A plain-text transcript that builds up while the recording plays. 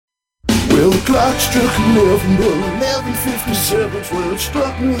Well, the clock struck 11, but 11:57's when it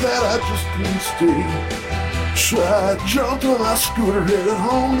struck me that I just couldn't stay. So I jumped on my scooter, headed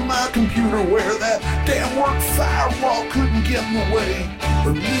home to my computer where that damn work firewall couldn't get in the way.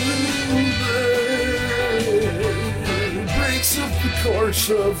 A new day breaks up the course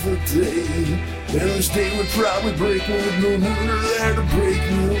of the day, and this day would probably break me with no nooner there to break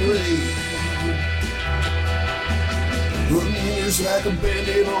me away. It's like a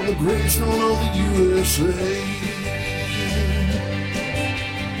band-aid on the gravestone of the USA.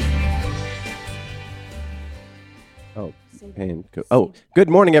 Oh, and good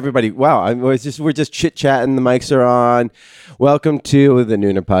morning, everybody. Wow, we're just chit-chatting. The mics are on. Welcome to the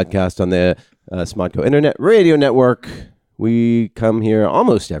Nooner Podcast on the Smodco Internet Radio Network. We come here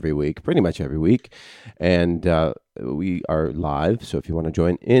almost every week, pretty much every week, and we are live. So if you want to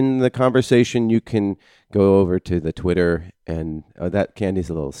join in the conversation, you can go over to the Twitter. And that candy's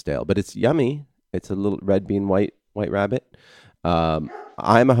a little stale, but it's yummy. It's a little red bean, white rabbit. I'm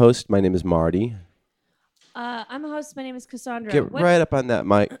a host. My name is Marty. I'm a host. My name is Cassandra. Get right up on that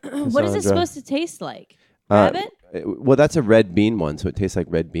mic. What is it supposed to taste like? Rabbit? Well, that's a red bean one, so it tastes like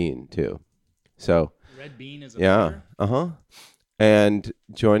red bean too. So red bean is a flavor? And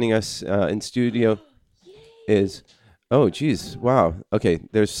joining us in studio is wow. Okay,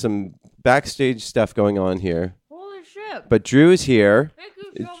 there's some backstage stuff going on here. Holy shit! But Drew is here. Thank you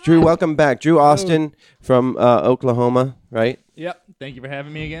so Drew, much. welcome back. Drew Austin from Oklahoma, right? Yep. Thank you for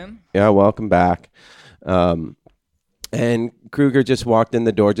having me again. Yeah, welcome back. And Kruger just walked in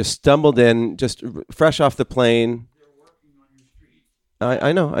the door, just stumbled in, just fresh off the plane. They're working on your street.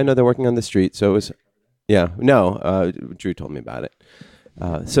 I know they're working on the street. So it was, Drew told me about it.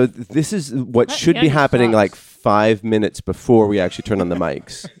 So this is what should be happening like 5 minutes before we actually turn on the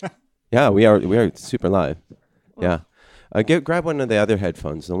mics. Yeah, we are super live. Yeah. Grab one of the other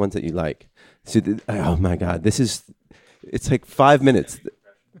headphones, the ones that you like. So oh my God, it's like 5 minutes.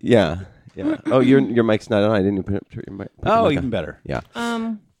 Yeah. Oh, your mic's not on. I didn't even put your mic. Even better. Yeah.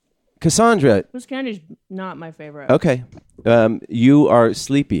 Cassandra. This candy's not my favorite. Okay. You are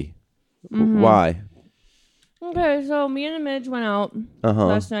sleepy. Mm-hmm. Why? Okay, so me and Midge went out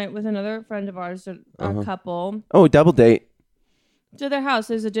last night with another friend of ours, a couple. Oh, double date. To their house.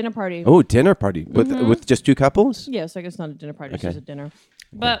 There's a dinner party. Oh, dinner party with just two couples? Yes, I guess not a dinner party. Okay. It's just a dinner.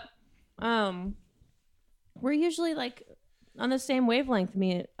 But we're usually like on the same wavelength,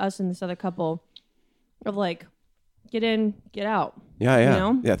 us and this other couple, of like, get in, get out. Yeah. You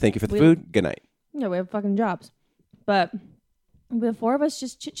know? Yeah, thank you for the food. Good night. Yeah, we have fucking jobs. But the four of us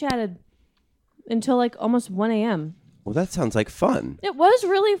just chit-chatted until like almost 1 a.m. Well, that sounds like fun. It was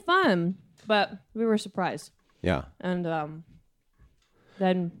really fun, but we were surprised. Yeah. And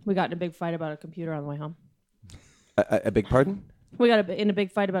then we got in a big fight about a computer on the way home. A big pardon? We got in a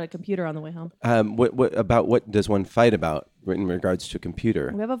big fight about a computer on the way home. What does one fight about in regards to a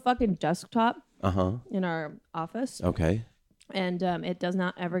computer? We have a fucking desktop in our office. Okay. And it does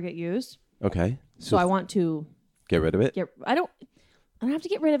not ever get used. Okay. So I want to get rid of it? I don't have to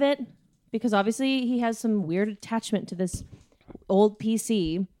get rid of it because obviously he has some weird attachment to this old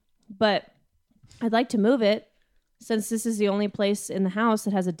PC, but I'd like to move it since this is the only place in the house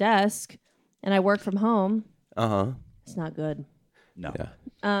that has a desk and I work from home. It's not good. No. Yeah.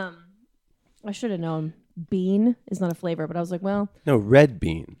 I should have known bean is not a flavor, but I was like, well. No, red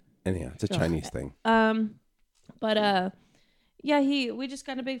bean. Anyhow, it's a Chinese thing. We just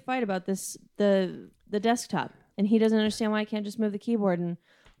got in a big fight about the desktop, and he doesn't understand why I can't just move the keyboard and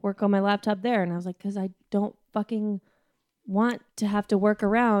work on my laptop there. And I was like, because I don't fucking want to have to work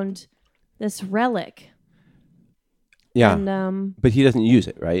around this relic. Yeah. And, but he doesn't use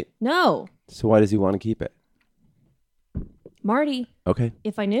it, right? No. So why does he want to keep it? Marty. Okay.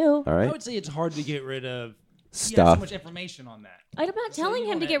 If I knew. All right. I would say it's hard to get rid of stuff. So much information on that. I'm not telling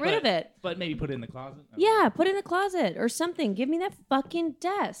him to get rid of it. But maybe put it in the closet. Yeah, put it in the closet or something. Give me that fucking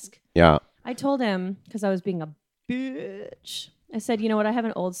desk. Yeah. I told him, because I was being a bitch. I said, you know what? I have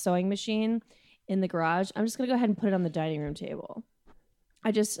an old sewing machine in the garage. I'm just going to go ahead and put it on the dining room table.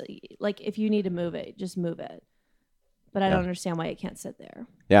 I just, like, if you need to move it, just move it. But I don't understand why it can't sit there.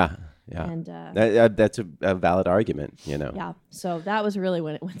 Yeah. And that's a valid argument, you know. Yeah. So that was really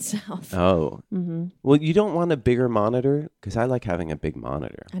when it went south. Oh. Mm-hmm. Well, you don't want a bigger monitor? Because I like having a big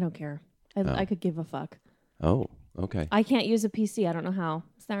monitor. I don't care. I could give a fuck. Oh, okay. I can't use a PC. I don't know how.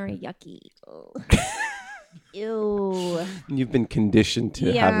 Sorry, yucky. Ew. You've been conditioned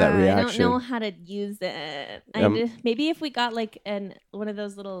to have that reaction. I don't know how to use it. Maybe if we got like one of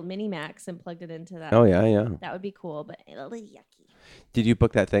those little mini Macs and plugged it into that. Oh, yeah. That would be cool, but a little yucky. Did you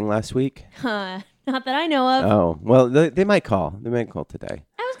book that thing last week? Not that I know of. Oh, well, they might call. They might call today.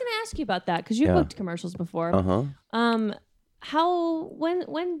 I was going to ask you about that because you Yeah. booked commercials before.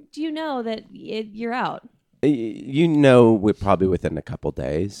 When do you know that you're out? You know, we're probably within a couple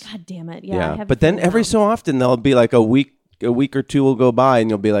days. God damn it! Yeah, I have a But then feeling every now. so often there'll be like a week or two will go by, and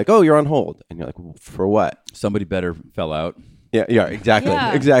you'll be like, "Oh, you're on hold," and you're like, "For what?" Somebody better fell out. Yeah, exactly,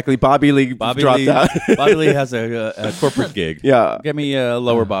 Yeah. exactly. Bobby Lee Bobby dropped Lee. out. Bobby Lee has a corporate gig. Yeah. Give me a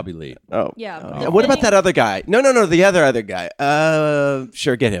lower Bobby Lee. Oh, Yeah. What about that other guy? No, the other guy.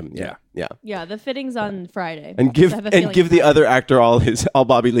 Sure, get him. Yeah. Yeah, the fitting's on Friday. And give So I have a feeling the it's other actor all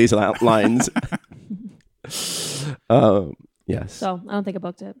Bobby Lee's lines. Yes. So I don't think I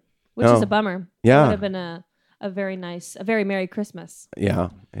booked it, which Oh. is a bummer. Yeah. It would have been a very Merry Christmas. Yeah.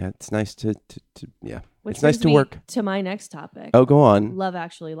 It's nice to yeah. Which It's nice brings to me work. to my next topic. Oh, go on. Love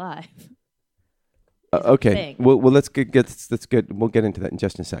Actually Live. Okay. thing. Well, let's get that's good. We'll get into that in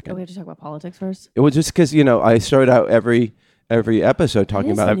just a Oh, second. we have to talk about politics first. It was just because I start out every episode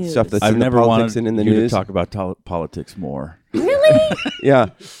talking is about news. stuff that's I've in the never politics wanted and in the you news. to talk about politics more. Really? Yeah.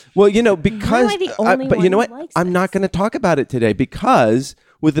 Well, because I the only but you one know who what? likes I'm not this? going to talk about it today because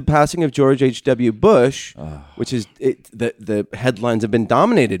with the passing of George H.W. Bush, which is the headlines have been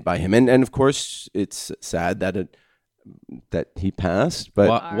dominated by him, and of course it's sad that he passed, but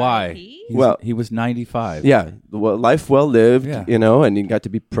Why? R.I.P.? Well- he was 95. yeah, life well lived, Yeah. and he got to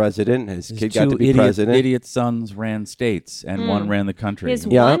be president. His kid got to be president. Idiot sons ran states, and one ran the country. His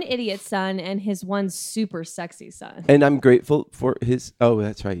Yeah. one idiot son and his one super sexy son. And I'm grateful for his. Oh,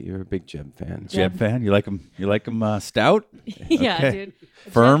 that's right. You're a big Jeb fan. Jeb fan, you like him? You like him stout, Yeah, Okay. dude. A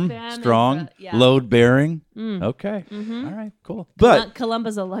firm, Jet fan strong, is, yeah. load bearing. Okay, all right, cool. But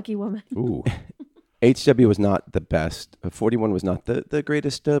Columba's a lucky woman. Ooh, HW was not the best. 41 was not the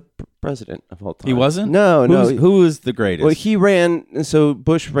greatest president of all time. he wasn't. No. Who was the greatest? Well, he ran. So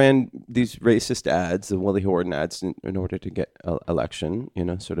Bush ran these racist ads, the Willie Horton ads, in order to get election.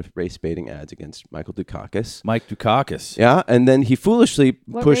 Sort of race baiting ads against Michael Dukakis. Mike Dukakis. Yeah, and then he foolishly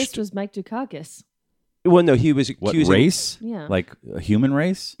What pushed. race was Mike Dukakis? Well, no, he was What accusing. race? Yeah. Like a human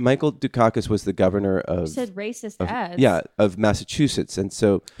race? Michael Dukakis was the governor You of. said racist of- ads. Yeah, of Massachusetts, and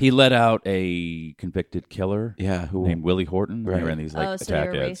so He let out a convicted killer who named Willie Horton. Right. He ran these So they attack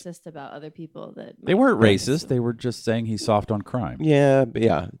were ads. racist about other people that They weren't racist. They were just saying he's soft on crime. Yeah.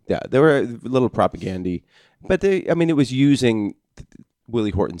 They were a little propagandy, but it was using Willie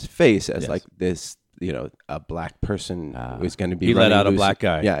Horton's face as Yes. like this, a black person was going to be. He let running out a loose. black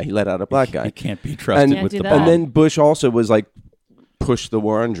guy. Yeah, he let out a black guy. He can't be trusted And- with Can't the do bomb. that. And then Bush also was like, push the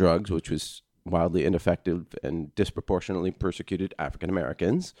war on drugs, which was wildly ineffective and disproportionately persecuted African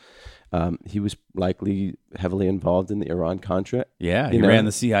Americans. He was likely heavily involved in the Iran-Contra. yeah, you he know. ran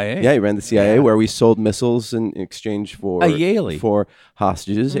the CIA. Yeah, he ran the CIA where we sold missiles in exchange for Yaley. for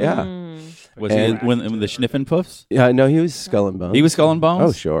hostages. Yeah, Was he And- when the Schniffen Puffs? yeah. No, he was Skull and Bones. He was Skull and Bones?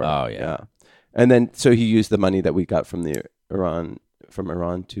 Oh, sure. Oh, yeah. And then so he used the money that we got from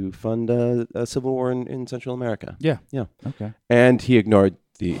Iran to fund a civil war in Central America. Yeah. Yeah. Okay. And he ignored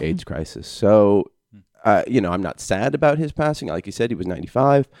the AIDS crisis. So, I'm not sad about his passing. Like you said, he was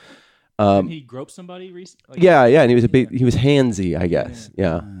 95. Didn't he grope somebody recently? Yeah, and he was he was handsy, I guess.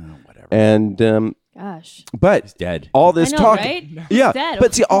 Yeah. Whatever. And Gosh. but Dead. all this I know, talk, right? yeah. He's dead.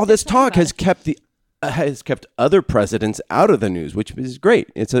 But see, all this Talk talk about has it. kept other presidents out of the news, which is great.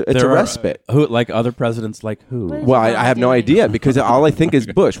 It's a There are- respite. Who like other presidents? Like who? What is Well, Obama I have no doing? idea because all I think is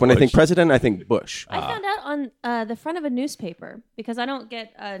Bush. When I think president, I think Bush. I found out on the front of a newspaper because I don't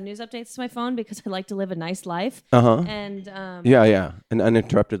get news updates to my phone because I like to live a nice life. And Yeah. An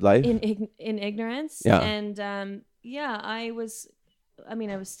uninterrupted life. in ignorance. Yeah. And I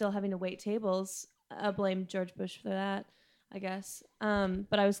was still having to wait tables. I blame George Bush for that, I guess.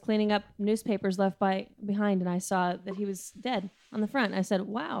 But I was cleaning up newspapers left behind, and I saw that he was dead on the front. I said,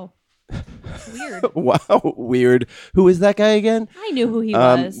 "Wow, weird." Wow, weird. Who is that guy again? I knew who he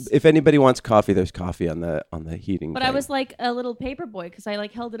was. If anybody wants coffee, there's coffee on the heating. But I thing. was like a little paper boy because I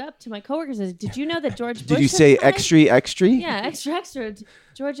like held it up to my coworkers. I said, "Did you know that George Bush?" Did you has say died?" extra? Yeah, extra.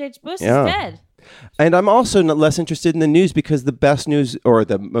 George H. Bush Yeah. is dead. And I'm also less interested in the news because the best news or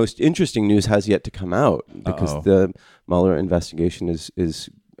the most interesting news has yet to come out because the Mueller investigation is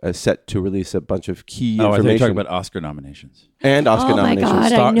set to release a bunch of key Oh, I thought you were information talking about Oscar nominations. and Oscar Oh my nominations.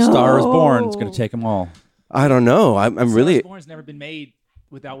 God, I know. Star is Born. It's going to take them all. I don't know. I'm really. Born's never been made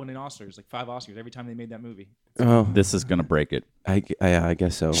without winning Oscars. Like 5 Oscars every time they made that movie. Oh, This is going to break it. I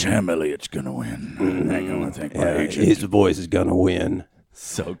guess so. Sam Elliott's going to win. I'm going to think Yeah, his voice is gonna win.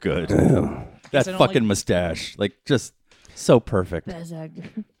 So good. Guess That I don't fucking like- mustache. Like, just so perfect.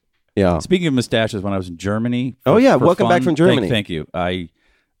 Yeah. Speaking of mustaches, when I was in Germany. Oh, yeah. Welcome back from Germany. Thank you. I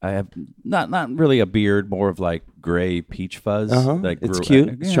I have not really a beard, more of like gray peach fuzz. That It's grew- cute.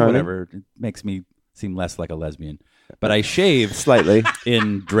 yeah, It's charming. whatever. It makes me seem less like a lesbian. But I shaved Slightly.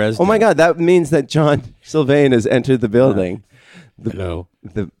 in Dresden. Oh my God, that means that John Sylvain has entered the building. Hello.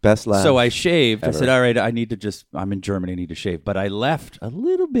 The best laugh. So I shaved. ever. I said, all right, I'm in Germany, I need to shave. But I left a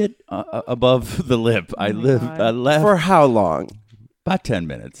little bit above the lip. I left For how long? about 10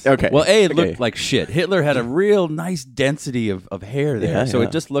 minutes. Okay. Well, it Okay. looked like shit. Hitler had a real nice density of hair there. Yeah, so yeah.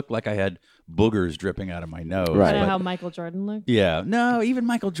 it just looked like I had boogers dripping out of my nose. Right. Kind of But- how Michael Jordan looked. yeah. No, even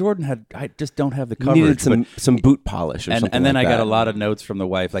Michael Jordan I just don't have the You coverage. needed but- some boot polish or something and then like I got that. a lot of notes from the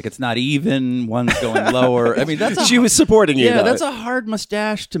wife, like it's not even, one's going lower. I mean, that's She was supporting you. yeah, though. that's a hard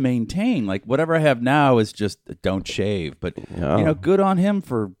mustache to maintain. Like whatever I have now is just don't shave. But Yeah. good on him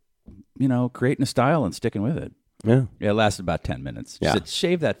for creating a style and sticking with it. Yeah. Yeah, it lasted about 10 minutes. She Yeah. said,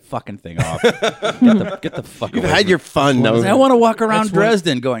 shave that fucking thing off. get the fuck You've away had from your me. fun. No. I want to walk around That's one-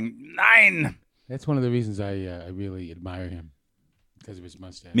 Dresden going, 9. That's one of the reasons I really admire him because of his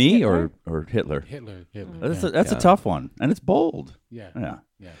mustache. Me or Hitler? Hitler. That's a tough one. And it's bold. Yeah.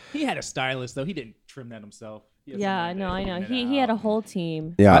 Yeah. He had a stylist though. He didn't trim that himself. He had Yeah, someone I know, that I know. trimmed it He had a out. whole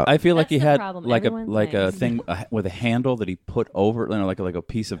team. Yeah. I feel like That's he the had problem. like Everyone a thinks. thing with a handle that he put over, like a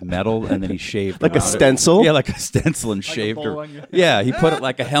piece of metal, and then he shaved Like a around it. stencil? Yeah, like a stencil and Like a shaved. bowl on your- Yeah, he put it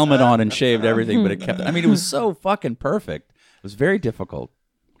like a helmet on and shaved everything, but it kept. I mean, it was so fucking perfect. It was very difficult.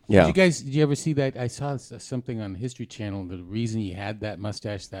 Yeah. Did you ever see that? I saw something on History Channel. The reason he had that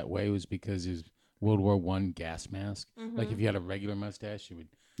mustache that way was because his World War I gas mask. Like if you had a regular mustache, it would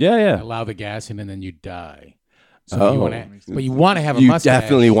Yeah. allow the gas in and then you die. So Oh. you want to have a You mustache.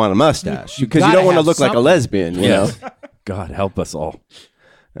 definitely want a mustache You because you gotta don't want to have look like a something. lesbian. You know. God help us all.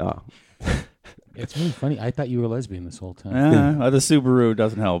 Oh. It's really funny. I thought you were a lesbian this whole time. The Subaru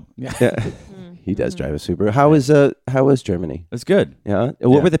doesn't help. Yeah. He does drive a Subaru. How was Germany? It's good. Yeah.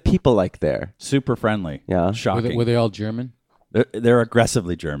 What were the people like there? Super friendly. Yeah. Shocking. Were they all German? They're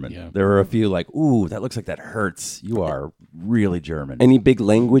aggressively German. Yeah. There were a few like, ooh, that looks like that hurts. You are really German. Any big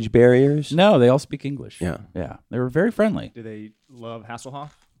language barriers? No, they all speak English. Yeah. Yeah. They were very friendly. Do they love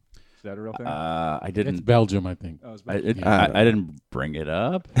Hasselhoff? Is that a real thing? I It's didn't. Belgium, I think. Oh, it's I, bad. it, I didn't bring it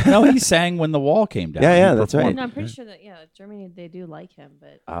up. No, he sang when the wall came down. Yeah, He that's performed. No, I'm pretty sure that Germany they do like him,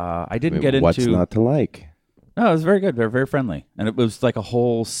 but I didn't get What's into. not to like? No, it was very good. They're very friendly, and it was like a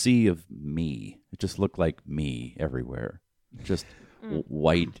whole sea of me. It just looked like me everywhere, just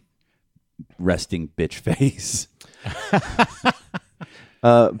white, resting bitch face.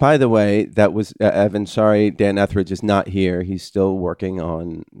 By the way, that was Evan. Sorry, Dan Etheridge is not here. He's still working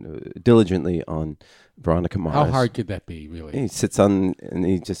on diligently on Veronica Mars. How hard could that be, really? He sits on and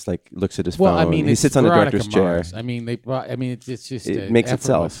he just like looks at his Well, phone. I mean, he it's sits on the Veronica director's chair. Mars. I mean, it's just It makes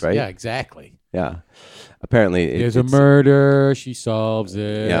itself, effortless. right? Yeah, exactly. Yeah. Apparently, There's a it's- murder. She solves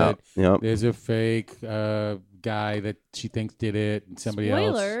it. Yeah. Yeah. There's a fake guy that she thinks did it, and somebody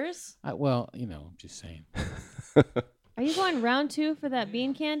else. spoilers. Well, I'm just saying. Are you going round 2 for that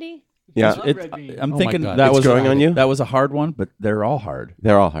bean candy? Yeah. Love red bean. I'm Oh my thinking God. that It's was growing on you? That was a hard one, but they're all hard.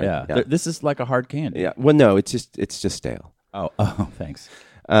 They're all hard. Yeah, Yeah. This is like a hard candy. Yeah. Well, no, it's just stale. Oh, thanks.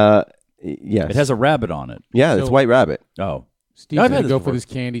 Yes. It has a rabbit on it. Yeah, it's So- White Rabbit. Oh, Steve's I've going had to this go for before. this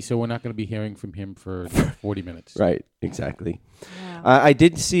candy, so we're not going to be hearing from him for 40 minutes. Right. Exactly. Wow. I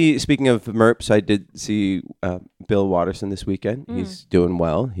did see. Speaking of MERPs, I did see Bill Watterson this weekend. He's doing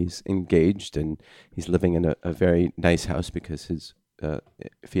well. He's engaged and he's living in a very nice house because his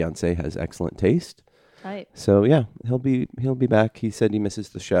fiance has excellent taste. Tight. So yeah, he'll be back. He said he misses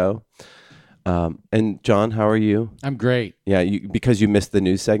the show. And John, how are you? I'm great. Yeah, because you missed the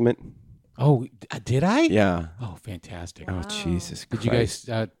news segment. Oh, did I? Yeah. Oh, fantastic. Oh Jesus Did Christ.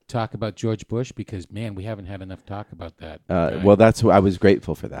 you guys talk about George Bush? Because, man, we haven't had enough talk about that. Well, that's what I was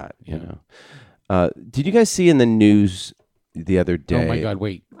grateful for that. You Yeah. know. Did you guys see in the news the other day? Oh, my God,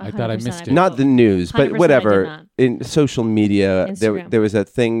 wait. I thought I 100% missed I it. did. Not the news, 100% I but did whatever. not. In social media, Instagram. there was a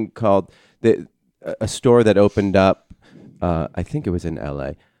thing called a store that opened up. I think it was in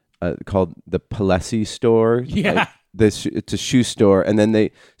L.A. Called the Palesi store. Yeah. It's a shoe store, and then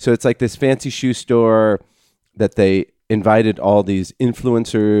so it's like this fancy shoe store that they invited all these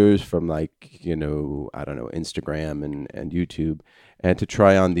influencers from like I don't know, Instagram and YouTube, and to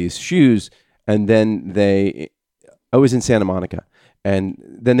try on these shoes, and then I was in Santa Monica. And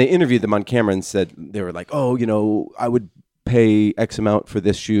then they interviewed them on camera and said, they were like, oh, I would pay X amount for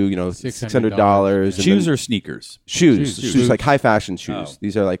this shoe, $600. and shoes then- or sneakers? shoes, Shoes. like high fashion shoes. Oh.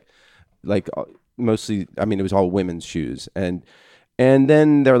 These are like mostly, I mean, it was all women's shoes. And And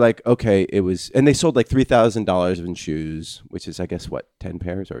then they're like, okay, it was, and they sold like $3,000 in shoes, which is, I guess, what, 10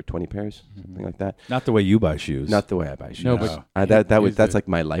 pairs or 20 pairs, something like that. Not the way you buy shoes. Not the way I buy shoes. No, but that's like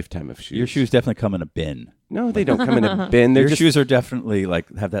my lifetime of shoes. Your shoes definitely come in a bin. No, they don't come in a bin. They're Your just, shoes are definitely like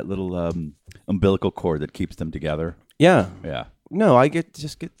have that little umbilical cord that keeps them together. yeah. Yeah. No, I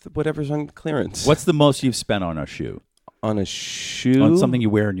just get whatever's on clearance. What's the most you've spent on a shoe? on a shoe? On something you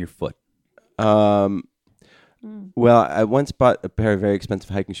wear on your foot? Well, I once bought a pair of very expensive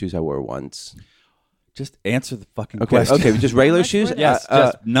hiking shoes I wore once. Just answer the fucking Okay, question. okay, just regular much shoes? were they? Yes,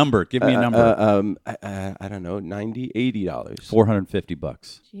 just number. Give me a number. I don't know, $90, $80.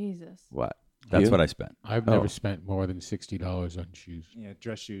 $450. Jesus. What? That's You? what I spent. I've never spent more than $60 on shoes. Yeah,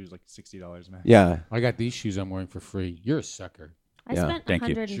 dress shoes like $60 man. Yeah. I got these shoes I'm wearing for free. You're a sucker. I Yeah. spent Thank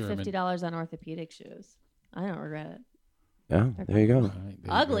you. $150 on orthopedic shoes. I don't regret it. Yeah, there you go. All right, there you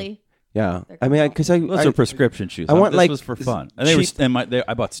go. Ugly. Yeah. I mean, because I Those are prescription shoes. I want, this like, was for fun. And they were. cheap- And I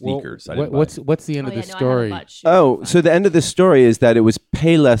bought Well, sneakers. I didn't buy- what's the end of the story? Oh, so the end of the story is that it was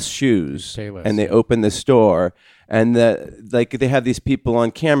Payless shoes, Payless, and they yeah. opened the store, and they have these people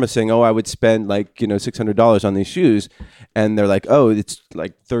on camera saying, "Oh, I would spend $600 on these shoes," and they're like, "Oh, it's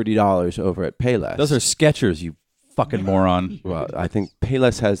like $30 over at Payless." Those are Skechers, you fucking moron. well, I think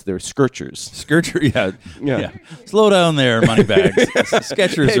Payless has their Skirchers. Skircher, yeah. Yeah. Slow down there, moneybags.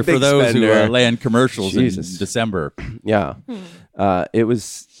 Skechers are for Big those who spender. land commercials Jesus. in December. Yeah, it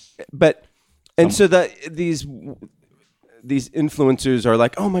was, but and so that these influencers are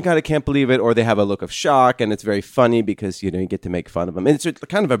like, oh my god, I can't believe it, or they have a look of shock, and it's very funny because you get to make fun of them, and it's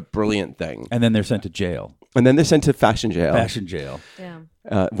kind of a brilliant thing. And then they're sent to jail. And then they're sent to fashion jail, Fashion jail.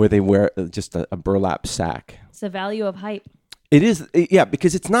 Yeah. where they wear just a burlap sack. It's the value of hype. It is, yeah,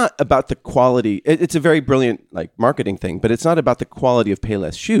 because it's not about the quality. It's a very brilliant marketing thing, but it's not about the quality of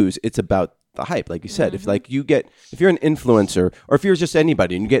Payless shoes. It's about the hype, like you said. If you're an influencer, or if you're just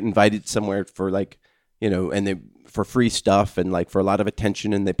anybody and you get invited somewhere for and they for free stuff and for a lot of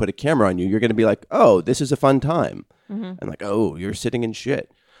attention, and they put a camera on you, you're going to be like, oh, this is a fun time, and oh, you're sitting in shit.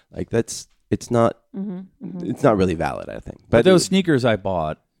 It's not really valid, I think. But those sneakers I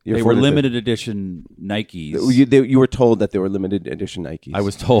bought, You're they were forward to- limited edition Nikes. You were told that they were limited edition Nikes. I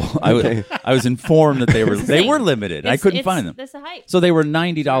was told. I was informed that they were limited. I couldn't find them. That's the hype. So they were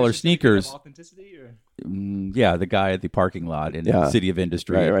 $90 sneakers. Authenticity or? Yeah, the guy at the parking lot in Yeah. the City of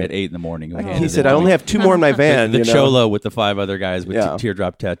Industry Right. at 8 in the morning. Who He handed said, it "I to only me. have 2 more in my van." the cholo with the 5 other guys with Yeah.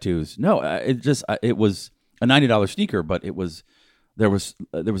 teardrop tattoos. No, it was a $90 sneaker, but there was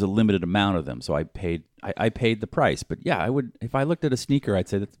a limited amount of them, so I paid the price. But yeah, I would, if I looked at a sneaker, I'd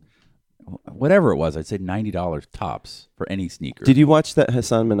say that whatever it was, I'd say $90 tops for any sneaker. Did you watch that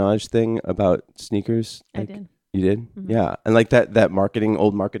Hassan Minaj thing about sneakers? I did. You did? Yeah. And that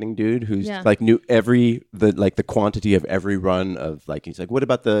old marketing dude who's Yeah. knew the quantity of every run of he's like, what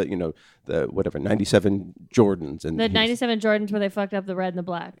about the 97 Jordans and The he's- 97 Jordans where they fucked up the red and the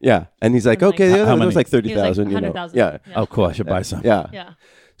black. Yeah. And he's like, I'm like, okay, how the other one many? was like He was 30,000, like 100,000. Yeah. Oh, cool! I should buy some. Yeah. Yeah.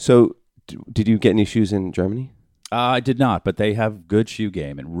 So did you get any shoes in Germany? I did not, but they have good shoe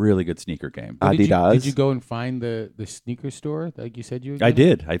game and really good sneaker game. Adidas. Did you go and find the sneaker store like you said you would? I go?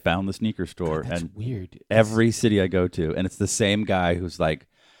 did. I found the sneaker store, That's and weird. every city I go to, and it's the same guy who's like,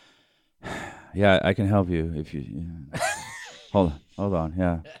 "Yeah, I can help you if you hold on,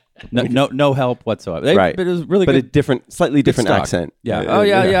 yeah." No help whatsoever. Right. But it was really But good. slightly different stock. accent. Yeah. Oh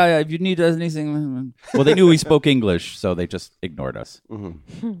yeah. If you need anything, well, they knew we spoke English, so they just ignored us.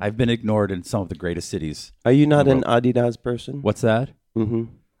 Mm-hmm. I've been ignored in some of the greatest cities. Are you not an Adidas person? What's that? Mm-hmm.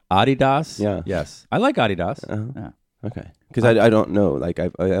 Adidas. Yeah. Yes, I like Adidas. Uh-huh. Yeah. Okay. Because I don't know.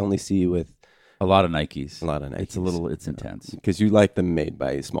 I only see you with A lot of Nikes. a lot of Nikes. It's intense. Because you like them made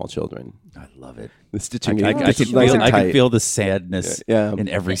by small children. I love it. The stitching. I is just can nice feel, and I can tight. feel the sadness Yeah. in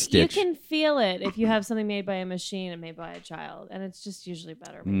every stitch. You can feel it if you have something made by a machine and made by a child, and it's just usually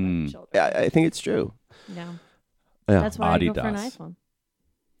better made by children. Yeah, I think it's true. Yeah. Yeah. That's why I go for an Adidas. iPhone.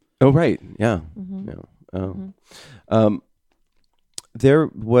 Oh, right. Yeah. Mm-hmm. Yeah. Oh. There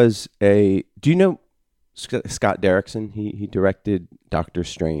was do you know Scott Derrickson? He directed Doctor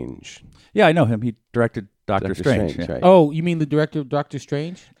Strange. Yeah, I know him. He directed Doctor Strange. Yeah. right? Oh, you mean the director of Doctor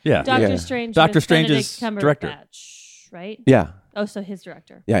Strange? Yeah. Doctor Yeah. Strange. Doctor with Strange Benedict is Cumberbatch, director. right? Yeah. Oh, so his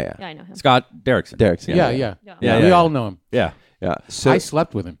director. Yeah. Yeah, I know him. Scott Derrickson. Derrickson. Yeah. Yeah. We all know him. Yeah. Yeah. So I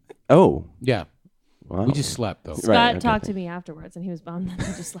slept with him. oh, Yeah. wow. We just slept though. Scott Right, okay, talked to me afterwards, and he was bummed that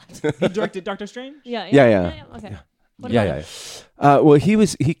I just left. He directed Doctor Strange? Yeah. Yeah. Okay. What Yeah. about Yeah. well,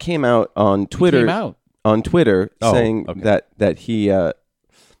 he came out on Twitter. Came out. On Twitter Oh, saying okay. that he I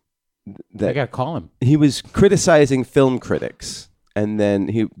gotta call him. he was criticizing film critics and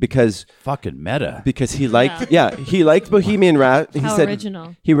then because Fucking meta. he liked he liked Bohemian Rhapsody. He How said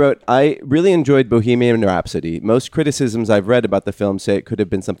original. he wrote, "I really enjoyed Bohemian Rhapsody. Most criticisms I've read about the film say it could have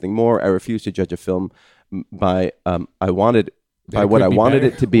been something more. I refuse to judge a film by what I wanted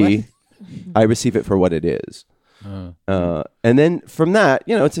it to be. I receive it for what it is." And then from that,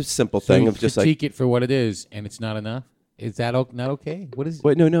 it's a simple thing of just critique it for what it is, and it's not enough. Is that not okay? What is?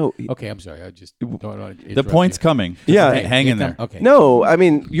 Wait, no. Okay, I'm sorry. I just don't want to The point's coming. Yeah. Hang in there. Okay. No, I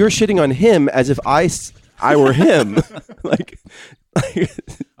mean, you're shitting on him as if I were him. like,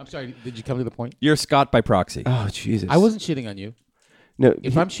 I'm sorry. Did you come to the point? You're Scott by proxy. oh Jesus! I wasn't shitting on you. No,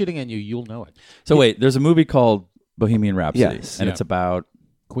 If I'm shitting on you, you'll know it. So wait, there's a movie called Bohemian Rhapsody, Yes. and Yeah. it's about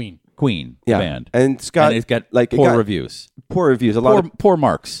Queen. Queen, yeah, the band. and Scott And it's got like it poor got reviews. poor reviews. A lot of Poor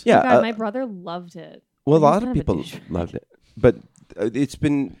marks. yeah. God, my brother loved it. Well, a He's lot of kind people douche. loved it, but it's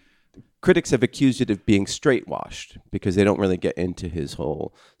been critics have accused it of being straight washed because they don't really get into his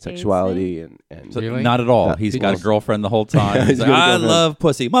whole sexuality and So Really? not at all. Yeah. He's Did got a you- girlfriend the whole time. Yeah, He's he's like, got a I girlfriend. love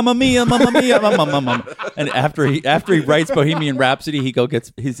pussy, mamma mia, mamma. And after he writes Bohemian Rhapsody,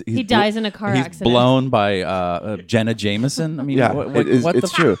 he's He dies in a car he's accident. blown by Jenna Jameson. I mean, yeah, what it's the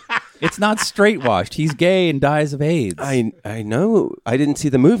true. It's not straight washed. He's gay and dies of AIDS. I know. I didn't see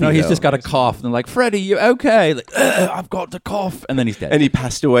the movie. No, he's though. just got a cough, and they're like, "Freddie, you okay?" Like, I've got the cough, and then he's dead. and he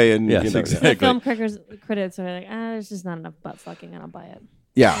passed away. And Yes, you know, exactly. The film critics are like, there's just not enough butt fucking. I don't buy it.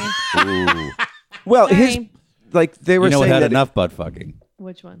 Yeah. Ooh. Well, his Sorry. like they were You know what saying had that enough butt fucking?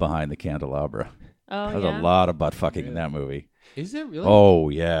 Which one? Behind the Candelabra. Oh, There's yeah. a lot of butt fucking in that movie. Is there really? Oh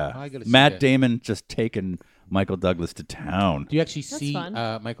yeah, I gotta see Matt that. Damon just taking Michael Douglas to town. Do you actually see fun.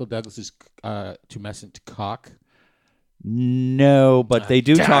 Michael Douglas's tumescent cock? No, but they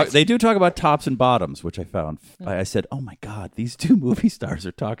do damn talk. it. They do talk about tops and bottoms, which I found. I said, "Oh my God, these two movie stars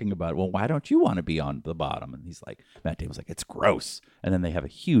are talking about. Well, why don't you want to be on the bottom?" And he's like, Matt Damon's like, "It's gross." And then they have a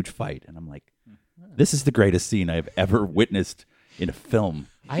huge fight, and I'm like, "This is the greatest scene I've ever witnessed in a film."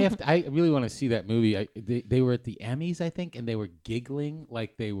 I really want to see that movie. They were at the Emmys, I think, and they were giggling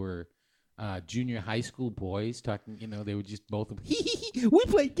like they were junior high school boys talking. They were just both. We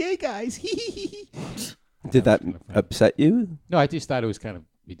play gay guys. did that upset you? No, I just thought it was kind of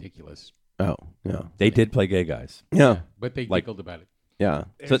ridiculous. Oh, yeah, They did play gay guys. yeah, But they Like- giggled about it. yeah.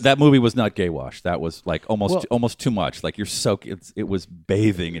 So that movie was not gay wash. That was like Well- almost too much. Like you're it was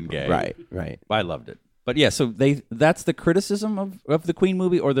bathing in gay. Right. I loved it. But yeah, so that's the criticism of the Queen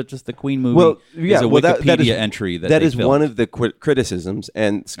movie, or just the Queen movie Well, yeah, is a well, Wikipedia that is, entry that that they is filmed. one of the criticisms.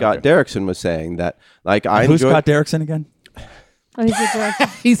 And Scott Derrickson was saying that, like, I Who's enjoyed. Scott Derrickson again? Oh, he's the director.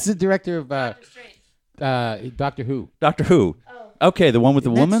 He's the director of Doctor Who. Doctor Who. Okay, the one with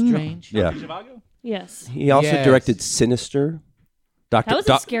the Isn't that woman. strange? Yeah, Zhivago? Yes. He also Yes. directed Sinister. Doctor. That was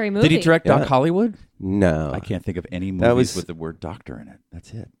a scary movie. Did he direct Yeah. Doc Hollywood? No, I can't think of any That movies was- with the word doctor in it.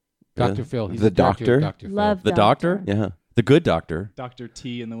 That's it. Dr. Phil. He's The director of Doctor? Dr. Love The Doctor. Yeah, The Good Doctor. Dr.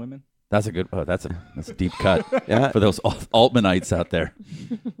 T and the women. That's a good. Oh, that's a deep cut yeah, for those Altmanites out there.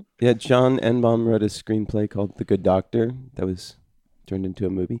 yeah. John Enbaum wrote a screenplay called The Good Doctor that was turned into a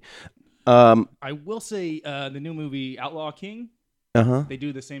movie. I will say the new movie Outlaw King, Uh-huh. they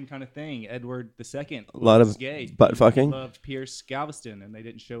do the same kind of thing. Edward II A lot was of gay. butt He fucking? loved Pierce Galveston, and they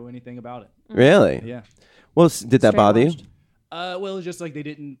didn't show anything about it. Really? Yeah. Well, did that Straight bother you? washed. Well, it's just like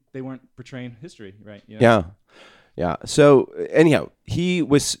they weren't portraying history, right? You know? Yeah. Yeah. So anyhow, he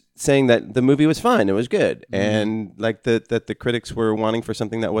was saying that the movie was fine. It was good. And like that the critics were wanting for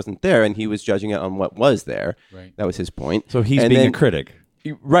something that wasn't there, and he was judging it on what was there. Right. That was his point. So he's And being then- a critic.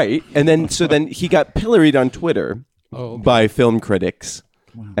 Right. And then then he got pilloried on Twitter Oh, okay. by film critics.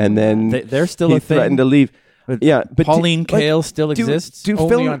 And then They're still he a thing? threatened to leave. Yeah, but Pauline Kael still exists? Do Only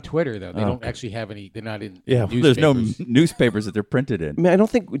film, on Twitter, though. They don't actually have any. They're not in. Yeah, newspapers. there's no newspapers that they're printed in. I mean, I don't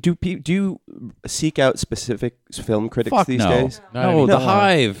think do you seek out specific film critics Fuck these no. days? Not No, anymore. the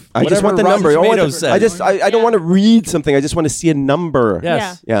Hive. I just Whatever want the Rotten number. Tomatoes I says. I don't want to read something. I just want to see a number.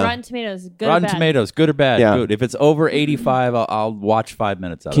 Yes. Yeah. Rotten Tomatoes, good Rotten or bad? Tomatoes, good or bad? Yeah. Good. If it's over 85, I'll watch 5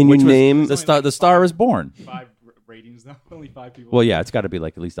 minutes of it. Can you which was name- the Star is Born? 5 ratings though. Only 5 people. Well, yeah, it's got to be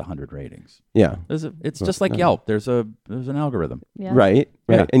like at least 100 ratings. Yeah. It's just like Yelp. There's an algorithm. Yeah. Right.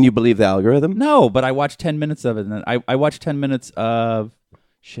 Right. Yeah. And you believe the algorithm? No, but I watched 10 minutes of it, and then I watched 10 minutes of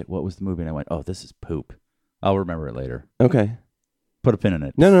shit. What was the movie? And I went, oh, this is poop. I'll remember it later. Okay. Put a pin in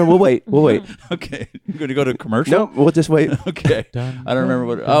it. No, we'll wait. We'll wait. Okay, you're going to go to a commercial. No, we'll just wait. Okay. Dun, I don't remember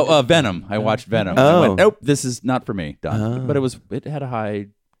what. Oh, Venom. I watched Venom. I Oh. went, nope, this is not for me. Done. Oh. But it had a high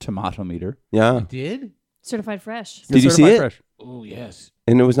tomato meter. Yeah. Did? Certified fresh. Did you see Certified it? fresh. Oh yes.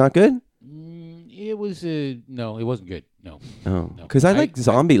 And it was not good? It was no, it wasn't good. No. Oh, because I like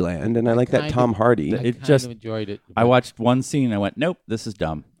Zombieland and I like that kind Tom of- Hardy. I It kind just- of enjoyed it. I but- watched one scene and I went, nope, this is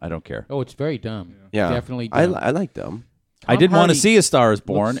dumb. I don't care. Oh, it's very dumb. Yeah, Definitely I dumb. like them. I Tom didn't want to Hardy see A Star Is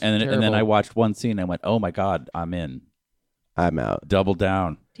Born, looks and then I terrible. watched one scene and I went, oh my God, I'm in. I'm out. Double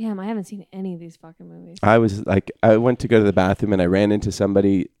down. Damn, I haven't seen any of these fucking movies. I was like, I went to go to the bathroom and I ran into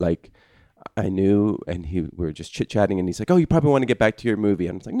somebody like I knew, and we were just chit chatting, and he's like, "Oh, you probably want to get back to your movie."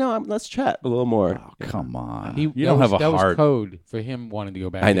 And I was like, "No, let's chat a little more." Oh, come on. He- you that don't was- have a that heart. was code for him wanting to go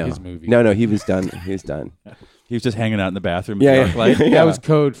back I to know. his movie. No, he was done. He was done. He was just hanging out in the bathroom. Yeah, Yeah, yeah. Like, Yeah. That was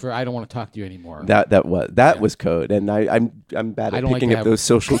code for I don't want to talk to you anymore. That was code, and I'm bad I at don't like picking to up have- those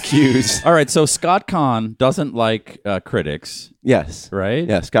social cues. All right, so Scott Kahn doesn't like critics, Yes, right?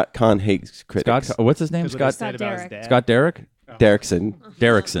 yeah. Scott Kahn hates critics. Scott, what's his name? Because what I Scott. said about his Derek. dad. Scott Derrick. Derrickson.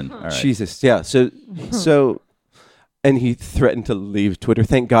 Derrickson. All right. Jesus, yeah. So, and he threatened to leave Twitter.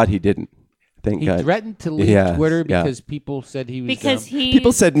 Thank God he didn't. Thank He God. threatened to leave Yes, Twitter yeah. because people said he was Because dumb. he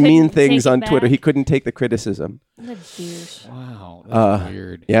People said couldn't mean things take it on Twitter. back. He couldn't take the criticism. What a douche. Wow, that's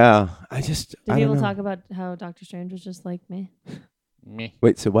weird. Yeah, I Did don't people know. talk about how Doctor Strange was just like meh? Meh.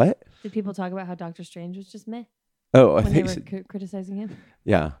 Wait, so what? Did people talk about how Doctor Strange was just meh Oh, I when they think. were So. criticizing him?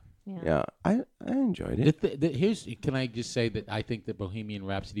 Yeah, Yeah. yeah. I enjoyed it. Can I just say that I think that Bohemian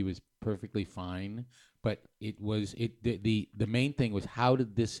Rhapsody was perfectly fine, but the main thing was how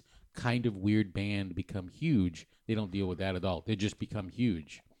did this kind of weird band become huge? They don't deal with that at all. They just become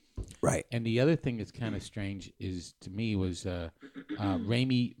huge. Right. And the other thing that's kind of strange is to me was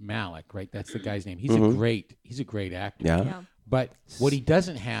Rami Malek, right? That's the guy's name. He's a great actor. Yeah. Yeah. But what he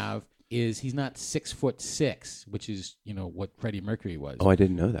doesn't have is he's not 6'6", which is what Freddie Mercury was. Oh, I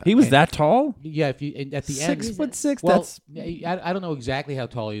didn't know that. He was that tall? Yeah, if you and at the end, 6'6". well, That's I don't know exactly how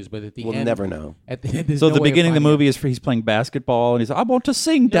tall he is, but at the We'll end, never know. At the end, there's so. no The way beginning of the finding movie is he's playing basketball, and he's, I want to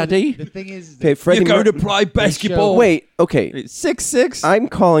sing, out. No, Daddy. The thing is, Okay, Freddie. You're going to Mer- play basketball. Wait. Okay. 6'6". I'm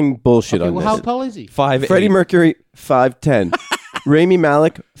calling bullshit okay, on well, this. how tall is he? 5'8". Freddie Mercury 5'10". Rami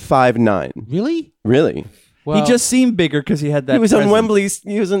Malek 5'9". Really? Really? Well, He just seemed bigger because he had that. He was on presence. Wembley.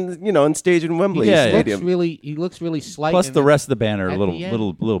 He was on stage in Wembley Yeah, he Stadium. looks really slight. Plus and the then rest of the band are at little the end,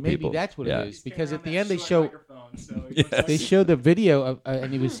 little maybe people. that's what Yeah. it is. Because at the end Yes. they show the video of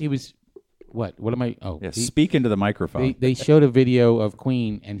and he was what am I? Oh, Yeah, he- speak into the microphone. They showed a video of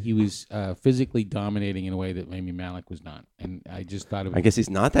Queen, and he was physically dominating in a way that Rami Malek was not. And I just thought it was. I guess he's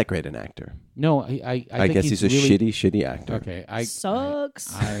not that great an actor. No, I think guess he's a really, shitty actor. Okay,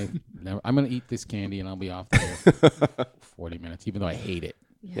 Sucks. I'm gonna eat this candy and I'll be off there for 40 minutes, even though I hate it.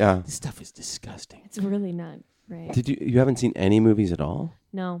 Yeah. This stuff is disgusting. It's really not right. Did you haven't seen any movies at all?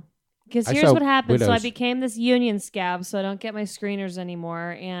 No. Because I here's saw what happened. So I Widows. became this union scab, so I don't get my screeners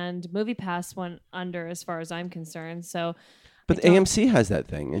anymore. And MoviePass went under as far as I'm concerned. So But I don't- AMC has that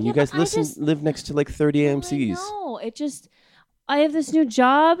thing, and Yeah, you guys but I just- live next to like 30 AMCs. No, it just I have this new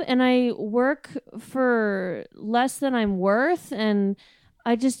job and I work for less than I'm worth, and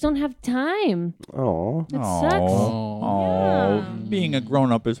I just don't have time. Oh, It sucks. Oh, Yeah. being a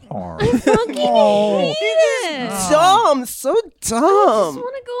grown up is hard. Fucking hate it. dumb, so I just dumb.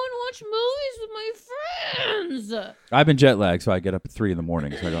 want to go and watch movies with my friends. I've been jet lagged, so I get up at 3 a.m.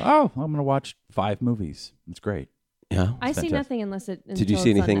 So I go, oh, I'm going to watch 5 movies. It's great. Yeah. I see fantastic. nothing unless it. Did you until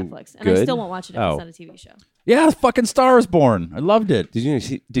see it's on anything Netflix, and I good? still won't watch it if Oh. it's not a TV show. Yeah, fucking Star is Born. I loved it. Did you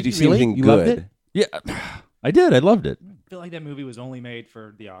see? Did you see Really? anything You loved good? it? Yeah, I did. I loved it. I feel like that movie was only made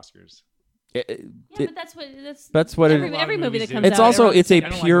for the Oscars. Yeah, It- but that's what every, it. every movie that It's comes It's out. also it's a I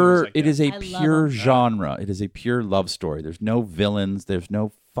don't like pure. movies like It is a that. I love pure them. genre. It is a pure love story. There's no villains. There's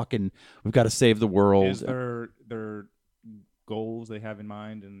no fucking. We've got to save the world. Is their goals they have in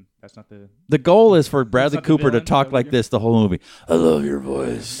mind, and that's not the. The goal is for Bradley not the Cooper to villain, talk so like you're- this the whole movie. I love your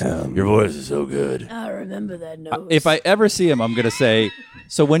voice. Your voice is so good. I remember that nose. If I ever see him, I'm gonna say.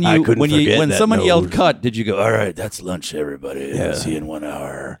 So when I couldn't forget when that someone yelled nose. cut, did you go? All right, that's lunch, everybody. Yeah. See you in 1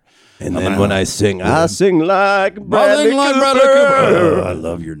 hour. And then when I sing like Bradley Nothing like Cooper. Bradley Cooper. I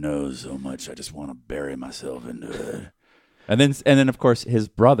love your nose so much. I just want to bury myself into it. And then, of course, his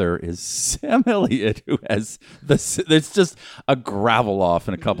brother is Sam Elliott, who has there's just a gravel off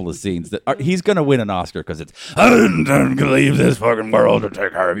in a couple of scenes that he's going to win an Oscar because it's I didn't leave this fucking world to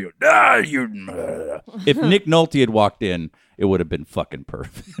take care of you. If Nick Nolte had walked in, it would have been fucking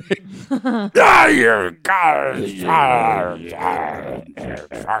perfect. You guys,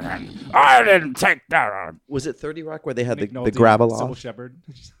 I didn't take that. Was it 30 Rock where they had Nick the Nolte, gravel Sybil off? Shepherd.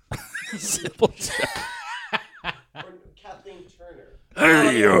 Simple. Kathleen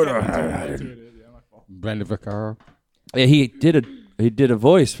Turner. Brenda Vaccaro. Yeah, he did a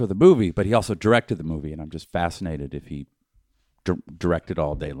voice for the movie, but he also directed the movie, and I'm just fascinated if he directed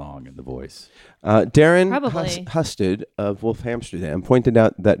all day long in the voice. Darren Probably. Husted of Wolf Amsterdam pointed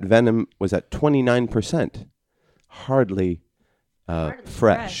out that Venom was at 29%. Hardly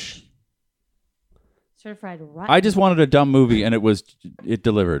fresh. Certified rotten. I just wanted a dumb movie, and it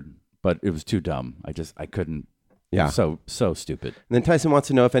delivered, but it was too dumb. I couldn't. Yeah. So stupid. And then Tyson wants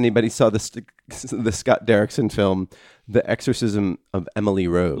to know if anybody saw the Scott Derrickson film, The Exorcism of Emily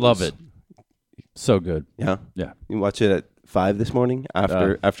Rose. Love it. So good. Yeah? Yeah. You watch it at 5 this morning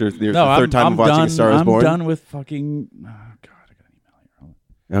after the No, third time of watching done, A Star Is Born? I'm done with fucking. Oh God, I got an email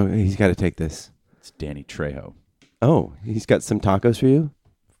here. Oh, he's got to take this. It's Danny Trejo. Oh, he's got some tacos for you?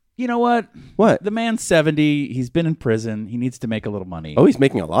 You know what? What? The man's 70. He's been in prison. He needs to make a little money. Oh, he's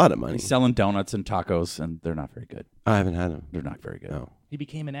making a lot of money. He's selling donuts and tacos, and they're not very good. I haven't had him. They're not very good. No. He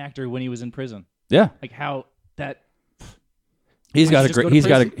became an actor when he was in prison. Yeah, Like how that. he's Why got a don't you just great. go to He's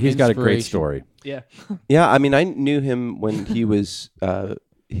got a. prison? He's got a great Inspiration. story. Yeah. Yeah, I mean, I knew him when he was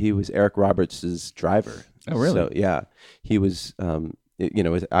Eric Roberts' driver. Oh, really? So yeah, he was. It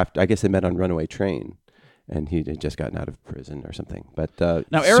was after. I guess they met on Runaway Train, and he had just gotten out of prison or something. But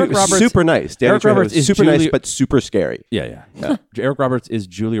Now, Eric Roberts- super nice. Danny Eric Trejo Roberts is super nice, Julia- but super scary. Yeah. Eric Roberts is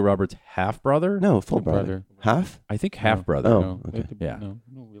Julia Roberts' half brother. No, full Full brother. brother. Half? I think half brother. Oh, No, okay. Yeah. No,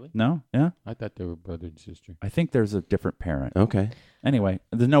 really? No, yeah. I thought they were brother and sister. I think there's a different parent. Okay. Anyway,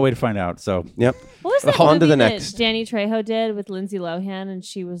 there's no way to find out. So Yep. What was that On movie to the that next. Danny Trejo did with Lindsay Lohan, and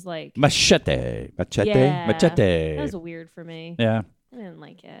she was like, machete. Machete. yeah, Machete. That was weird for me. Yeah. I didn't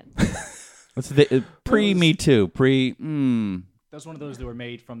like it. What's the pre Me Too? Pre. That was one of those that were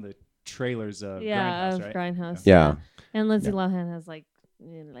made from the trailers of Yeah, Grindhouse, of right? Grindhouse. Yeah. And Lindsay Lohan has like,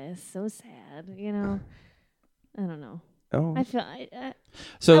 it's so sad, I don't know. Oh. I feel I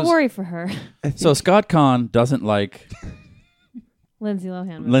So worry for her. so Scott Kahn doesn't like Lindsay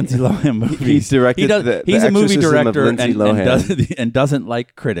Lohan. movie. Lindsay Lohan movies. He directed He's the a movie Exorcism of director Lindsay Lohan. and doesn't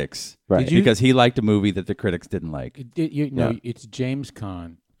like critics. Right. Did you- Because he liked a movie that the critics didn't like. No, it's James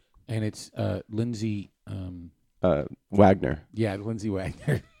Caan, and it's Lindsay. Wagner. Yeah, Lindsay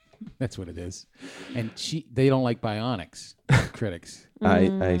Wagner. That's what it is. And they don't like bionics, critics.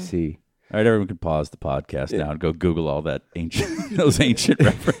 I see. All right, everyone can pause the podcast now and go Google all that those ancient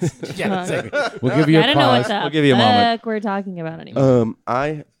references. Yeah, we'll give you I a don't know what pause. the We'll give you a moment. fuck we're talking about anymore.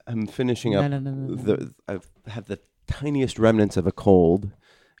 I am finishing up. No. I have the tiniest remnants of a cold.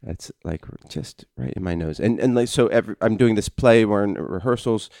 It's like just right in my nose, and like so. I'm doing this play. We're in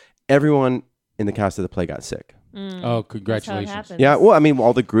rehearsals. Everyone in the cast of the play got sick. Oh, That's how it congratulations. happens. Yeah, well, I mean,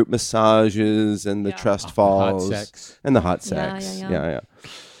 all the group massages and the Yeah. trust Hot falls sex. and the hot Yeah, sex. yeah. Yeah.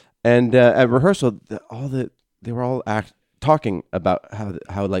 And at rehearsal, they were all talking about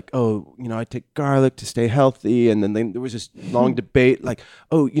how like, oh, I take garlic to stay healthy, and then there was this long debate like,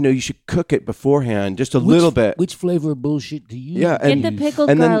 oh, you should cook it beforehand just a little bit. Which flavor of bullshit do you Yeah, Get and the pickled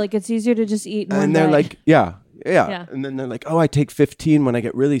and then- garlic. It's easier to just eat in one and they're bite. like, yeah. Yeah. And then they're like, oh, I take 15 when I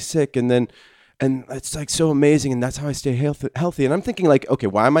get really sick, and it's like so amazing, and that's how I stay healthy. And I'm thinking like, okay,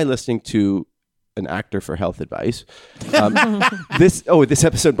 why am I listening to an actor for health advice? This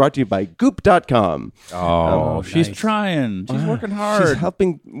episode brought to you by Goop.com. Oh, she's nice. trying. She's working hard. She's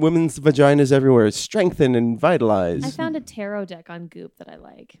helping women's vaginas everywhere strengthen and vitalize. I found a tarot deck on Goop that I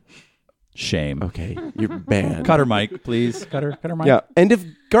like. Shame. Okay, you're banned. Cut her mic, please. Cut her mic. Yeah, and if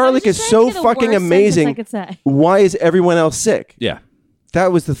garlic is so fucking amazing, I could say. why is everyone else sick? Yeah.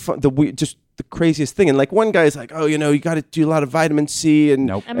 That was just the craziest thing. And like one guy's like, oh, you got to do a lot of vitamin C and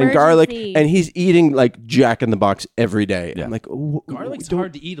Nope. and garlic, Emergency. and he's eating like Jack in the Box every day. Yeah. I'm like, Garlic's don't-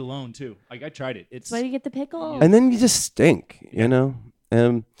 hard to eat alone too. Like I tried it. It's That's why you get the pickle. and then you just stink,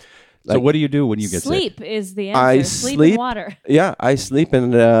 So what do you do when you get sick? Sleep is the answer. I sleep sleep. and water. Yeah, I sleep,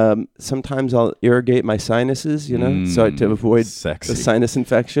 and sometimes I'll irrigate my sinuses, so to avoid sexy. the sinus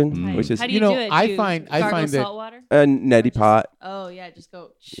infection, Mm. which is How do you You know, do it? I Do you find gargle that- salt water? a neti pot. Oh yeah, just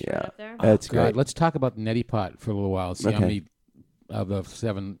go Yeah. right up there. That's God, great. let's talk about the neti pot for a little while. See Okay. how many of the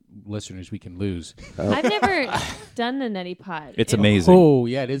 7 listeners we can lose. I've never done a neti pot. It's It- amazing. Oh,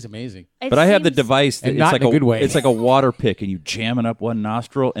 yeah, it is amazing. it But I have the seems- device that And it's not like in a good way. It's like a water pick, and you jam it up one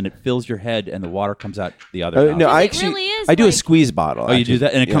nostril, and it fills your head, and the water comes out the other. No, nostril. I It actually really is I do a like- squeeze bottle. Oh, you do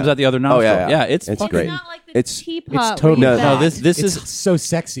that, and it comes out the other Oh nostril. yeah, it's it's fucking great. It's not like the It's- teapot. it's where you totally- No, back. this It's is so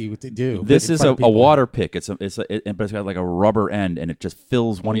sexy what to do. this in is front a of people. water pick. But it's got like a rubber end, and it just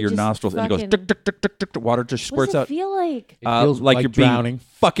fills one of you your just nostrils, and it goes fucking- tick, tick, tick, tick, tick, tick, water just What squirts does it out. feel like? It feels like you're drowning. being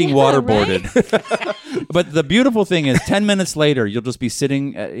fucking Yeah, waterboarded. But the beautiful thing is, 10 minutes later, you'll just be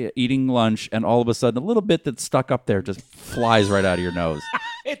sitting eating lunch, and all of a sudden, a little bit that's stuck up there just flies right out of your nose.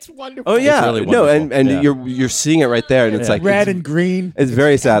 It's wonderful. Oh yeah, really no, wonderful. and Yeah. you're It's wonderful. oh yeah, really no, wonderful. and you're seeing it right there, and it's like red and green. it's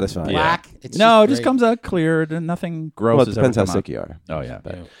very satisfying. black. It's No, it just great. comes out clear. And nothing gross. Well, it has depends ever how come sick you are. out. Oh yeah.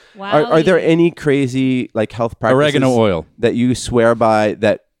 Yeah. Wow. Are there any crazy like health practices Oregano oil. that you swear by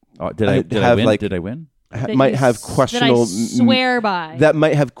that Oh, did I have, win? like- Did I win? that might you have that questionable I swear by. that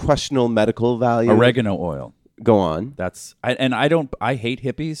might have questionable medical value? Oregano oil. Go on. I hate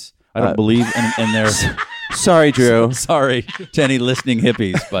hippies. I don't believe in their. Sorry, Drew. Sorry to any listening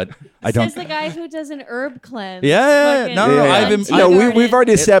hippies, but I don't. Says the guy who does an herb cleanse. Yeah. Fucking No, no, Yeah, I've yeah. been- tea no, garden. we've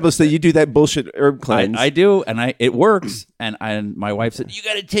already established that you do that bullshit herb cleanse. I do, and it works. And my wife said, "You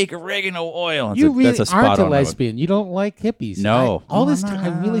got to take oregano oil." I You said, really That's a spot aren't a on. lesbian. You don't like hippies. No. All this No, time,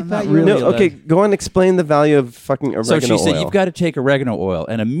 no, I really no, thought not you were. really. No, okay, go on. Explain the value of fucking oregano So she said, oil. "You've got to take oregano oil,"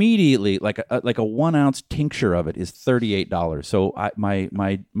 and immediately, like a 1 ounce tincture of it is $38. So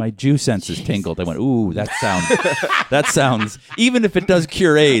my Jew senses tingled. I went, "Ooh, that sounds. Even if it does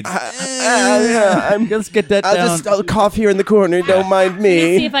cure AIDS, let's get that down." I'll cough here in the corner. Don't mind Let's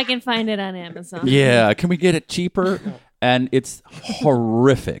see me. if I can find it on Amazon. Yeah, can we get it cheaper? And it's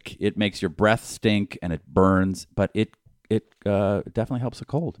horrific. It makes your breath stink and it burns, but it definitely helps a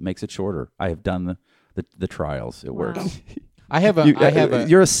cold. It makes it shorter. I have done the trials. It Wow. works. I have a.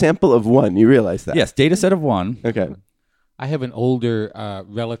 You're a sample of one. You realize that? Yes, data set of 1. Okay. I have an older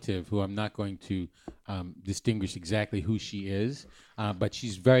relative who I'm not going to distinguish exactly who she is, but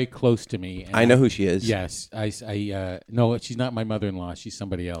she's very close to me. And I know who she is. Yes, no, she's not my mother-in-law. She's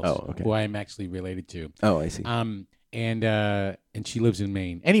somebody else. Oh, okay. Who I am actually related to. Oh, I see. And she lives in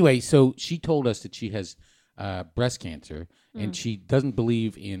Maine. Anyway, so she told us that she has breast cancer, and she doesn't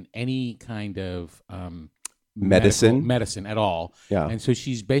believe in any kind of Medicine? medicine at all. Yeah. And so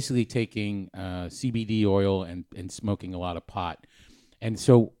she's basically taking CBD oil and smoking a lot of pot. And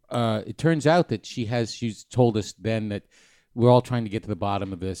so it turns out that she's told us then that we're all trying to get to the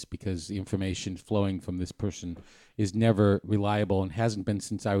bottom of this because the information flowing from this person is never reliable and hasn't been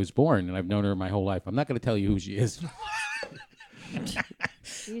since I was born. And I've known her my whole life. I'm not going to tell you who she is.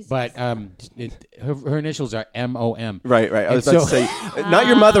 Jesus. But her initials are MOM. Right. I was And about to say, not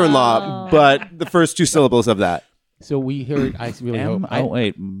your mother-in-law, but the first 2 syllables of that. So we heard. I really hope.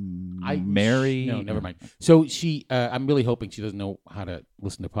 Mary. No, never mind. So she, I'm really hoping she doesn't know how to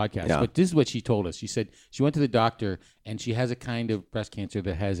listen to podcasts. Yeah. But this is what she told us. She said she went to the doctor and she has a kind of breast cancer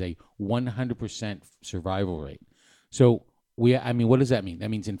that has a 100% survival rate. So what does that mean? That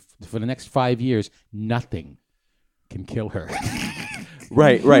means for the next 5 years, nothing can kill her.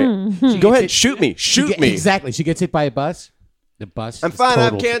 Right. Go ahead, shoot me. Shoot me. Exactly. She gets hit by a bus. The bus. I'm is fine. I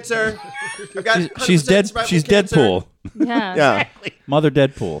have totaled. cancer. I've got She's 100% dead. survival She's cancer. Deadpool. Yeah. Yeah. Mother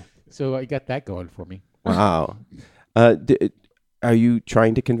Deadpool. So I got that going for me. Wow. Are you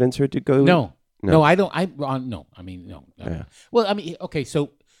trying to convince her to go? No, No. I don't. No. I mean, no. Yeah. Well, I mean, okay.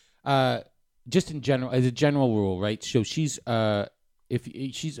 So, just in general, as a general rule, right? So she's if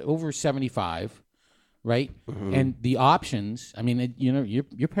she's over 75, right? Mm-hmm. And the options. I mean,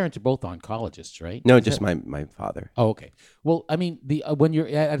 your parents are both oncologists, right? No, Is just that- my father. Oh, okay. Well, I mean, the when you're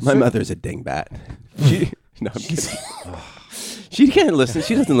at a My certain- mother's a dingbat. No, I'm kidding. She can't listen.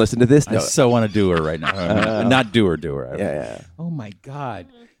 She doesn't listen to this. I No. so want to do her right now. Not do her. Yeah. Oh my God.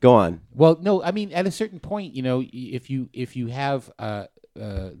 Go on. Well, no, I mean, at a certain point, if you have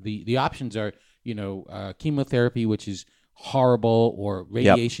the options are, chemotherapy, which is horrible, or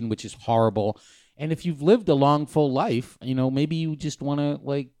radiation, which is horrible, and if you've lived a long, full life, maybe you just want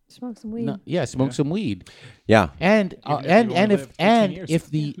to Smoke some weed. smoke some weed, Yeah. and Even if you only live 15 years.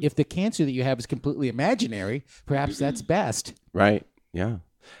 if the cancer that you have is completely imaginary, perhaps that's best. Right. Yeah.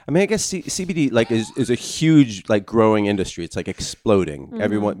 I mean, I guess CBD is a huge growing industry. It's exploding.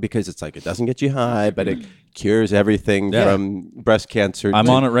 Everyone, because it's it doesn't get you high, but it cures everything Yeah. from breast cancer. I'm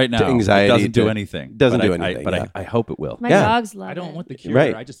to, on it right to now. anxiety. It doesn't do to- anything. Doesn't But do I- anything. But yeah. I hope it will. My Yeah. dogs love I don't it. want the cure.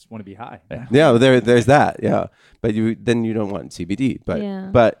 Right. I just want to be high. Yeah, there's that. Yeah, but you don't want CBD. But Yeah.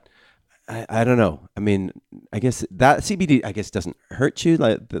 but I don't know. I mean, I guess that CBD doesn't hurt you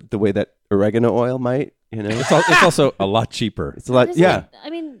like the way that oregano oil might. It's also a lot cheaper. It's a lot. Does Yeah. it- I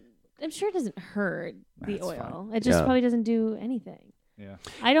mean, I'm sure it doesn't hurt the That's oil. It just Yeah. probably doesn't do anything. Yeah.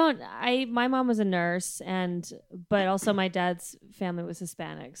 My mom was a nurse, but also my dad's family was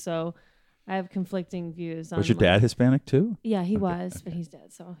Hispanic, so I have conflicting views on. Was your dad Hispanic too? Yeah, he was, but he's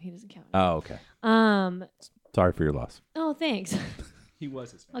dead, so he doesn't count. Oh, okay. Sorry for your loss. Oh, thanks. He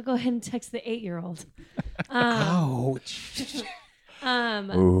was his I'll go ahead and text the 8-year-old. Ouch.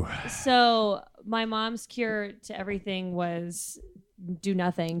 Ooh. So my mom's cure to everything was do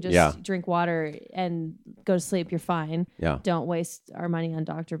nothing, just Yeah. drink water and go to sleep. You're fine. Yeah. Don't waste our money on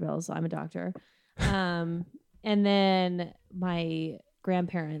doctor bills. I'm a doctor. And then my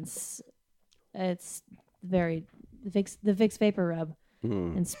grandparents. It's the Vicks Vapor Rub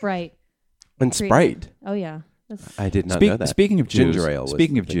and Sprite. And Sprite. Oh yeah. That's, I did not know that. Speaking of Jews, Ginger ale was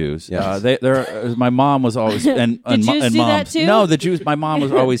speaking the of thing. Jews, Yes. my mom was always and Did Jews and do that moms. too? No, the Jews. My mom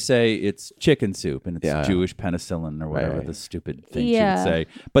was always say it's chicken soup and it's Yeah. Jewish penicillin or whatever Right. the stupid thing Yeah. she would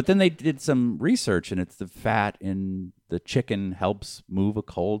say. But then they did some research and it's the fat in the chicken helps move a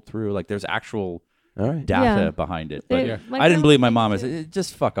cold through. Like there's actual All right. data Yeah. behind it. They- But my I didn't grandma believe my thinks mom. I too. said,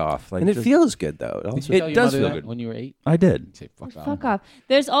 just fuck off. Like, And it just- feels good, though. It also- Did you tell It your does mother feel that good. when you were 8? I did. Say fuck off. fuck off.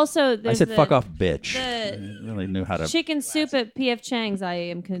 There's also I said the fuck off, bitch. the- I really knew how to. Chicken soup at P.F. Chang's. I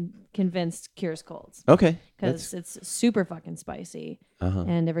am convinced cures colds Okay. because it's super fucking spicy. Uh-huh.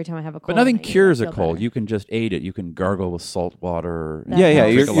 And every time I have a cold, But nothing I eat it, I cures a feel cold. better. You can just eat it. You can gargle with salt water. That Yeah, yeah.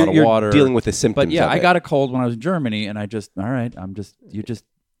 helps. You're, Drink a lot of you're water. dealing with the symptoms. But yeah, of I it. got a cold when I was in Germany, and I just you just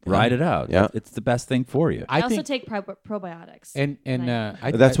ride it out. Yeah. It's the best thing for you. I also think, take probiotics. and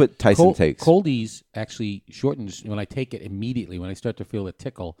I, That's what Tyson takes. Coldies actually shortens when I take it immediately. When I start to feel a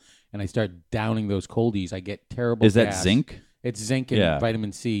tickle and I start downing those Coldies, I get terrible. Is that gas. zinc? It's zinc and Yeah.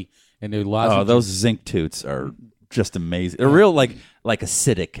 vitamin C, and they're Oh, lozenges. those zinc toots are just amazing. They're real like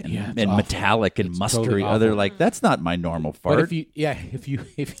acidic and, Yeah, it's and awful. metallic and It's mustery. totally They're awful. like that's not my normal fart. But if you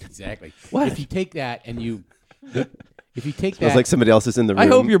exactly What? if you take that and if you take Smells that like somebody else is in the room. I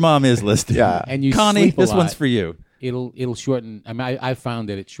hope your mom is listening. Yeah. and you Connie, sleep a this lot, one's for you. It'll shorten. I mean, I found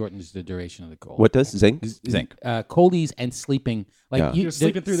that it shortens the duration of the cold. What does zinc? Zinc. Coldies and sleeping like Yeah. you, You're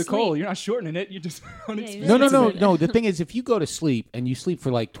sleeping through the Sleep. cold. You're not shortening it. You're just you No. The thing is, if you go to sleep and you sleep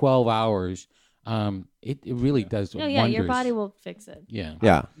for like 12 hours, it really does No, yeah, your wonders. body will fix it. Yeah.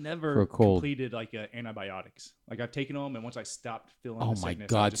 Yeah. never For a cold. completed like antibiotics. Like I've taken them, and once I stopped feeling Oh the my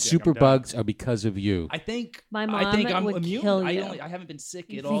sickness, I God! was just like, I'm done. Superbugs are because of you. I think My I mom think I'm would immune. kill you. I haven't been sick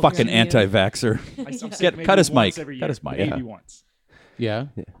You at think all. Fucking you're immune. anti-vaxxer. I'm sick Get- maybe cut his once mic. every Cut year. his mic. Maybe Yeah. once. Yeah.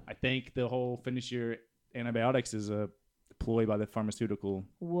 I think the whole finish your antibiotics is a ploy by the pharmaceutical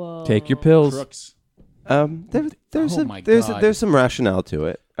Whoa. Take your pills. crooks. There's Oh my there's God. there's some rationale to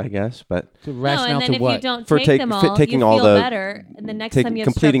it, I guess, but The No, rationale and then to if what? you don't For take take- them for all, taking you all feel the- better, and the next time you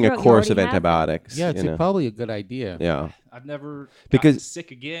have completing strep a throat, course you of already have it. antibiotics. yeah, it's you know? probably a good idea. Yeah. I've never Because- gotten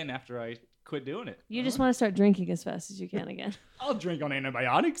sick again after I quit doing it. You just want to start drinking as fast as you can again. I'll drink on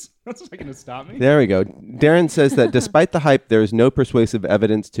antibiotics. That's not going to stop me. There we go. Darren says that despite the hype, there is no persuasive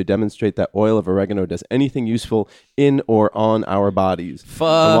evidence to demonstrate that oil of oregano does anything useful in or on our bodies. Fuck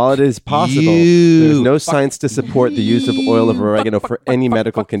And while it is possible, you. there's no science to support the use of oil of oregano for any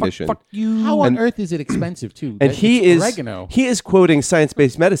medical condition. How on And- earth is it expensive too? And That- he it's is oregano. he is quoting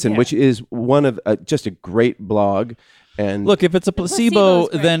Science-Based Medicine, which is one of just a great blog. And Look, if it's a placebo, placebo's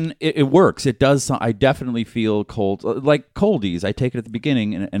great. then it works. It does. I definitely feel cold, like coldies. I take it at the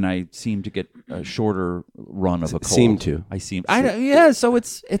beginning, and I seem to get a shorter run of a cold. Seem to. I seem. Yeah. So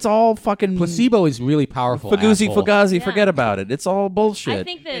it's all fucking Placebo is really powerful. Fugazi asshole. Fugazi. Yeah. Forget about it. It's all bullshit. I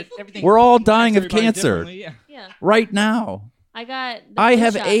think that Everything We're all dying of affects everybody cancer differently, Yeah. yeah, right now. I got. The I flu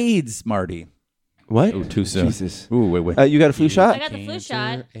have shot. AIDS, Marty. what? Ooh, too soon. Jesus. Ooh, wait. You got a flu I shot? got the flu Cancer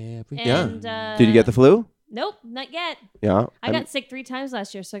shot. every- And, Did you get the flu? Nope, not yet. Yeah. I got sick 3 times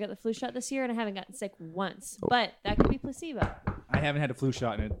last year, so I got the flu shot this year, and I haven't gotten sick once. But that could be placebo. I haven't had a flu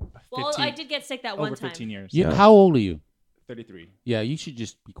shot in 15, Well, I did get sick that one over time. 15 years. You- Yeah. How old are you? 33. Yeah, you should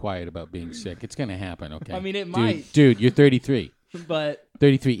just be quiet about being sick. It's gonna happen, okay? I mean, it Dude, might. Dude, you're 33. But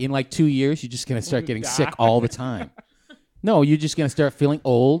 33. In like 2 years, you're just gonna start getting sick all the time. No, you're just gonna start feeling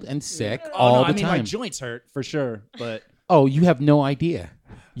old and sick all no, the I mean, my time. joints hurt for sure. But Oh, you have no idea.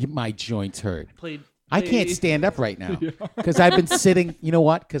 My joints hurt. played. I can't stand up right now because I've been sitting. You know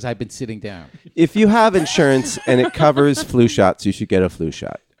what? Because I've been sitting down. If you have insurance and it covers flu shots, you should get a flu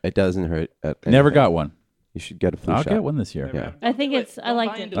shot. It doesn't hurt. Never anything. got one. You should get a flu I'll shot. get one this year. Yeah. I think it's. I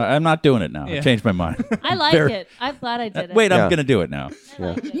liked it. I'm not doing it now. I Yeah. changed my mind. I like Very- it. I'm glad I did it. Wait, Yeah. I'm gonna do it now. I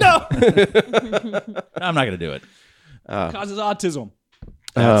liked it. No, I'm not gonna do it. Causes autism.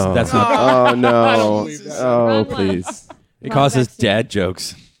 That's not. Oh no! believe that. Oh Wrong one. please! It causes dad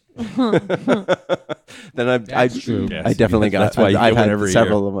jokes. Then That's true. I definitely got. That's why you I've get one had every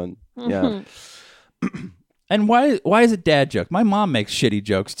several of them. Yeah. And why is it dad joke? My mom makes shitty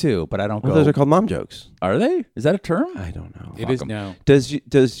jokes too, but I don't Well, go. those are called mom jokes. Are they? Is that a term? I don't know. It is now.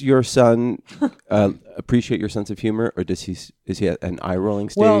 Does your son appreciate your sense of humor, or is he at an eye rolling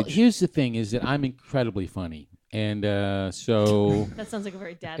stage? Well, here's the thing: is that I'm incredibly funny, and so That sounds like a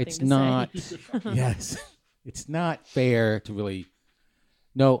very dad it's thing to not. say. Yes, it's not fair to really.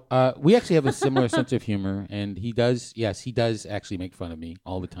 No, we actually have a similar sense of humor, and he does. Yes, he does actually make fun of me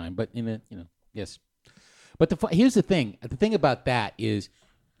all the time, but in a yes. But here's the thing: the thing about that is,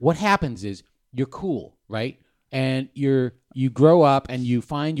 what happens is you're cool, right? And you're you grow up and you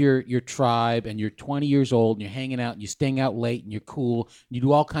find your tribe and you're 20 years old and you're hanging out and you're staying out late and you're cool. And you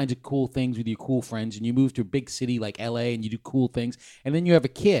do all kinds of cool things with your cool friends and you move to a big city like LA and you do cool things. And then you have a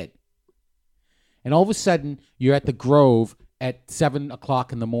kid. And all of a sudden you're at the Grove at 7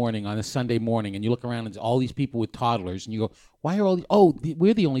 o'clock in the morning on a Sunday morning and you look around and all these people with toddlers and you go, why are all these,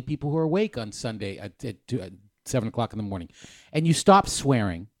 we're the only people who are awake on Sunday at 7 o'clock in the morning. And you stop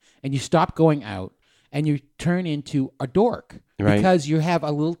swearing and you stop going out. And you turn into a dork because you have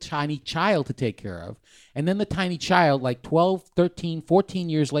a little tiny child to take care of. And then the tiny child, like 12, 13, 14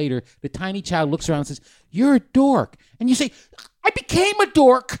 years later, the tiny child looks around and says, you're a dork. And you say, I became a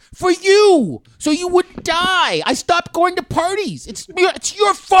dork for you so you wouldn't die. I stopped going to parties. It's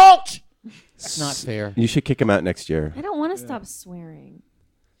your fault. It's not fair. You should kick him out next year. I don't want to stop swearing.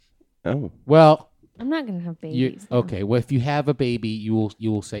 Oh. Well, I'm not gonna have babies. Okay. Well, if you have a baby, you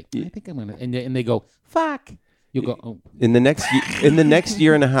will say, I think I'm gonna, and they go, fuck. You'll go. Oh. In the next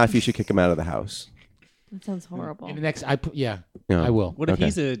year and a half, you should kick him out of the house. That sounds horrible. In the next, I Yeah. will. What if Okay.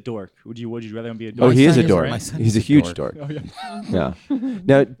 he's a dork? Would you rather him be a dork? Oh, he is a son dork. my son He's is a a huge dork. dork. Yeah.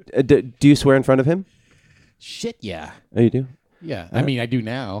 Now, do you swear in front of him? Shit, yeah. Oh, you do? Yeah. I mean, I do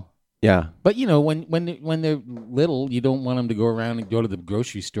now. Yeah. But you know, when they're little, you don't want them to go around and go to the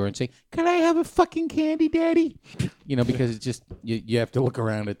grocery store and say, "Can I have a fucking candy, Daddy?" You know, because it's just you have to look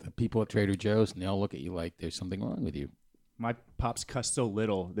around at the people at Trader Joe's and they all look at you like there's something wrong with you. My pops cussed so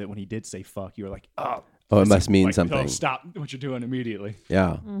little that when he did say "fuck," you were like, "Oh, Oh, it must mean like, something. Oh, stop what you're doing immediately."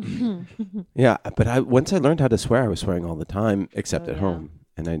 Yeah. Yeah. But once I learned how to swear, I was swearing all the time, except at home.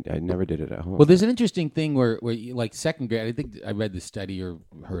 And I never did it at home. Well, there's an interesting thing where you, like second grade, I think I read the study or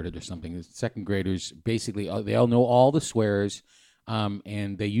heard it or something. Is second graders basically they all know all the swears,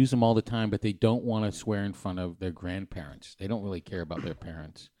 and they use them all the time, but they don't want to swear in front of their grandparents. They don't really care about their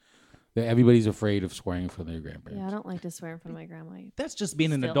parents. Everybody's afraid of swearing in front of their grandparents. Yeah, I don't like to swear in front of my grandma. That's just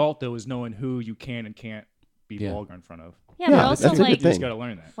being an Still. adult, though, is knowing who you can and can't be Yeah. vulgar in front of. Yeah, Yeah, but also that's a good like, You just thing. got to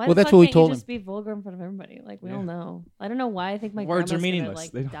learn that. why Well, the that's fuck what we can't told you him. just be vulgar in front of everybody? Like we Yeah. all know. I don't know why I think my Words are grandma's gonna meaningless.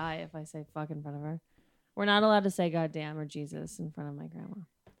 They like don't- die if I say fuck in front of her. We're not allowed to say goddamn or Jesus in front of my grandma.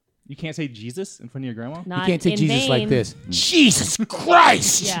 You can't say Jesus in front of your grandma? Not You can't say in Jesus like vain. this. Jesus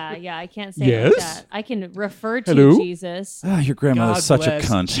Christ! Yeah, I can't say it like that. I can refer to Hello? Jesus. Ah, your grandma God is such bless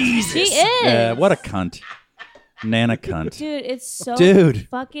a cunt. Jesus. She is. Yeah, what a cunt. Nana cunt. Dude, it's so Dude.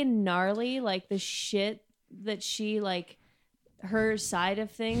 fucking gnarly. Like the shit that she like, her side of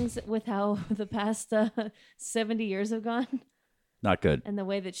things with how the past 70 years have gone, Not good. and the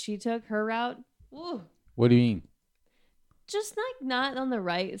way that she took her route. Ooh, What do you mean? just like not on the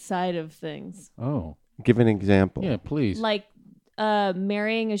right side of things. Oh, Give an example. yeah, please. Like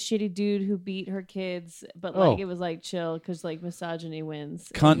marrying a shitty dude who beat her kids, but Oh. like it was like chill because like misogyny wins.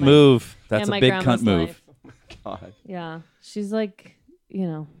 Cunt And, like, move. That's and a my big grandma's cunt move. life. God. Yeah, she's like, you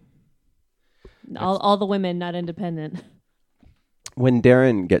know, all the women not independent. When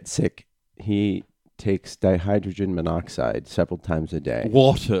Darren gets sick, he takes dihydrogen monoxide several times a day.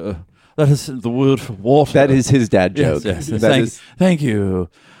 Water. That is the word for water. That is his dad joke. Yes, yes. That Thank, is- thank you.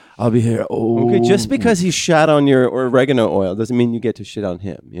 I'll be here. Oh, okay, just because he shat on your oregano oil doesn't mean you get to shit on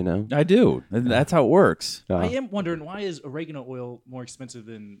him, you know? I do. That's how it works. Uh, I am wondering, why is oregano oil more expensive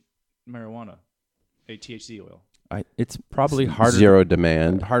than marijuana, a THC oil? It's probably harder. Zero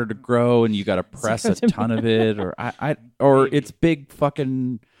demand. harder to grow, and you got to press a ton of it, or Maybe. it's big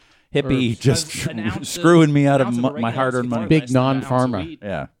fucking hippie just Because an ounce screwing me out of an ounce my oregano hard-earned is money. far Big less than an ounce of non-pharma. weed.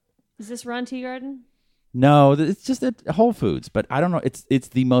 Yeah. Is this Ron Teagarden? No, it's just at Whole Foods, but I don't know. It's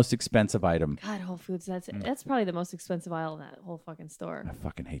the most expensive item. God, Whole Foods. That's probably the most expensive aisle in that whole fucking store. I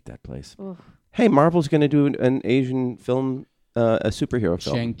fucking hate that place. Oof. Hey, Marvel's going to do an Asian film, a superhero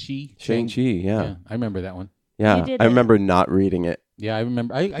film. Shang-Chi. Shang-Chi, yeah. I remember that one. Yeah, You did I it. remember not reading it. Yeah, I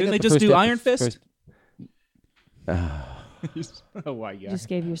remember. I Didn't got they the just first do Iron Fist? first- Oh, why, yeah. You just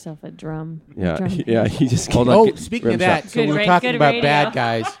gave yourself a drum. Yeah, Drum yeah, he just Hold on. Oh, Get- speaking of that, so Good we were ra- talking good about radio. bad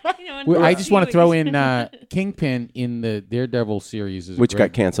guys. You know, and Well, I we'll just see want to what throw you- in Kingpin in the Daredevil series, is a which great,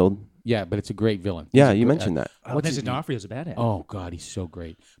 got canceled. Yeah, but it's a great villain. Yeah, He's a you great- mentioned that. What's Vincent D'Onofrio's a badass. Oh God, he's so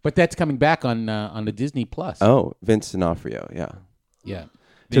great. But that's coming back on the Disney Plus. Oh, Vince D'Onofrio, yeah. Yeah.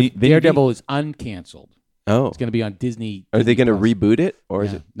 Vinny- So Vinny Daredevil is uncanceled. Oh, It's going to be on Disney. are they Disney going to Plus. reboot it, or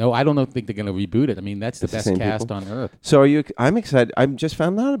is Yeah. it? No, I don't think they're going to reboot it. I mean, that's the It's the best same cast people? on earth. So are you? I'm excited. I just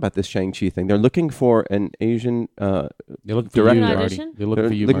found out about this Shang-Chi thing. They're looking for an Asian. They're looking for Director. you, An Marty. audition? They're looking They're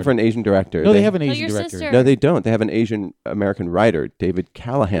for you, looking for Marty. an Asian director. No, they have an No, Asian your director. sister. No, they don't. They have an Asian American writer, David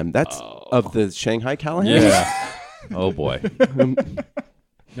Callahan. That's of the Shanghai Callahan. Yeah. Oh boy.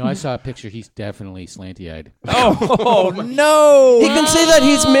 No, I saw a picture. He's definitely slanty-eyed. Oh no. He can say that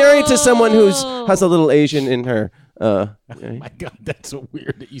he's married to someone who's has a little Asian in her. My God, that's so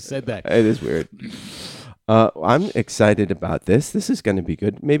weird that you said that. It is weird. I'm excited about this. This is going to be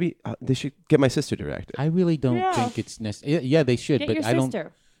good. Maybe they should get my sister to direct it. I really don't think it's necessary. Yeah, they should, Get but your I don't.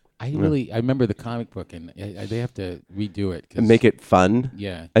 sister. I remember the comic book, and they have to redo it. 'Cause, And make it fun.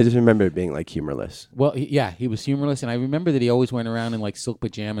 Yeah. I just remember it being like humorless. Well, he was humorless, and I remember that he always went around in like silk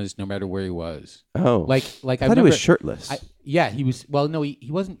pajamas, no matter where he was. Oh, Like I I thought he remember, was shirtless. Yeah, he was. Well, no, he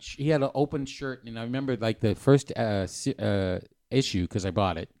wasn't. He had an open shirt, and I remember like the first issue because I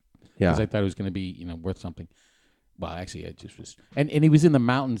bought it because I thought it was going to be worth something. Well, actually, it just was. And he was in the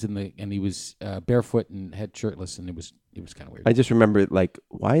mountains and he was barefoot and head shirtless, and it was kind of weird. I just remember like,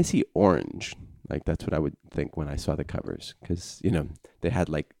 why is he orange? Like that's what I would think when I saw the covers, because they had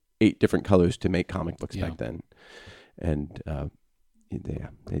like 8 different colors to make comic books back then, and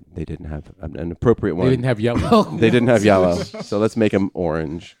they didn't have an appropriate one. They didn't have yellow. They didn't have yellow, so let's make him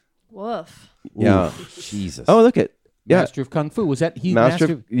orange. Woof. Yeah. Jesus. Oh, look at Master of Kung Fu. Was that he?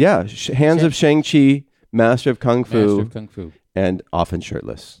 Master of, Hands of Shang-Chi, Master of Kung Fu, Master of Kung Fu. and often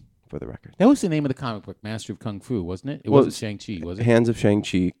shirtless, for the record. That was the name of the comic book, Master of Kung Fu, wasn't it? It wasn't Shang-Chi, was it? Hands of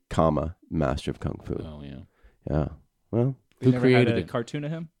Shang-Chi, Master of Kung Fu. Oh, yeah. Yeah. Well, They Who never had created a it? cartoon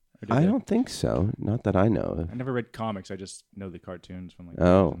of him? Or did I they? don't think so. Not that I know of. I never read comics. I just know the cartoons from like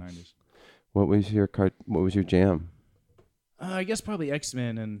Oh. the 90s. What was your What was your jam? I guess probably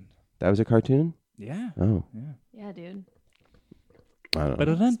X-Men and That was a cartoon? yeah. Oh, Yeah, dude. I don't know.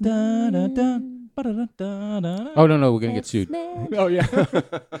 Ba-da-dun-dun-dun-dun, ba-da-dun-dun-dun-dun. Oh, no, we're going to get sued. Oh yeah.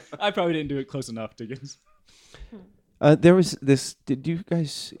 I probably didn't do it close enough to get. There was this. Did you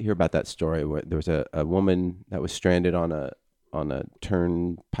guys hear about that story where there was a woman that was stranded on a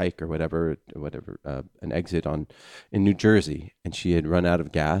turnpike or whatever, an exit in New Jersey, and she had run out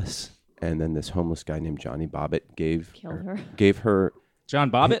of gas, and then this homeless guy named Johnny Bobbitt gave her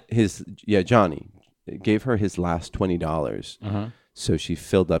John Bobbitt? Johnny gave her his last $20, so she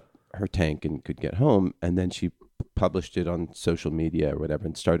filled up her tank and could get home, and then she published it on social media or whatever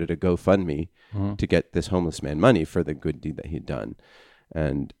and started a GoFundMe to get this homeless man money for the good deed that he'd done,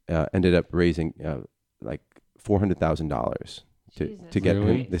 and ended up raising like $400,000 to get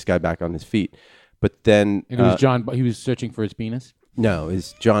Really? this guy back on his feet. But then And it was John. He was searching for his penis. no,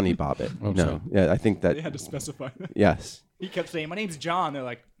 it's Johnny Bobbitt. Oh, no, sorry. yeah, I think that They had to specify that. yes, He kept saying, "My name's John." They're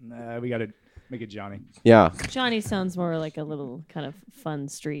like, "Nah, we got to make it Johnny." yeah. Johnny sounds more like a little kind of fun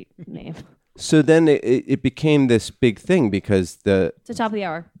street name. So then it became this big thing because It's the top of the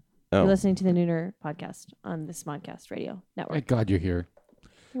hour. Oh. You're listening to the Nooner podcast on the Smodcast Radio Network. Thank God you're here.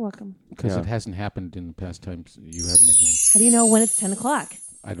 You're welcome. Because Yeah. it hasn't happened in the past times you haven't been here. How do you know when it's 10 o'clock?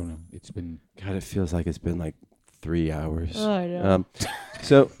 I don't know. It's been. God, it feels like it's been like 3 hours. Oh, I know.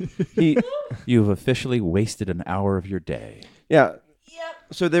 So he, You've officially wasted an hour of your day. yeah.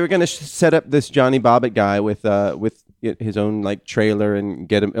 So they were going to set up this Johnny Bobbitt guy with his own like trailer and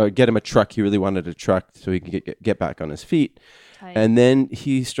get him a truck. He really wanted a truck so he could get back on his feet. Tight. And then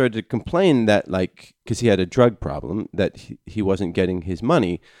he started to complain that like because he had a drug problem that he wasn't getting his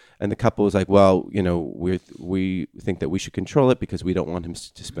money. And the couple was like, well, we think that we should control it because we don't want him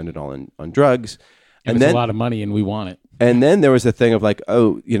to spend it all on drugs. And And it's then a lot of money, and we want it. and then there was a thing of like,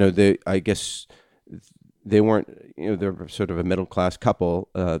 oh, I guess they weren't, they're sort of a middle class couple,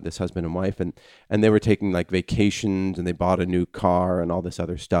 this husband and wife, and they were taking like vacations and they bought a new car and all this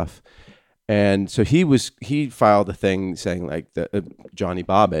other stuff. And so he filed a thing saying like Johnny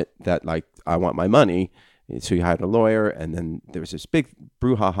Bobbitt that like, I want my money. So he hired a lawyer, and then there was this big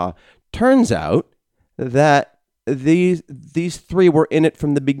brouhaha. Turns out that these 3 were in it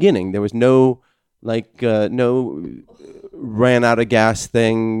from the beginning. There was no ran out of gas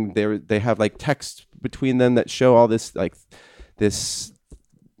thing. They have like texts between them that show all this like this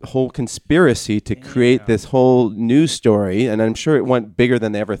whole conspiracy to create this whole news story, and I'm sure it went bigger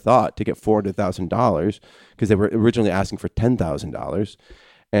than they ever thought to get $400,000 because they were originally asking for $10,000.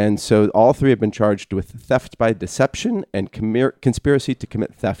 And so all 3 have been charged with theft by deception and conspiracy to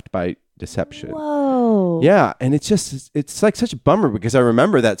commit theft by deception. Whoa. Yeah, and it's like such a bummer because I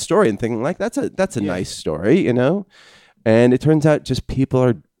remember that story and thinking like that's a nice story, and it turns out just people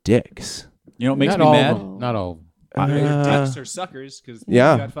are dicks. You know what makes Not me all mad? of them. Not all. Either dicks or suckers because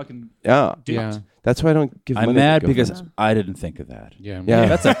Yeah. got fucking Yeah, duped. Yeah. that's why I don't give. I'm money to mad GoFundMe. because I didn't think of that. Yeah. Yeah.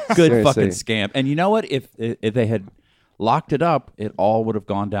 That's a good Seriously. fucking scam. And you know what? If they had locked it up, it all would have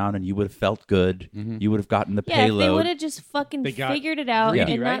gone down, and you would have felt good. You would have gotten the Yeah, if they payload. would have just fucking They got figured it out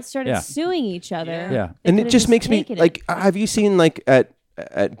greedy, and right? not started Yeah. suing each other. Yeah. they And could it have just makes me taken it. like. Have you seen like at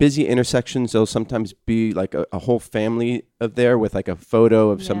at busy intersections, there'll sometimes be like a whole family of there with like a photo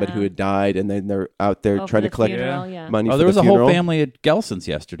of somebody Yeah. who had died, and then they're out there Oh, trying for to the collect funeral, yeah. money. Oh, for there was the a whole funeral. family at Gelson's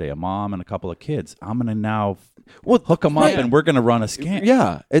yesterday, a mom and a couple of kids. I'm going to now Well, hook them right. up and we're going to run a scam.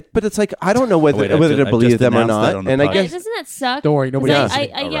 Yeah, but it's like I don't know whether Wait, I whether ju- to I believe just them or announced that not, on the and I podcast. guess Doesn't that suck? Don't worry, nobody 'Cause else.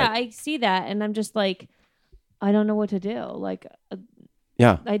 I, All yeah, right. I see that, and I'm just like, I don't know what to do. Like,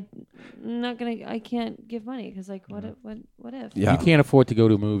 yeah, I'm not gonna. I can't give money because, like, what if? What if? yeah. You can't afford to go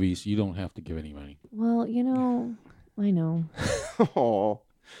to movies. You don't have to give any money. Well, I know. Aw.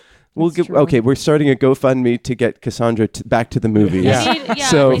 We'll That's give. true. Okay, we're starting a GoFundMe to get Cassandra back to the movies. Yeah. I need-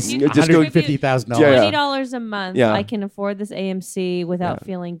 So, if you just go- contribute Yeah. $20 a month. Yeah. I can afford this AMC without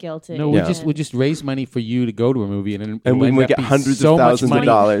feeling guilty. No, Yeah. we'll just raise money for you to go to a movie, and then And it'll we end would up get being hundreds so of much thousands of money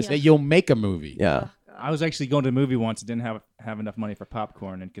dollars. that you'll make a movie. Yeah. I was actually going to a movie once and didn't have enough money for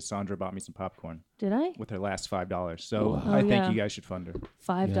popcorn, and Cassandra bought me some popcorn Did I? with her last $5. So Oh, I think yeah. you guys should fund her.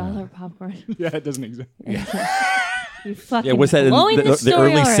 $5 popcorn. Yeah, it doesn't exist. You fucking Yeah, was that in blowing the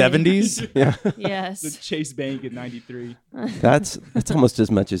story early already. 70s? The Yes. Chase Bank in '93. That's almost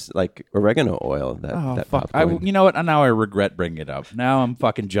as much as like oregano oil. That Oh, that fuck. popcorn. You know what? Now I regret bringing it up. Now I'm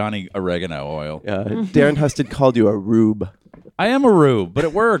fucking Johnny Oregano Oil. Darren Husted called you a rube. I am a rube, but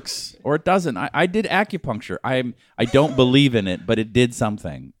it works or it doesn't. I did acupuncture. I don't believe in it, but it did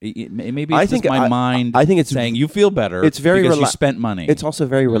something. Maybe I it's think just my I- mind. I think it's- saying you feel better. It's very because you rela- spent money. It's also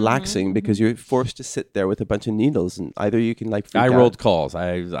very Mm-hmm. relaxing because you're forced to sit there with a bunch of needles, and either you can like. freak I out. rolled calls.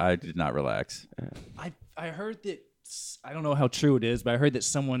 I did not relax. I heard that I don't know how true it is, but I heard that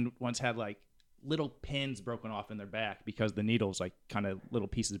someone once had like little pins broken off in their back because the needles like kind of little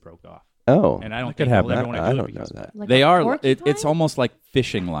pieces broke off. Oh, And I don't could think happen. they'll ever want to I do it don't know because of that. Like They a are. porcupine? It's almost like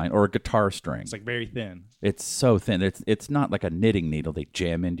fishing line or a guitar string. It's like very thin. It's so thin. It's not like a knitting needle they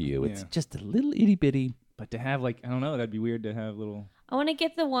jam into you. It's Yeah. just a little itty bitty. But to have like I don't know, that'd be weird to have little. I want to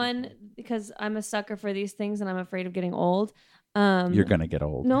get the one because I'm a sucker for these things and I'm afraid of getting old. You're gonna get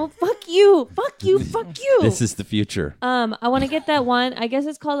old. No, fuck you. Fuck you. Fuck you. This is the future. I want to get that one. I guess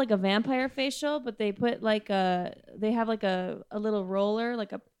it's called like a vampire facial, but they put like they have like a little roller,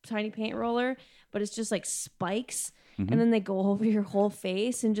 like a tiny paint roller, but it's just like spikes, and then they go over your whole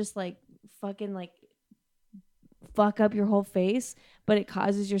face and just like fucking like fuck up your whole face, but it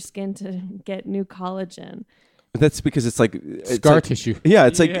causes your skin to get new collagen. That's because it's like it's Scar like- tissue. Yeah,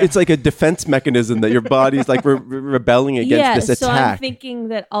 it's like a defense mechanism that your body's like rebelling against Yeah, this so I'm attack. thinking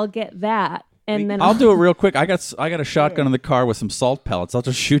that I'll get that, and then I'll do it real quick. I got a shotgun in the car with some salt pellets. I'll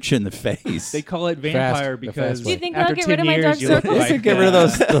just shoot you in the face. They call it vampire the fast because way. Do you think I'll after get 10 rid of my years, dark you look circles? like, Get rid of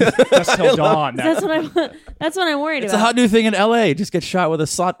those. just till dawn. That's what I'm. That's what I'm worried It's a about. hot new thing in L.A. Just get shot with a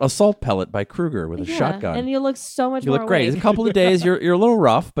salt pellet by Kruger with a Yeah, shotgun. and you look so much You more look great. awake. A couple of days, you're a little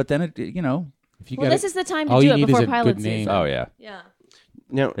rough, but then it. If you Well, gotta- this is the time to all do you it need before is a pilot good name. season. Oh yeah. Yeah.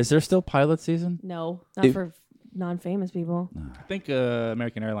 Now, Is there still pilot season? No, not If- for non-famous people. I think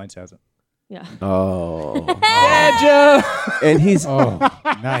American Airlines has it. Yeah. oh, Yeah, Joe. and he's Oh,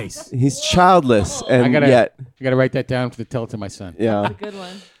 nice. he's childless, and I gotta, yet, I gotta write that down to tell it to my son. yeah. A good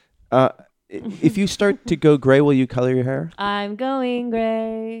one. If you start to go gray, will you color your hair? I'm going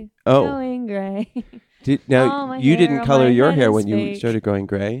gray. Oh. Going gray. Now Oh, my you hair didn't on color my your head hair is when you fake. started going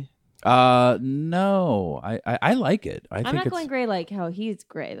gray. No, I like it. I I'm think not it's going gray like how he's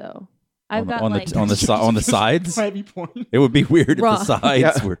gray though. on I've the, got on like the on the sides. Might be point. It would be weird Raw. if the sides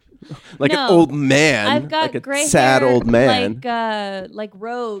Yeah. were. Like No, an old man. I've got like a gray sad hair old man. like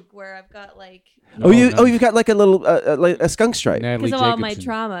Rogue, where I've got like you've got like a little like a skunk stripe. Natalie because of all my Jacobson.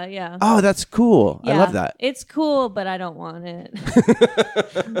 trauma. Yeah. Oh, that's cool. I Yeah, love that. It's cool, but I don't want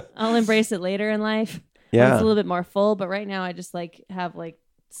it. I'll embrace it later in life. when Yeah. It's a little bit more full, but right now I just like have like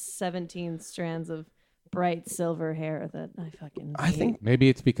 17 strands of bright silver hair that I fucking I hate. think Maybe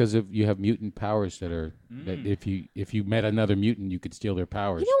it's because of you have mutant powers that if you met another mutant, you could steal their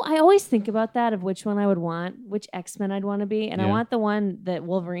powers. You know, I always think about that of which one I would want, which X-Men I'd want to be. And I Yeah. want the one that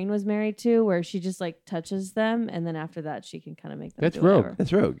Wolverine was married to where she just like touches them and then after that she can kind of make them That's do Rogue. whatever.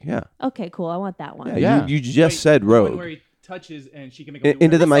 that's Rogue. Yeah. Okay, cool. I want that one. Yeah. Yeah. You just said The one Rogue. where he touches and she can make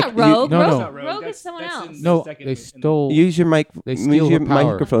Into the mic. That's not Rogue. No, Rogue, no. Not Rogue That's- is someone that's else. in No, the second- they in the- stole. Use your mic. They Use steal your her power.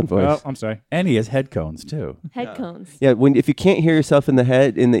 microphone voice. Oh, I'm sorry. And he has head cones too. Head cones. Yeah, if you can't hear yourself in the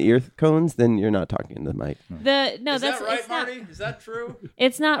head in the ear cones, then you're not talking into the mic. It's not, Is that true?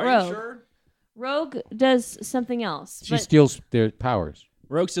 it's not Rogue. Rogue does something else. She but steals their powers.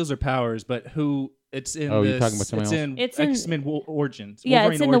 Rogue steals her powers, but who? It's in. Oh, you're this- talking about someone else? It's in- X-Men Origins. yeah,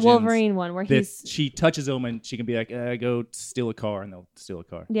 Wolverine it's in the Origins, Wolverine one where that he's she touches them and she can be like, "Go steal a car," and they'll steal a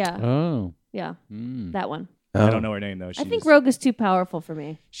car. yeah, Oh. yeah, Mm. that one. I don't know her name though. I think Rogue is too powerful for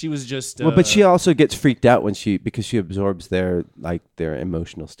me. she was just. Well, but she also gets freaked out because she absorbs their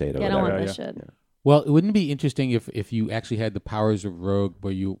emotional state or Yeah, I don't whatever. want this shit. Well, it wouldn't be interesting if you actually had the powers of Rogue,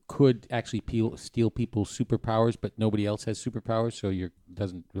 where you could actually steal people's superpowers, but nobody else has superpowers, so it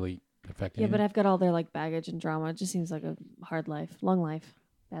doesn't really affect Yeah, anything? but I've got all their like baggage and drama. It just seems like a hard life, long life,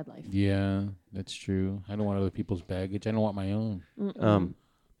 bad life. Yeah, that's true. I don't want other people's baggage. I don't want my own.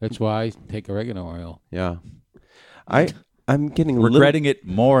 That's why I take oregano oil. Yeah. I'm getting Regretting it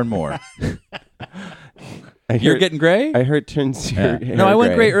more and more. You're getting gray? I heard it turns your hair No, I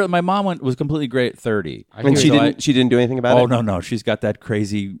went gray gray early. My mom was completely gray at 30. And she didn't do anything about it? Oh, no. She's got that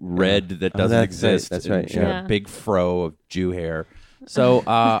crazy red that doesn't that's exist. right, that's and right, She had yeah. a big fro of Jew hair. So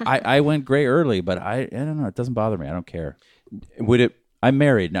I went gray early, but I don't know. It doesn't bother me. I don't care. Would it I'm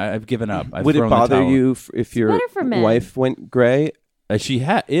married. Now I've given up. I've would it thrown the bother towel. you if your better for men. wife went gray? She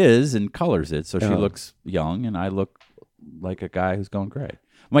is and colors it, so she Oh. looks young, and I look like a guy who's going gray.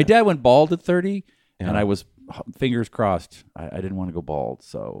 My dad went bald at 30, and I was fingers crossed. I didn't want to go bald,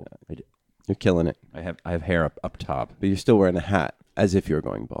 so You're killing it. I have hair up top. But you're still wearing a hat as if you were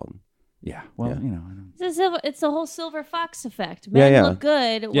going bald. Yeah, well, Yeah. you know. I don't... It's the whole silver fox effect. Men yeah. look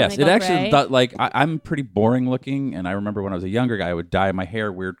good when Yes, they it go actually gray. I'm pretty boring looking, and I remember when I was a younger guy, I would dye my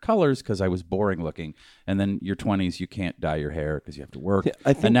hair weird colors because I was boring looking. And then your 20s, you can't dye your hair because you have to work. Yeah,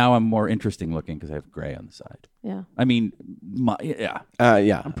 I think- and now I'm more interesting looking because I have gray on the side. Yeah. I mean, Yeah.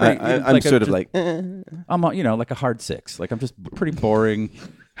 I'm pretty- I'm like a- sort of just- like, I'm like a hard 6. Like I'm just pretty boring.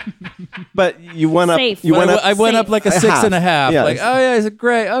 but you went up. Safe. You went up. I went up like a A 6.5. half. Yeah. Like, oh yeah, is it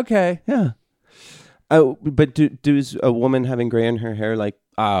gray? Okay. Yeah. Oh, but does a woman having gray in her hair like?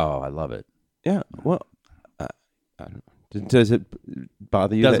 Oh, I love it. Yeah. Well, I don't know. Does it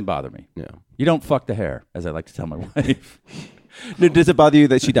bother you? Doesn't bother me. No. You don't fuck the hair, as I like to tell my wife. No. Does it bother you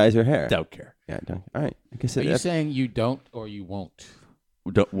that she dyes her hair? Don't care. Yeah. Don't. All right. I guess Are you it. saying you don't or you won't?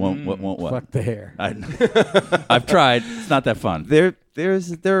 Won't what? Fuck the hair. I've tried. It's not that fun. There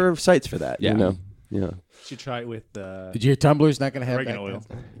are sites for that. Yeah. You know. Yeah. Should try it with Did your Tumblr's not going to have oregano that?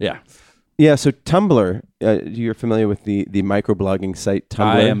 oil. Yeah. Yeah. So Tumblr, you're familiar with the microblogging site Tumblr?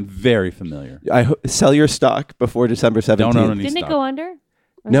 I am very familiar. Sell your stock before December 17th. Don't own any Didn't stock. it go under?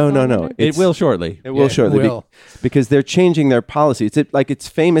 Or No, is it no, going no. under? It will shortly. It will Yeah, shortly it will. because they're changing their policy. It's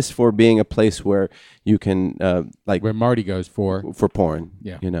famous for being a place where you can Where Marty goes for. for porn.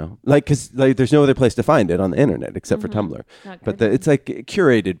 Yeah. You know, because there's no other place to find it on the internet except for Tumblr. Not But good. it's like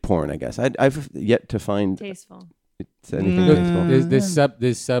curated porn, I guess. I've yet to find Tasteful. it's anything tasteful.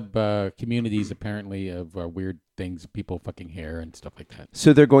 There's sub communities apparently of weird things, people fucking hair and stuff like that.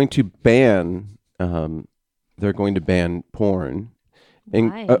 So they're going to ban porn.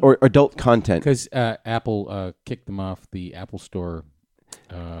 Why? Or adult content. Because Apple kicked them off the Apple Store,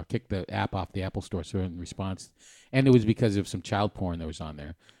 kicked the app off the Apple Store. So in response, and it was because of some child porn that was on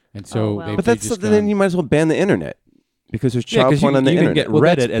there, and so Oh, well. they've But that's just then gone- you might as well ban the internet because there's Yeah, child 'cause porn on the you can internet. get Well,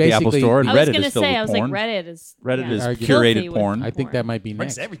 Reddit that's at the Apple basically- Store, and I was Reddit gonna is filled say, with I was porn. like, Reddit is Reddit is Arguably. curated filthy with porn. I think that might be Reddit's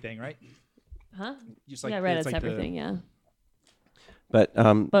next. everything, right? Huh? Just like Yeah, it's Reddit's like everything. Yeah, But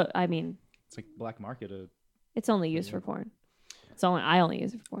but I mean, It's like black market. it's only used for porn. I only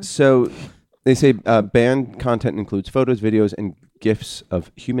use it for porn. so they say banned content includes photos, videos, and GIFs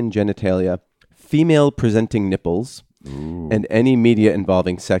of human genitalia, female presenting nipples, and any media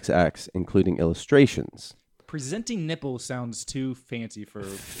involving sex acts, including illustrations. Presenting nipples sounds too fancy for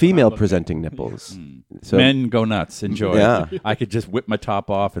Female presenting nipples. So, Men go nuts. Enjoy. Yeah. I could just whip my top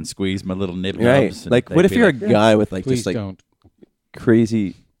off and squeeze my little nib right? nubs. and Like, they'd what if be you're a like, guy with like Please just like don't.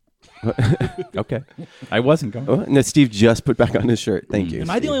 crazy? Okay. I wasn't going. Oh, no, Steve just put back on his shirt. Thank you. Am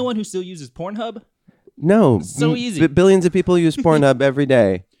I the Steve. only one who still uses Pornhub? No, So easy. Billions of people use Pornhub every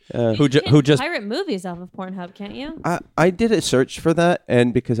day. Who You can just pirate movies off of Pornhub, can't you? I did a search for that,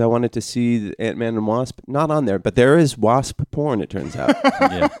 and because I wanted to see the Ant-Man and Wasp, not on there, but there is Wasp porn. It turns out.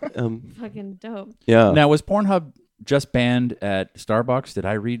 yeah. Fucking dope. Yeah. Now was Pornhub just banned at Starbucks? Did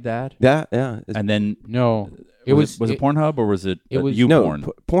I read that? Yeah. Yeah. It's- And then No, was it Pornhub or was it was- YouPorn?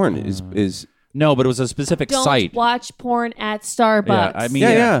 no, porn is. No, but it was a specific Don't site. watch porn at Starbucks. Yeah, I mean,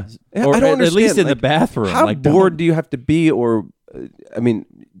 Yeah. Or I don't at least understand, in the like, bathroom. How like, bored don't- do you have to be, or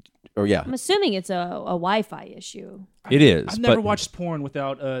yeah? I'm assuming it's a Wi-Fi issue. It is. I've never but watched porn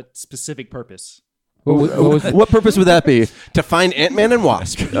without a specific purpose. what was What purpose would that be? To find Ant-Man and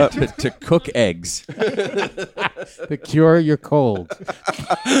Wasp. to cook eggs. the cure your cold?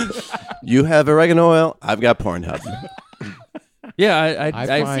 You have oregano oil. I've got Pornhub.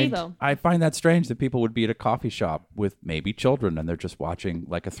 Yeah, I find that strange that people would be at a coffee shop with maybe children and they're just watching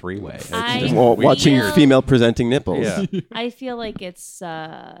like a three-way. It's just Well, weird. watching female presenting nipples. Yeah. I feel like it's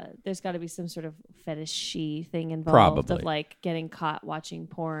there's got to be some sort of fetishy thing involved Probably. of like getting caught watching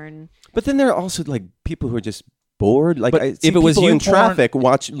porn. But then there are also like people who are just bored. Like But I see if it was people you in porn- traffic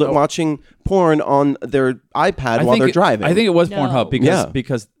watching porn on their iPad while they're driving. I think it was No. Pornhub Yeah.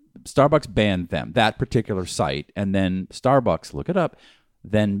 because Starbucks banned them, that particular site, and then Starbucks, look it up,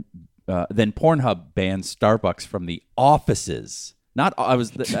 then Pornhub banned Starbucks from the offices.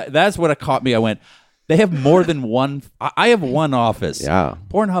 That's what caught me. I went, they have more than one. I have one office. Yeah.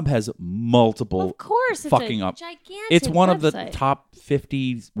 Pornhub has multiple. Well, of course, it's fucking a up. gigantic It's one of the website. top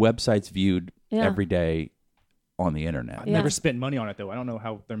 50 websites viewed Yeah. every day on the internet. Yeah. Never spent money on it though. I don't know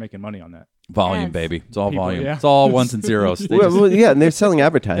how they're making money on that. Volume, Ads. baby. It's all People, volume. yeah. It's all ones and zeros. They well, just- well, yeah, and they're selling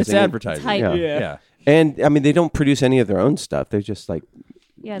advertising. it's advertising. hype. Yeah. Yeah. And I mean, they don't produce any of their own stuff. They're just like,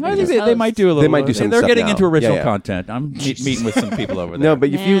 Yeah, I think just they host. might do a little. They might do some They're stuff getting now. into original Yeah, yeah. content. I'm meeting with some people over there. no,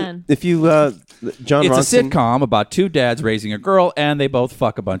 but Man. if you John it's Ronson, a sitcom about two dads raising a girl, and they both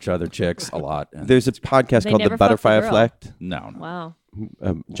fuck a bunch of other chicks a lot. And there's a podcast They called The never fucked Butterfly the girl. Effect. no. Wow.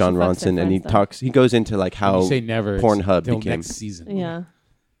 John She fucks their Ronson, and he friends, though. he goes into like how You say never. it's Pornhub till became. next season. Yeah.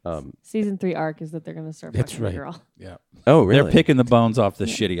 Um, Season 3 arc is that they're going to start That's fucking right. a girl. Yeah. oh, really? They're picking the bones off the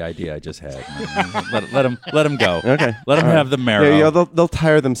shitty idea I just had. let them go. Okay. Let them have the marrow. Yeah, they'll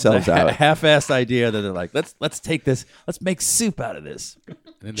tire themselves The out. half-assed idea that they're like, let's take this, let's make soup out of this. And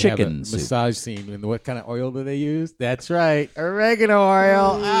then they Chicken have a soup. massage scene. And what kind of oil do they use? That's right, oregano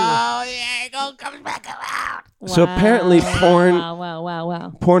oil. Oh yeah, it comes back around. So apparently porn-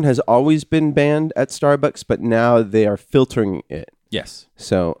 Wow. Porn has always been banned at Starbucks, but now they are filtering it. Yes.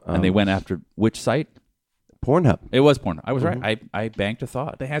 So And they went after which site? Pornhub. It was Pornhub. I was right. I banked a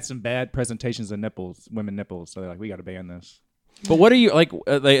thought. They had some bad presentations of nipples, women nipples. So they're like, we got to ban this. But what are you like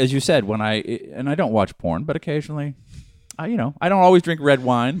as you said, when I don't watch porn, but occasionally I don't always drink red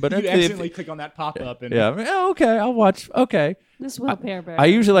wine, but You if- accidentally click on that pop up and okay, I'll watch. Okay. This will pair bear. I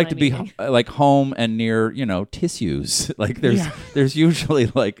usually like to be Eating. like home and near, tissues. Like there's usually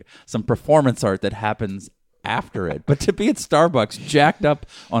like some performance art that happens after it. But to be at Starbucks jacked up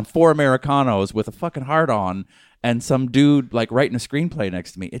on 4 Americanos with a fucking heart on and some dude like writing a screenplay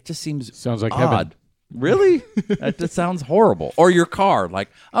next to me, it just seems Sounds like odd. heaven. Really? That just sounds horrible. Or your car, like,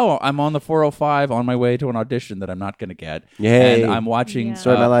 oh, I'm on the 405 on my way to an audition that I'm not going to get. Yay. And I'm watching. Yeah.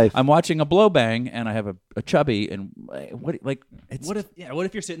 Story of my life. I'm watching a blow bang, and I have a chubby, and it's What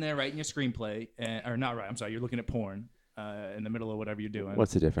if you're sitting there writing your screenplay, or not right? I'm sorry, you're looking at porn in the middle of whatever you're doing.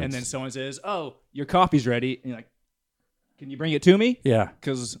 What's the difference? And then someone says, "Oh, your coffee's ready," and you're like, "Can you bring it to me?" yeah.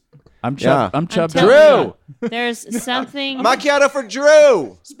 Because I'm Yeah. chubbed. telling you, there's something. Macchiato for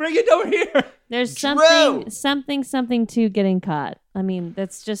Drew. just bring it over here. There's Drew! something to getting caught. I mean,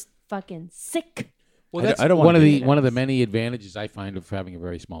 that's just fucking sick. Well, I that's don't- I don't one wanna of be- the one of the many advantages I find of having a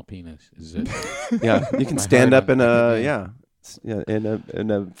very small penis is that Yeah, you can My stand heart up in on a everything.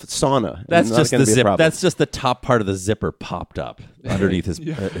 in a sauna. That's Not just gonna the be a zip. problem. That's just the top part of the zipper popped up underneath his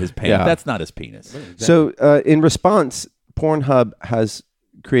pants. Yeah. That's not his penis. So in response, Pornhub has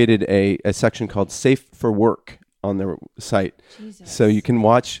created a section called Safe for Work on their site. So you can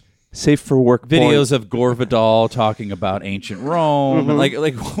watch Safe for Work Videos of Gore Vidal talking about ancient Rome, and like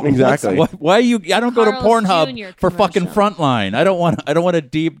Exactly. Why you? I don't go to Carl's Pornhub Jr. for fucking commercial. Frontline. I don't want a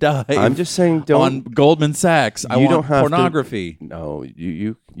deep dive. I'm just saying, on Goldman Sachs. I you want don't have to- pornography. No,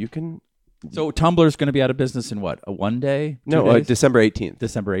 you can. So Tumblr's going to be out of business in what? A 1 day? 2 No, days? December 18th.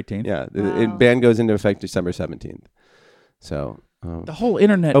 December 18th. Yeah, the Wow. ban goes into effect December 17th. So. The whole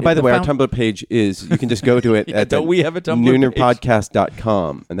internet. Oh, by the way, our found- Tumblr page is, you can just go to it Yeah, at don't we have a Tumblr page?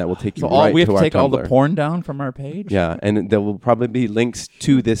 noonerpodcast.com, and that will take you So all right we have to to our take all the Tumblr. porn down from our page. Yeah, and there will probably be links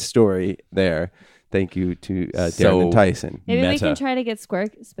to this story there. Thank you to Darren So- and Tyson. Maybe we Meta. can try to get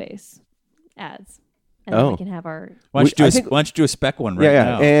Squarespace ads, and Oh. then we can have our Why don't you do I a, think- why don't you do a spec one right Yeah,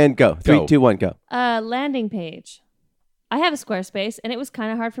 now? and go. 3, Go. 2, 1, go. landing page. I have a Squarespace, and it was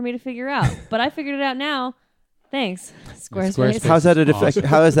kind of hard for me to figure out, but I figured it out now. Thanks, Squarespace. Squarespace. How's that Awesome.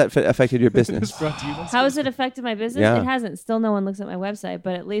 How has that affected your business? How has it affected my business? Yeah. It hasn't. Still, no one looks at my website,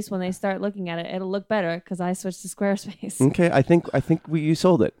 but at least when they start looking at it, it'll look better because I switched to Squarespace. Okay, I think you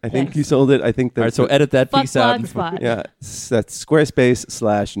sold it. I think Thanks. you sold it. I think that. All right, so edit that Fuck piece out. Blogspot. yeah, that's Squarespace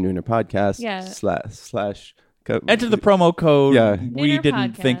 /Nooner Podcast Yeah. slash. Enter the promo code. Yeah. We Nooner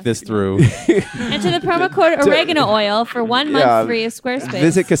didn't think Podcast. this through. Enter the promo code oregano oil for 1 month Yeah. free of Squarespace.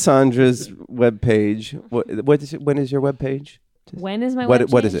 Visit Cassandra's webpage. When is your webpage? When is my What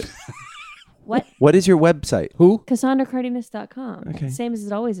web is change? it? What? What is your website? Who? CassandraCardenas.com. Okay. Same as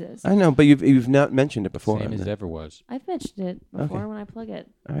it always is. I know, but you've not mentioned it before. Same as it ever was. I've mentioned it before Okay. when I plug it.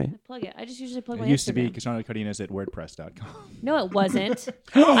 All right. I plug it. I just usually plug my It used to be Instagram. Cassandra Cardenas at WordPress.com. No, it wasn't.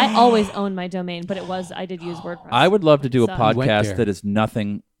 I always owned my domain, but it was. I did use WordPress. I would love to do a So- You went podcast there. that is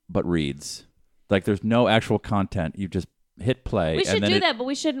nothing but reads. Like there's no actual content. You just hit play. We and should then do it- that, but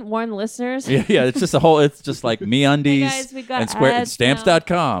we shouldn't warn the listeners. Yeah, it's just a whole. It's just like MeUndies Hey guys, we've got and Square and ads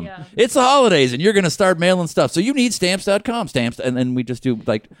Stamps.com. now. Yeah. It's the holidays, and you're going to start mailing stuff, so you need Stamps.com. Stamps, and then we just do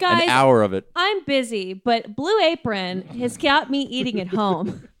like Guys, an hour of it. I'm busy, but Blue Apron has got me eating at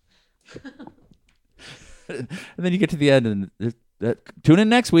home. And then you get to the end, and tune in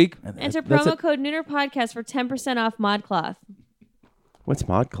next week. And Enter that's promo it. code Nooner Podcast for 10% off ModCloth. What's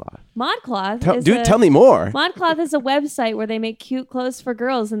ModCloth? ModCloth Tell me more. ModCloth is a website where they make cute clothes for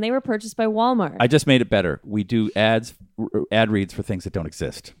girls, and they were purchased by Walmart. I just made it better. We do ad reads for things that don't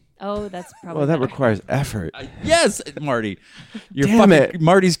exist. oh, that's probably Well, that better. requires effort. Yes, Marty. You're Damn fucking it.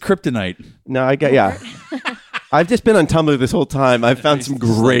 Marty's kryptonite. No, yeah. I've just been on Tumblr this whole time. I've found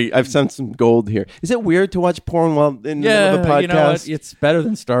I've found some gold here. Is it weird to watch porn while in the middle of a podcast? You know what? It's better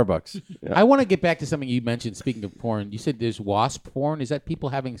than Starbucks. I want to get back to something you mentioned. Speaking of porn, you said there's wasp porn. Is that people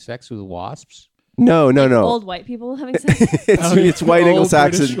having sex with wasps? No. Old white people having sex. It's white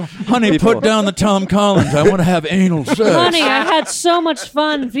Anglo-Saxon. Honey, put down the Tom Collins. I want to have anal sex. Honey, I had so much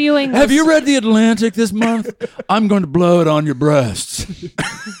fun viewing. Have this. you read The Atlantic this month? I'm going to blow it on your breasts.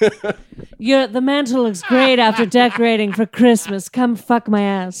 The mantle looks great after decorating for Christmas. Come fuck my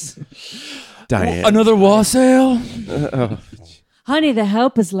ass. Diane. Another wassail? Honey, the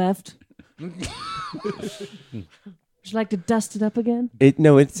help is left. Would you like to dust it up again?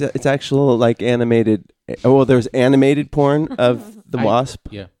 It's actual like animated. Oh, well, there's animated porn of the Wasp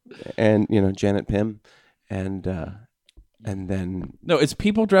Yeah. and Janet Pym, and then No, it's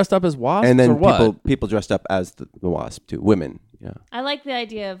people dressed up as wasps and or then what? people dressed up as the Wasp too. Women. Yeah. I like the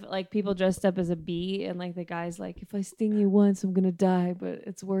idea of like people dressed up as a bee and like the guy's like, if I sting you once, I'm gonna die, but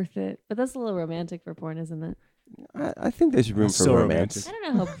it's worth it. But that's a little romantic for porn, isn't it? I think there's room for So romance. I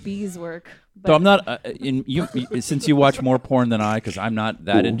don't know how bees work. But So I'm not since you watch more porn than I, because I'm not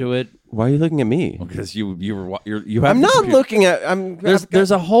that into it. Why are you looking at me? Because you have. I'm the not computer. looking at. There's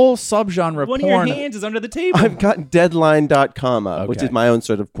a whole subgenre of One of porn. your hands is under the table. I've got Deadline.com up, which Okay. is my own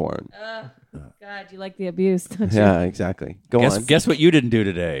sort of porn. God, you like the abuse, don't you? Yeah, exactly. Go on. Guess what you didn't do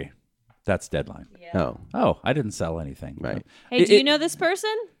today? That's Deadline. Oh, Oh, I didn't sell anything. right. Hey, do you know this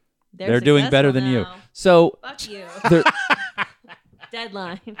person? They're doing better than you. now. So Fuck you. there-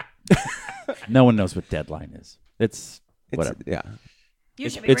 Deadline. no one knows what Deadline is. It's whatever. Yeah. You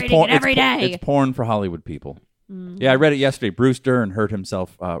should be reading it every day. It's porn for Hollywood people. Yeah, I read it yesterday. Bruce Dern hurt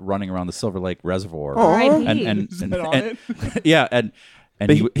himself running around the Silver Lake Reservoir. R.I.P. And that on it? yeah, and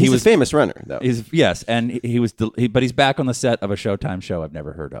But he he's was a famous runner, though. yes, and he was but he's back on the set of a Showtime show I've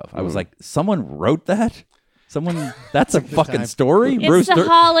never heard of. I was like, someone wrote that? That's a fucking story. It's the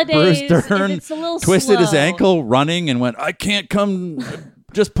holidays, Bruce Dern and it's a little twisted his slow. ankle running and went, I can't come.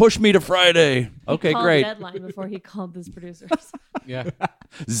 Just push me to Friday. Okay, Called great. Deadline before he called his producers. Yeah.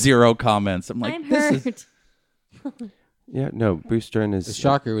 Zero comments. I'm like, I'm this hurt. is Yeah, no, Bruce Dern is. The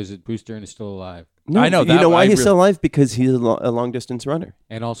shocker was that Bruce Dern is still alive, No, I know You that, know why I he's really- still alive? Because he's a long distance runner,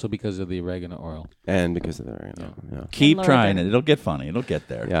 and also because of the oregano oil. and because of the yeah. keep Laura trying Dern. it. It'll get funny. It'll get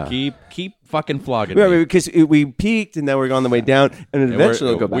there. Yeah. Keep fucking flogging Right, me. because we peaked and now we're on the way down, and we're- eventually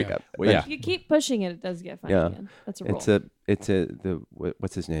it'll go back up. well, yeah. If you keep pushing it, it does get funny Yeah. again. That's a rule.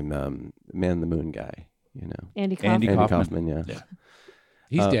 What's his name? Man in the Moon guy. Andy Kaufman. Andy Andy Kaufman. Kaufman. Yeah.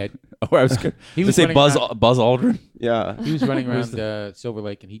 He's dead. Oh, I was going He to was say running Buzz around- Aldrin. Yeah. He was running around Silver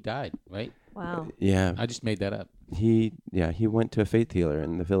Lake and he died. Right? Wow. Yeah. I just made that up. He went to a faith healer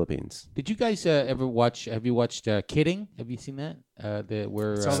in the Philippines. Did you guys ever watch? Have you watched Kidding? Have you seen that?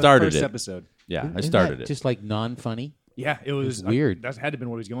 Where Saw the Started first it. episode. Yeah, I isn't started that it. just like non-funny. Yeah, it was It's weird. That had to been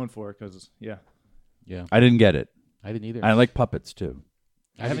what he was going for because Yeah, I didn't get it. I didn't either. I like puppets too.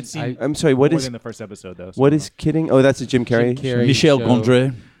 I haven't seen I'm sorry. What more is than the first episode though. so what I is kidding? Oh, that's a Jim Carrey. Jim Carrey Michel show.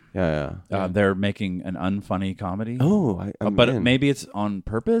 Gondry. Yeah. They're making an unfunny comedy. Oh, but in. maybe it's on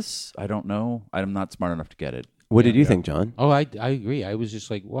purpose. I don't know. I'm not smart enough to get it. What did you think, John? Oh, I agree. I was just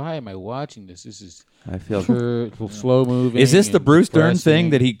like, why am I watching this? This is I feel slow moving. Is this the and Bruce Dern depressing. thing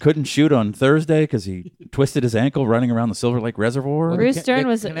that he couldn't shoot on Thursday because he twisted his ankle running around the Silver Lake Reservoir? Well, Bruce the Dern the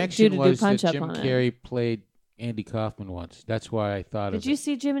was due connection to do was punch that up Jim on it. Carrey played Andy Kaufman once. That's why I thought Did of you it.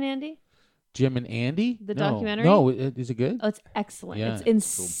 see Jim and Andy? Jim and Andy? The No. documentary? No, is it good? Oh, it's excellent. Yeah. It's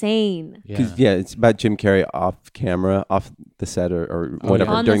insane. Yeah, it's about Jim Carrey off camera, off the set or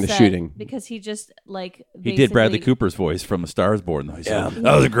whatever On during the set, shooting. because he just like He did Bradley basically- Cooper's voice from A Star Is Born. Though. He said,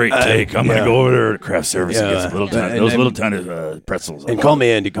 That was a great take. I'm gonna go over there to craft service and get some little Yeah. tiny, those little tiny pretzels. And call me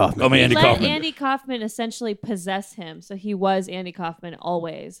Andy Kaufman. Call me He Andy let Kaufman. Andy Kaufman essentially possess him, so he was Andy Kaufman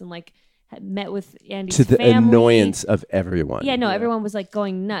always, and like had met with Andy's to the family. annoyance of everyone. Yeah, no, everyone was like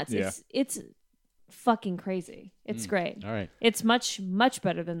going nuts. Yeah. It's fucking crazy. It's great. All right. It's much much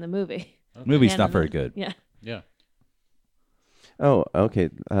better than the movie. movie's Man not on very the- good. Yeah. Yeah. Oh, okay.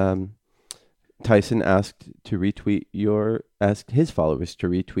 Tyson asked his followers to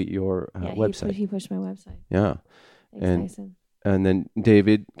retweet your Yeah, website. He pushed my website. Yeah. Thanks, And- Tyson. And then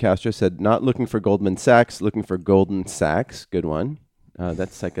David Castro said, not looking for Goldman Sachs, looking for Golden Sacks. Good one.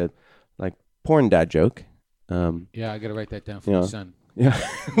 That's like a porn dad joke. Yeah, I got to write that down for Yeah. my son. Yeah,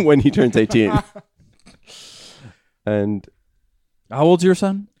 when he turns 18. And How old's your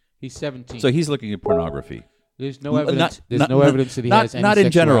son? He's 17. So he's looking at pornography. There's no evidence. There's no evidence that he has any not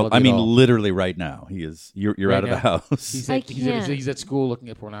in general. sexuality I mean, at all. literally right now. He is. You're Right out of the now. house. He's I at, he's, at, can't. he's at school looking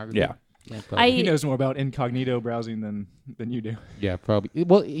at pornography. Yeah. Yeah, probably. He knows more about incognito browsing than you do. Yeah, probably.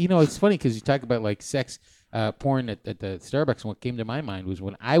 Well, it's funny because you talk about like sex, porn at the Starbucks. And what came to my mind was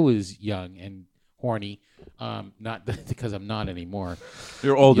when I was young and horny. Not because I'm not anymore.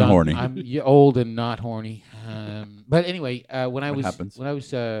 You're old and Young- horny. I'm old and not horny. But anyway, when I happens?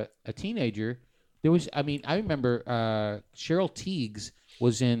 was a teenager, there was. I mean, I remember Cheryl Tiegs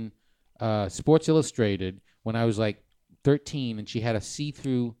was in Sports Illustrated when I was like 13, and she had a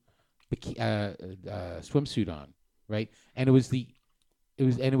see-through swimsuit on, right? And it was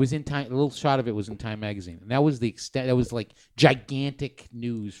in Time. A little shot of it was in Time magazine, and that was the extent. That was like gigantic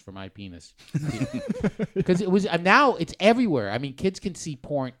news for my penis, because it was. Now it's everywhere. I mean, kids can see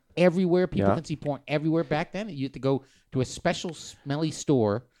porn everywhere. People Yeah. can see porn everywhere. Back then, you had to go to a special smelly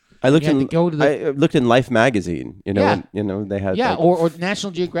store. I looked You had in to go to the- I looked in Life magazine, Yeah. and, they had Yeah, like, or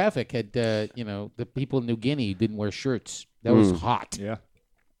National Geographic had, the people in New Guinea didn't wear shirts. That was hot. Yeah.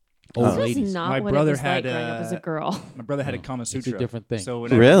 Old This ladies. is not My what brother it was had, like growing up as a girl. My brother had a Kama Sutra. different thing. So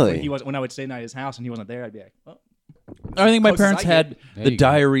Really? when I would stay night at his house and he wasn't there, I'd be like, oh. I think my Closest parents I had There the you go.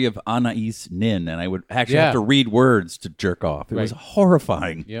 Diary of Anais Nin, and I would actually Yeah. have to read words to jerk off. It was Right.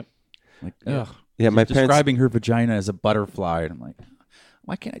 horrifying. Yep. Like, ugh. Yeah, my parents. Describing her vagina as a butterfly, and I'm like,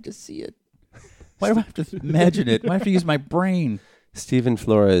 why can't I just see it? Why do I have to imagine it? Why do I have to use my brain? Stephen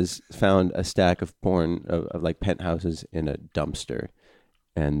Flores found a stack of porn of like penthouses in a dumpster,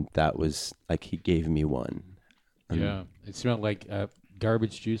 and that was like he gave me one. Yeah. It smelled like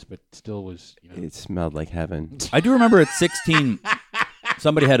garbage juice, but still was. It smelled like heaven. I do remember at 16,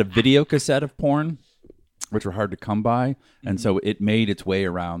 somebody had a video cassette of porn, which were hard to come by, and so it made its way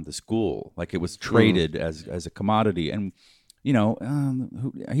around the school, like it was traded as a commodity. And he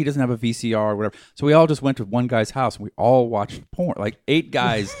doesn't have a VCR or whatever, so we all just went to one guy's house and we all watched porn, like 8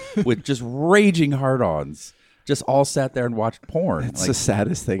 guys with just raging hard-ons, just all sat there and watched porn. It's Like, the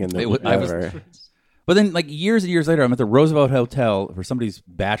saddest thing in the I was- ever. But then, like years and years later, I'm at the Roosevelt Hotel for somebody's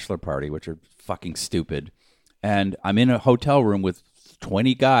bachelor party, which are fucking stupid, and I'm in a hotel room with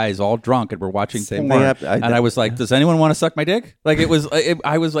 20 guys all drunk, and we're watching Same porn. thing happened. And I was like, "Does anyone want to suck my dick?" Like it was,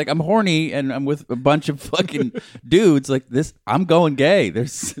 I was like, "I'm horny, and I'm with a bunch of fucking dudes. Like this, I'm going gay.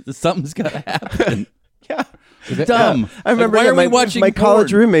 There's something's got to happen." Yeah. Dumb. I remember Like, why are we my watching my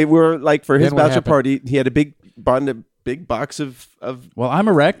college porn? roommate. We were like for his Then what bachelor happened? party. He had a big box of Well, I'm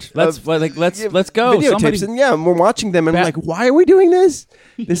erect. Let's of- go. videotapes, Somebody, and yeah, and we're watching them, and I'm like, why are we doing this?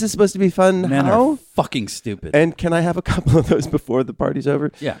 This is supposed to be fun. men How? are fucking stupid. And can I have a couple of those before the party's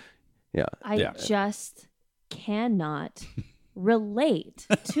over? yeah. Yeah. I Yeah. just cannot relate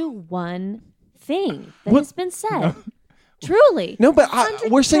to one thing that has been said. Truly. No, but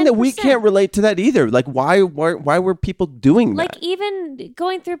we're saying that we 110%. can't relate to that either. Like, why were people doing Like that? even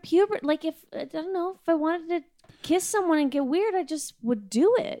going through puberty, like if I don't know, if I wanted to kiss someone and get weird, I just would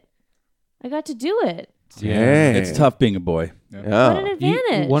do it. I got to do it. Dang. It's tough being a boy. What Yeah. an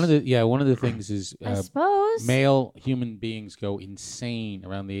advantage. One of the things is I suppose. male human beings go insane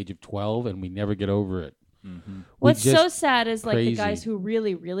around the age of 12, and we never get over it. What's just so sad is like the crazy. guys who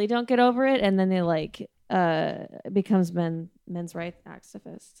really, really don't get over it, and then they like becomes men's rights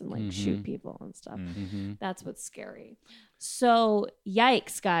activists and like shoot people and stuff. That's what's scary. So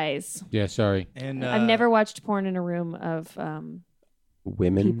yikes, guys! Yeah, sorry. And I've never watched porn in a room of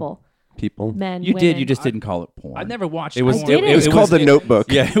Women, people, men. You women. did. You just didn't call it porn. I've never watched. It was. porn. did It was called The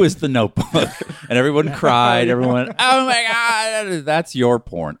Notebook. Yeah, it was The Notebook, and everyone cried. Everyone went, "Oh my god, that's your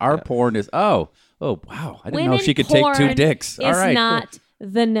porn." Our porn is wow. I didn't know Women she could take 2 porn dicks. All is right, not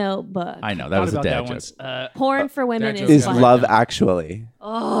The Notebook. I know that Thought was a about dad that joke. once. Porn for women joke Is fun. Love Actually?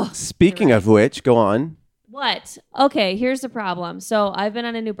 Oh, Speaking of which, go on. what? Okay, here's the problem. So I've been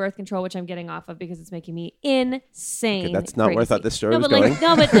on a new birth control, which I'm getting off of because it's making me insane. Okay, that's not where I thought crazy. this story no, was but going.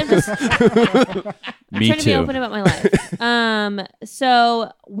 no, but I'm just Me trying to be too. open about my life.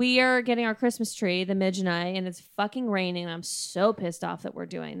 So we are getting our Christmas tree, the Midge and I, and it's fucking raining. And I'm so pissed off that we're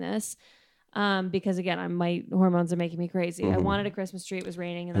doing this. Because again, my hormones are making me crazy. I wanted a Christmas tree. It was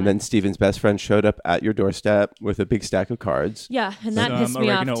raining, And then Steven's best friend showed up at your doorstep with a big stack of cards. yeah, and that Some pissed me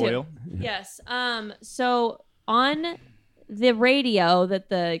off oregano too. oil. Yes. So on the radio that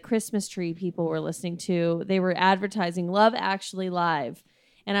the Christmas tree people were listening to, they were advertising Love Actually Live,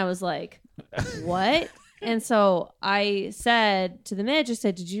 and I was like, what? And so I said to the Midge, I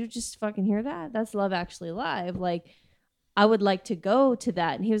said, did you just fucking hear that? That's Love Actually Live. Like, I would like to go to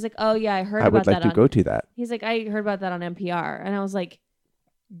that. And he was like, oh yeah, I heard I about would like that to on go to that. He's like, I heard about that on NPR. And I was like,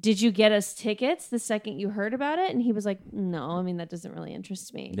 did you get us tickets the second you heard about it? And he was like, no, I mean, that doesn't really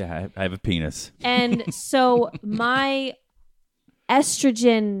interest me. Yeah, I have a penis. And so my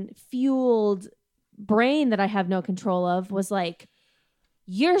estrogen fueled brain that I have no control of was like,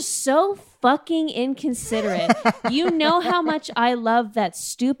 you're so fucking inconsiderate. You know how much I love that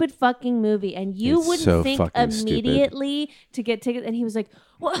stupid fucking movie, and you It's wouldn't so think fucking stupid. immediately to get tickets. And he was like,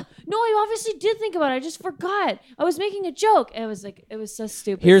 well, no, I obviously did think about it. I just forgot. I was making a joke. And it was like, it was so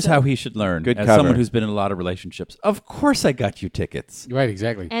stupid. Here's So- how he should learn. Good As cover. someone who's been in a lot of relationships, of course I got you tickets. Right,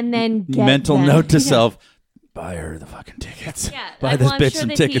 exactly. And then get Mental them. note to Yeah. self: buy her the fucking tickets. Yeah, buy well, this I'm bitch sure some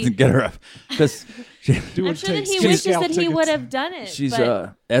that tickets he- and get her up because I'm sure that he wishes that he would have done it. she's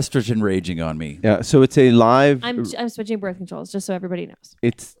but estrogen raging on me. Yeah, so it's a live. I'm switching birth controls just so everybody knows.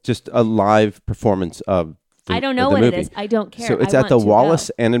 It's just a live performance of. I don't know the what movie. it is. I don't care. So it's I at the want to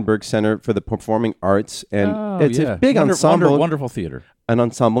Wallace go. Annenberg Center for the Performing Arts, and Oh, it's yeah. a big ensemble, wonderful theater. an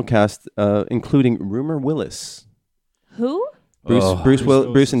ensemble cast, including Rumor Willis, Who? Bruce,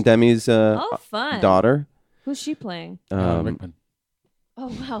 Oh. Bruce and Demi's Oh, fun. daughter. Who's she playing? Rickman. Oh,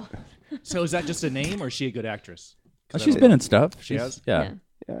 wow. So is that just a name, or is she a good actress? 'Cause I She's don't been know. in stuff. She She's- has? Yeah.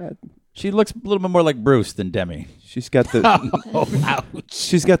 Yeah, She looks a little bit more like Bruce than Demi. she's got the.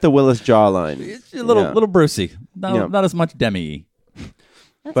 She's got the Willis jawline. She's a little Yeah. little Brucey. Yeah. Not as much Demi.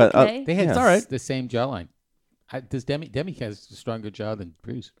 That's But, okay. They had Yeah. It's all right. the same jawline. Does Demi has a stronger jaw than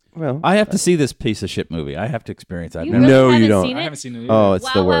Bruce? Well, I have to see this piece of shit movie. I have to experience. I've You never. really No, you haven't don't. seen I it? haven't seen it. Either. oh, it's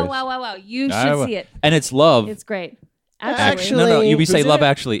wow, the wow, worst. wow, wow, wow. You should I- see it. And it's love. It's great. Actually- No. You say Who's love. in it?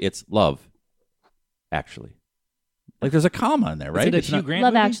 Actually, it's love. Actually, like there's a comma in there, right? Is it a It's Hugh not- Grant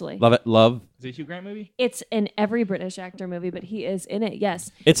Love movie? Actually. Love it. Love. Is it a Hugh Grant movie? It's in every British actor movie, but he is in it.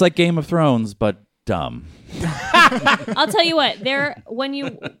 Yes. It's like Game of Thrones, but dumb. I'll tell you what.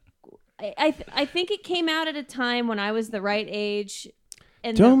 I think it came out at a time when I was the right age.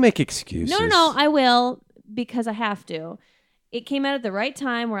 And Don't make excuses. No, I will because I have to. It came out at the right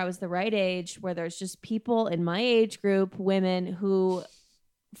time where I was the right age, where there's just people in my age group, women who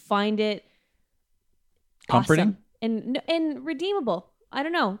find it Comforting? awesome and redeemable. I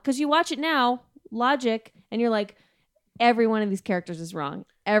don't know, because you watch it now, logic, and you're like, every one of these characters is wrong.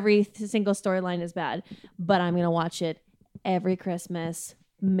 Every single storyline is bad, but I'm gonna watch it every Christmas,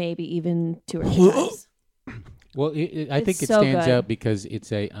 maybe even 2 or 3 times. Well, I think It's it so stands good. out because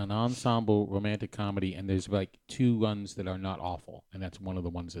it's an ensemble romantic comedy, and there's like 2 ones that are not awful, and that's one of the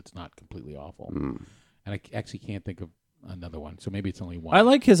ones that's not completely awful. And I actually can't think of another one, so maybe it's only one. I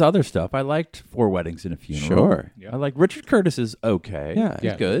like his other stuff. I liked Four Weddings and a Funeral. Sure. I like Richard Curtis is okay. Yeah.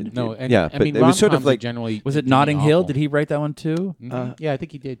 He's good. No, and, Yeah, I but mean, it was sort of rom-coms are like- generally Was it to me Notting Hill? awful. Did he write that one too? Mhm. Yeah, I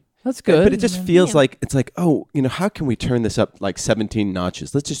think he did. That's good. But it just feels Yeah. like it's like, oh, how can we turn this up like 17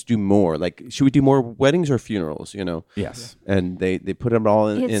 notches? Let's just do more. Like, should we do more weddings or funerals? Yes. And they put them all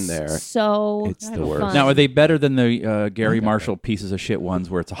in It's there. so It's the worst. fun. Now, are they better than the Gary Marshall pieces of shit ones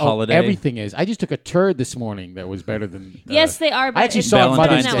where it's a holiday? Everything is. I just took a turd this morning that was better than. Yes, they are. But I actually it's saw better than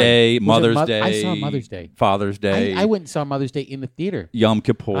Valentine's that one. Day, Was it Mother's Day. I saw Mother's Day. Father's Day. I went and saw Mother's Day in the theater. Yom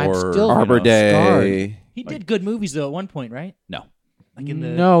Kippur. I'm still- Arbor you know, Day. He did good movies though at one point, right? No. Like in the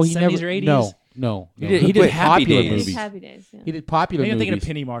No, he 70s never. or 80s. No. He did Happy popular Days. It's movies. Happy Days. Yeah. He did popular Maybe I'm thinking of movies.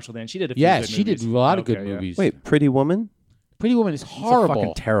 Penny Marshall. Then she did a few Yes, good she did movies. a lot of good Okay, yeah. movies. Wait, Pretty Woman? Pretty Woman is It's a horrible.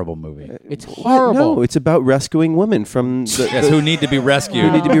 fucking terrible movie. It's What? horrible. No, it's about rescuing women from Yes, who need to be rescued.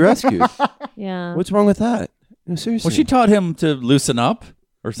 who need to be rescued. Yeah. What's wrong with that? No, seriously. Well, she taught him to loosen up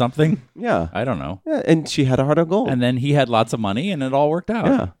or something. yeah. I don't know. Yeah, and she had a heart of gold. And then he had lots of money, and it all worked out.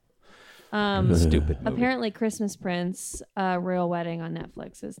 yeah. Stupid movie. Apparently, Christmas Prince, Royal Wedding on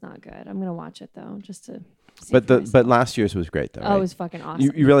Netflix is not good. I'm gonna watch it though, just to. See But for but myself. last year's was great though. Oh, right? it was fucking awesome.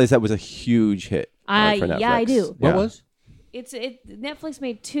 you realize that was a huge hit. For Netflix. Yeah, I do. What Yeah. was? Netflix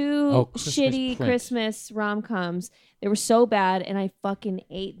made two Oh, Christmas shitty Prince. Christmas rom-coms. They were so bad, and I fucking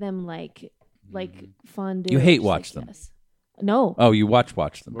ate them like fondue. You hate Just watch like them? this. No, Oh, you watch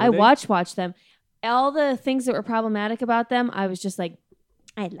them. I watch them. All the things that were problematic about them, I was just like,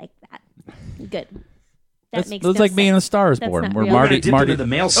 I like that. Good. That makes That's no like being in A sense. Star is That's Born, not where real. Marty. Dip into the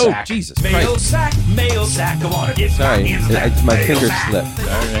mail Oh, sack. Jesus Mail Christ. sack, mail sack. Come on, it's Sorry, my mail finger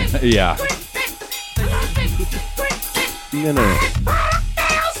sack. slipped. Yeah. No.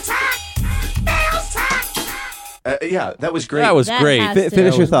 Yeah, that was great. That was That great. has to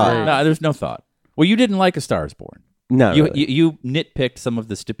Finish be your thought. bad. No, there's no thought. Well, you didn't like A Star is Born. no, You, really. you nitpicked some of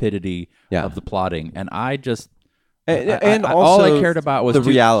the stupidity Yeah. of the plotting, and I just and I- also all I cared about was the to-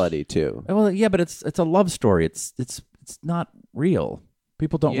 reality too. well, yeah, but it's a love story. It's not real.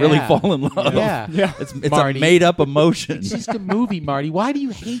 People don't really Yeah. fall in love. Yeah. It's Marty. a made up emotion. It's just a movie, Marty. Why do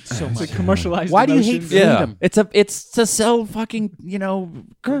you hate so much? It's a commercialized. Why do you hate emotions. Yeah, freedom? it's to sell fucking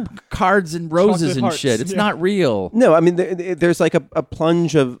cards and roses Chocolate and hearts. shit. It's Yeah. not real. No, I mean there's like a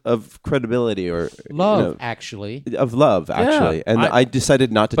plunge of credibility or Love, actually. of love actually, and I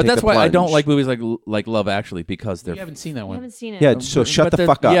decided not to. But take that's the why I don't plunge. like movies like Love Actually, because they're You haven't seen that I one. haven't seen it. Yeah, so shut but the they're-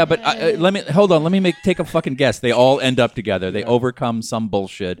 fuck up. Yeah, but let me hold on. Let me take a fucking guess. They all end up together. They overcome some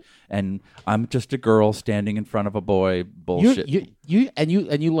bullshit, and I'm just a girl standing in front of a boy. Bullshit.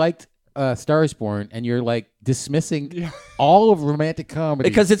 You liked Star is Born, and you're like dismissing all of romantic comedy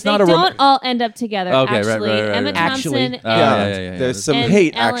because it's They not a don't all end up together. Okay, right, actually, right, right, Emma right. Thompson Actually. and, There's some and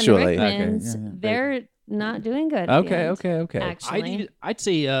hate Alan actually. Rickman's, Okay, yeah. they're not doing good. at the Okay, end, okay. Actually, I'd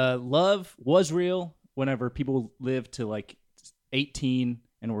say love was real whenever people lived to like 18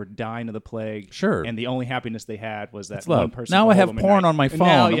 and were dying of the plague. Sure. And the only happiness they had was that It's one love. person. Now to I hold have them at porn night. on my And phone.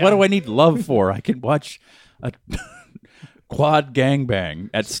 now, yeah. What do I need love for? I can watch a quad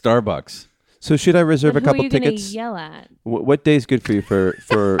gangbang at Starbucks. So should I reserve But a who are couple you gonna tickets? yell at? What day is good for you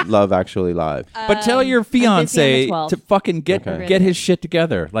for Love Actually Live? But tell your I'm busy on the fiance 12th. to fucking Okay. get his shit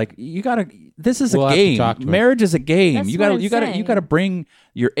together. Like you gotta. This is We'll a have to game. talk to him. Marriage is a game. That's you what gotta I'm you gotta saying. bring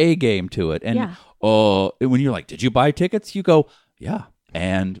your A game to it. And Yeah. when you're like, did you buy tickets? You go, yeah.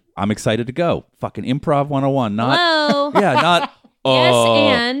 And I'm excited to go. Fucking improv 101. Not Hello. yeah. Not Yes,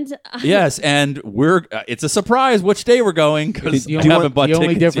 and Yes, and we're it's a surprise which day we're going because The I only, haven't bought the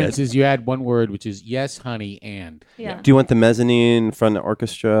only tickets difference yet. is you add one word, which is yes, honey, and. yeah. Do you want the mezzanine front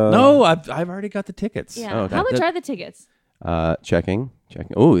orchestra? No, I've already got the tickets. Yeah. Oh, okay. How much are the tickets? Checking.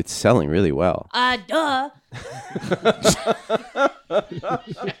 Oh, it's selling really well. Duh.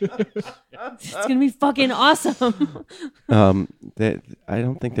 It's gonna be fucking awesome. I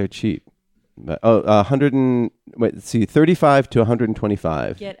don't think they're cheap. But 35 to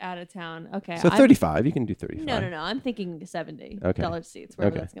 125. Get out of town. Okay. So 35, you can do 35. No. I'm thinking $70 Okay. seats.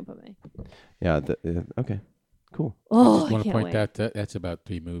 Wherever Okay. that's gonna put me. Yeah. Okay. Cool. Oh, I I want to can't point wait. out that's about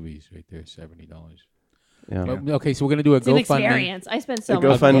 3 movies right there, $70. Yeah. Okay, so we're gonna do a It's an GoFundMe. experience. I spent so The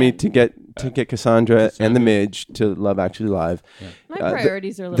much. GoFundMe to get Cassandra and the Midge to Love Actually Live. My the-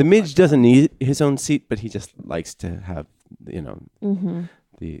 priorities are a little. The Midge fucked doesn't need his own seat, but he just likes to have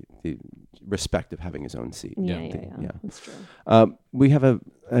the respect of having his own seat. up. Yeah. Yeah. That's true. We have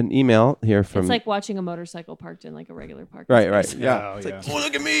an email here from It's like watching a motorcycle parked in like a regular park. right. space. Yeah. Oh, It's yeah. like, oh,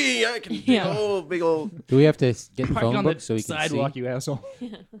 look at me! I can Yeah. big old. Do we have to get the Park phone on book the so we can sidewalk, see? you asshole.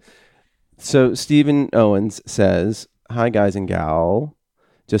 So Stephen Owens says, "Hi guys and gal,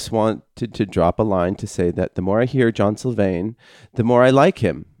 just wanted to drop a line to say that the more I hear John Sylvain, the more I like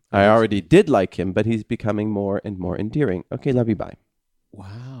him. I already did like him, but he's becoming more and more endearing. Okay, love you, bye.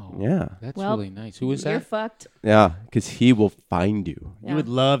 Wow. Yeah, That's Well, really nice. Who was You're that? fucked. yeah, because he will find you. Yeah. You would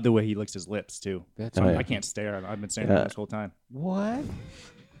love the way he licks his lips too. That's Oh, yeah. I can't stare. I've been staring Yeah. at him this whole time. What?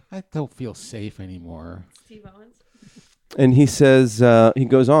 I don't feel safe anymore. Steve Owens. And he says, he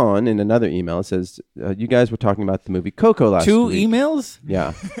goes on in another email. It says, you guys were talking about the movie Coco last Two week. emails?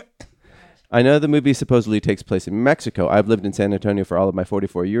 Yeah. I know the movie supposedly takes place in Mexico. I've lived in San Antonio for all of my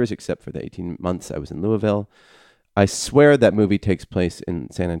 44 years, except for the 18 months I was in Louisville. I swear that movie takes place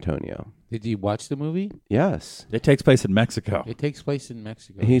in San Antonio. Did you watch the movie? Yes. It takes place in Mexico. It takes place in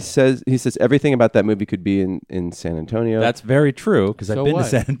Mexico. He says everything about that movie could be in San Antonio. That's very true because So I've been what? to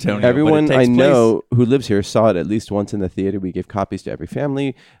San Antonio. but it Everyone takes I place- know who lives here saw it at least once in the theater. We give copies to every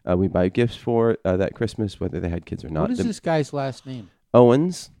family. We buy gifts for that Christmas, whether they had kids or not. What is this guy's last name?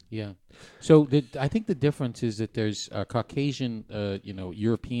 Owens. Yeah. So I think the difference is that there's Caucasian,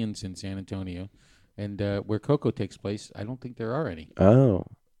 Europeans in San Antonio, and where Coco takes place, I don't think there are any. Oh,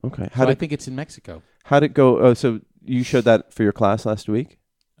 okay. So I think it's in Mexico. How'd it go? Oh, so you showed that for your class last week?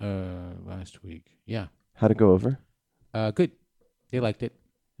 Last week. Yeah. How'd it go over? Good. They liked it.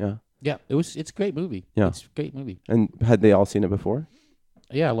 Yeah. Yeah, it's a great movie. Yeah. It's a great movie. And had they all seen it before?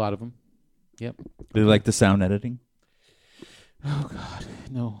 Yeah, a lot of them. Yep. Do you like the sound editing? Oh God,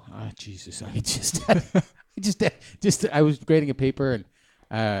 no! Jesus, I I was grading a paper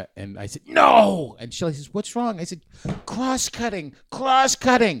and I said no, and Shelley says, "What's wrong?" I said, "Cross cutting."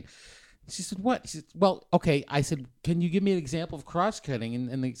 She said, "What?" She said, "Well, okay." I said, "Can you give me an example of cross cutting?"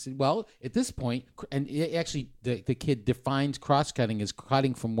 And they said, "Well, at this point," and actually the kid defines cross cutting as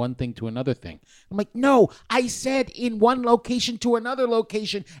cutting from one thing to another thing. I'm like, "No, I said in one location to another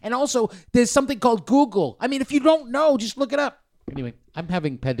location, and also there's something called Google. I mean, if you don't know, just look it up." Anyway, I'm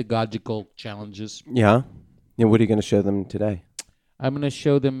having pedagogical challenges. Yeah. Yeah. What are you going to show them today? I'm going to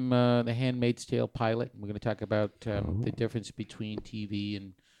show them The Handmaid's Tale pilot. We're going to talk about the difference between TV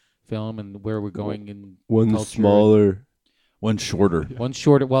and film and where we're going in One culture. smaller. One shorter. One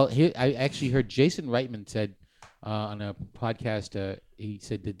shorter. Well, I actually heard Jason Reitman said on a podcast, he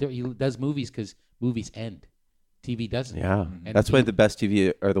said that he does movies because movies end. TV doesn't. Yeah. And That's why the best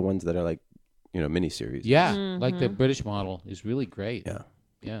TV are the ones that are like, miniseries. Yeah, like the British model is really great. Yeah.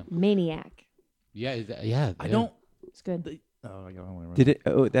 Yeah. Maniac. Yeah. I don't. It's good. Oh, I don't want Did it?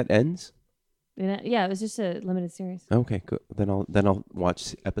 Oh, that ends. Yeah, it was just a limited series. Okay, good. Then I'll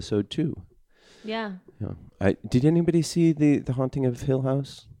watch episode 2. Yeah. Yeah. Did anybody see the Haunting of Hill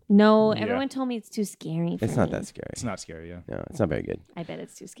House? No, Yeah. everyone told me it's too scary for It's not me. that scary. It's not scary, yeah. No, it's not very good. I bet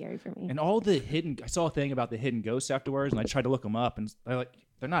it's too scary for me. And all the hidden, I saw a thing about the hidden ghosts afterwards, and I tried to look them up, and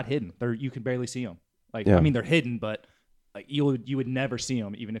they're not hidden. You can barely see them. Yeah. I mean, they're hidden, but you would never see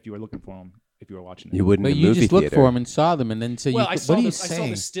them, even if you were looking for them, if you were watching it. You wouldn't. But in a you movie just looked theater. for them and saw them, and then said, Well, what I saw are you I saw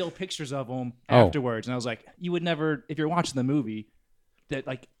saying? the still pictures of them Oh. afterwards, and I was like, you would never, if you're watching the movie, that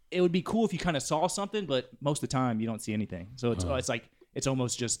it would be cool if you kind of saw something, but most of the time you don't see anything. So it's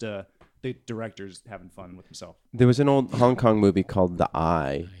almost just the director's having fun with himself. There was an old Hong Kong movie called The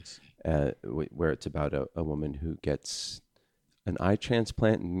Eye, where it's about a woman who gets an eye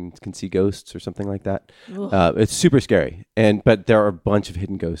transplant and can see ghosts or something like that. It's super scary, but there are a bunch of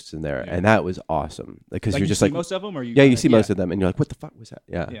hidden ghosts in there, and that was awesome because you're you just see like most of them, or you you see most of them, and you're like, what the fuck was that?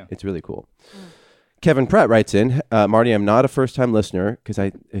 Yeah. It's really cool. Kevin Pratt writes in, Marty, I'm not a first-time listener because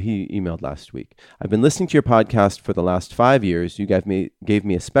he emailed last week. I've been listening to your podcast for the last 5 years. You gave me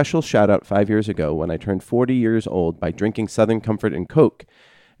a special shout-out 5 years ago when I turned 40 years old by drinking Southern Comfort and Coke.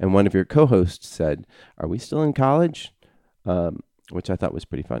 And one of your co-hosts said, are we still in college? Which I thought was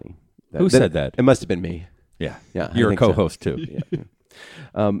pretty funny. Who said that? It must have been me. Yeah. Yeah, I You're a think so. co-host too.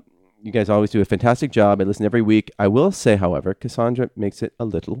 Yeah. You guys always do a fantastic job. I listen every week. I will say, however, Cassandra makes it a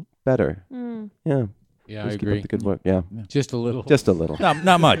little better. Yeah. Yeah, I Please keep up agree. the good work. Yeah. Just a little. Just a little. No,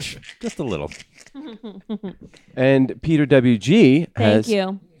 not much. Just a little. And Peter W.G. Thank has,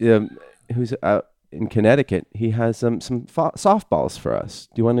 you. who's out in Connecticut, he has some softballs for us.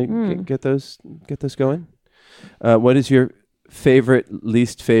 Do you want to get those going? What is your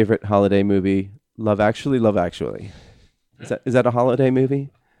least favorite holiday movie? Love Actually, Love Actually. Is that a holiday movie?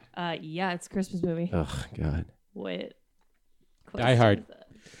 Yeah, it's a Christmas movie. Oh God. What? Die Hard.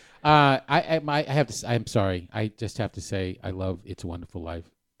 I have to. I'm sorry. I just have to say I love It's a Wonderful Life.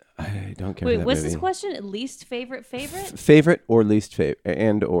 I don't care. Wait, for that what's movie. this question? Least favorite? Favorite or least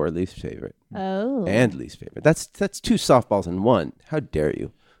favorite, or least favorite, Oh. and least favorite. That's 2 softballs in one. How dare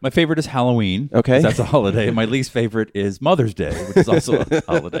you? My favorite is Halloween. 'Cause Okay. that's a holiday. My least favorite is Mother's Day, which is also a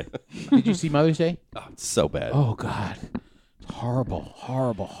holiday. Did you see Mother's Day? Oh, it's so bad. Oh God, it's horrible.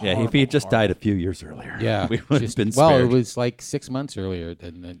 Yeah, if he had just died a few years earlier, Yeah, we would have been well, spared. it was like 6 months earlier.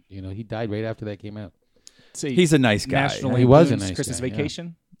 Then he died right after that came out. He's a nice guy. National He was a Lampoon's nice Christmas guy, yeah.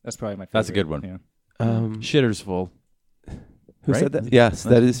 Vacation. That's probably my favorite. That's a good one. Yeah. Shitter's Full. Who Right? said that? Yes,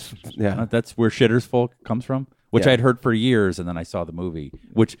 that is. Yeah. That's where Shitter's Full comes from, which Yeah. I'd heard for years, and then I saw the movie,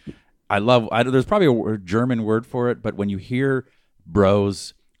 which I love. There's probably a German word for it, but when you hear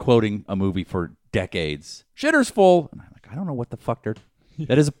bros quoting a movie for decades, Shitter's Full, and I'm like, I don't know what the fuck they're.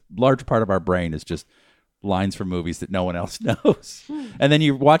 That is a large part of our brain is just lines from movies that no one else knows. And then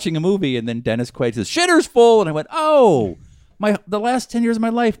you're watching a movie, and then Dennis Quaid says, Shitter's Full, and I went, oh. The last 10 years of my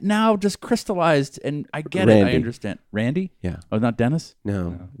life now just crystallized, and I get it. I Randy. understand. Randy? Yeah. Oh, not Dennis?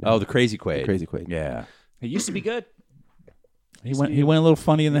 No. Oh, the Crazy Quaid. Crazy Quaid. Yeah. It used to be good. He went a little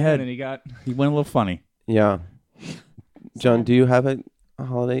funny in the head. And then He went a little funny. Yeah. John, do you have a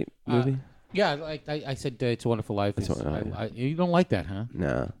holiday movie? Yeah, like I said, It's a Wonderful Life. It's You don't like that, huh?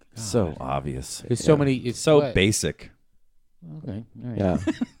 No. So obvious. There's so many. It's So what? basic. Okay. All right. Yeah.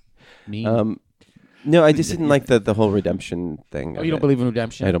 Me. No, I just didn't like the whole redemption thing. Oh, of you don't it. believe in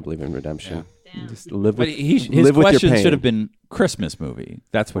redemption? I don't believe in redemption. Just Damn. live But with his live with your question pain. should have been Christmas movie.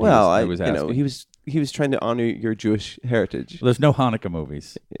 That's what Well, he was asking. he was he was trying to honor your Jewish heritage. There's no Hanukkah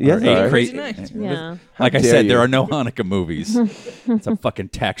movies. Yes, Or there are. Crazy Night. Yeah. Like I dare said, you. there are no Hanukkah movies. It's a fucking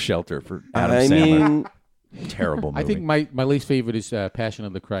tax shelter for Adam I Sandler. mean, Terrible movie. I think my least favorite is Passion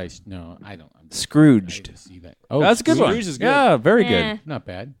of the Christ. No, I don't. I Scrooged. didn't see that. Oh, that's a good one. Scrooge is good. Yeah, very Eh. good. Not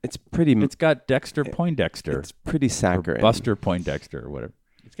bad. It's pretty. It's got Dexter Poindexter. It's pretty or saccharine. Buster Poindexter or whatever.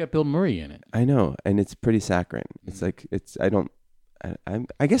 It's got Bill Murray in it. I know, and it's pretty saccharine. It's like it's. I don't.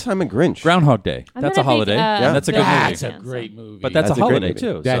 I guess I'm a Grinch. Groundhog Day. I'm That's not a big, holiday. Yeah. That's a good Bill movie. Murray That's a fan, great so- movie. But that's That's a a great holiday movie.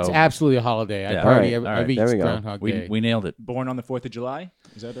 too. That's so absolutely a holiday. I Yeah. party All right. every There we go. Groundhog Day. we nailed it. Born on the 4th of July.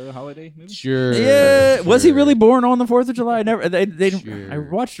 Is that a holiday movie? Sure. Yeah, was he sure. really born on the 4th of July? I never. They Sure. I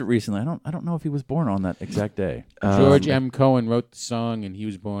watched it recently. I don't know if he was born on that exact day. George M. Cohen wrote the song, and he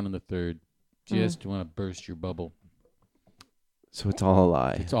was born on the 3rd. Just want to burst your bubble. So it's all a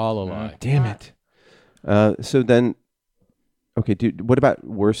lie. It's all a lie. Damn it. So then, okay, dude. What about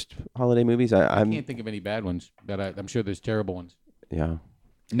worst holiday movies? I I'm. can't think of any bad ones, but I'm sure there's terrible ones. Yeah.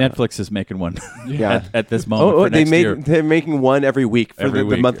 Netflix is making one Yeah. at this moment. Oh, for they next made. year. They're making one every week for Every the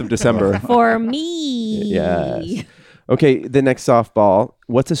week. month of December. For me. Yes. Okay, the next softball.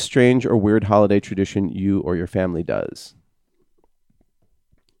 What's a strange or weird holiday tradition you or your family does?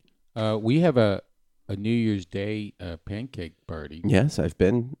 We have a New Year's Day pancake party, Yes, I've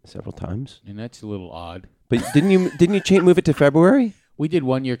been several times. and that's a little odd. But didn't you move it to February? We did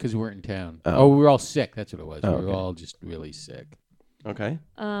one year because we weren't in town. Oh. Oh, we were all sick. That's what it was. Oh, we were okay. all just really sick. Okay.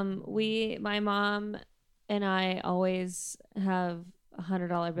 My mom and I always have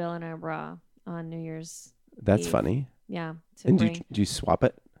 $100 bill in our bra on New Year's. That's Eve. funny. Yeah. To And bring. do you swap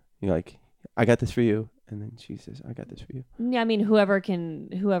it? You're like, I got this for you. And then she says, I got this for you. Yeah, I mean, whoever can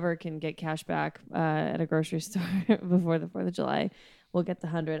get cash back at a grocery store before the 4th of July will get the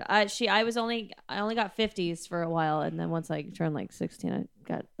 100. I only got 50s for a while, and then once I turned like 16, I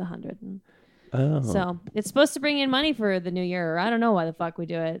got the 100. And Oh. so it's supposed to bring in money for the new year. I don't know why the fuck we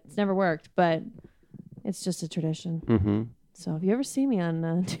do it. It's never worked, but it's just a tradition. Mm-hmm. So if you ever see me on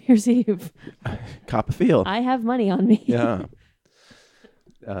New Year's Eve, Cop a feel. I have money on me. Yeah.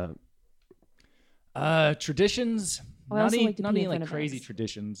 Traditions. Oh, I not also any, like to not pee any in like front of crazy bags.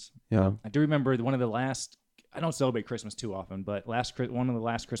 traditions. Yeah. I do remember one of the last. I don't celebrate Christmas too often, but one of the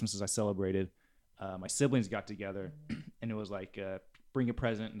last Christmases I celebrated, my siblings got together, and it was like bring a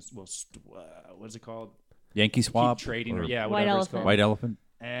present and what is it called? Yankee Swap. Keep trading or or yeah, White whatever it's Elephant. called. White Elephant.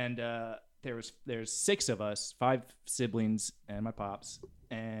 And there's 6 of us, 5 siblings and my pops,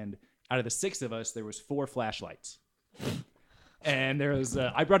 and out of the 6 of us, there was 4 flashlights. And there was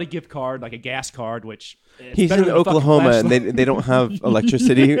I brought a gift card, like a gas card, which it's He's better in than a fucking Oklahoma and flashlight. they don't have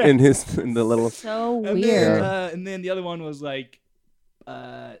electricity in the little. So And weird. then the other one was like,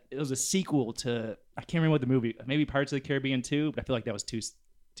 it was a sequel to, I can't remember what the movie, maybe Pirates of the Caribbean 2, but I feel like that was too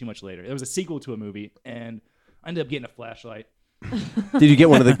much later. It was a sequel to a movie, and I ended up getting a flashlight. Did you get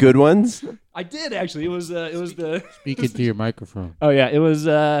one of the good ones? I did actually. It was the. Speak into your microphone. Oh yeah, it was.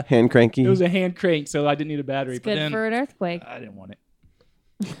 Hand cranky. It was a hand crank, so I didn't need a battery. It's but good then for an earthquake. I didn't want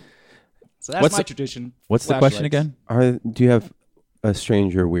it. So that's What's my the- tradition. What's the question Flashlights. again? Do you have a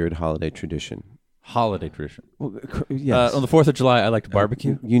strange or weird holiday tradition? Holiday tradition. Well, yes. On the 4th of July, I like to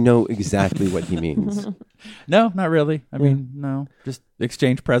barbecue. You know exactly what he means. No, not really. I mean, no. Just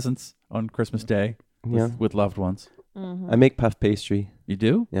exchange presents on Christmas Day Yeah. with loved ones. I make puff pastry. You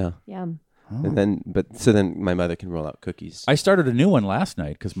do? Yeah. Yeah. And then my mother can roll out cookies. I started a new one last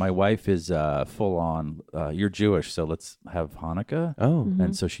night because my wife is full on. You're Jewish, so let's have Hanukkah. Oh.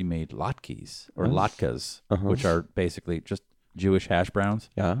 And so she made latkes or latkes, which are basically just Jewish hash browns,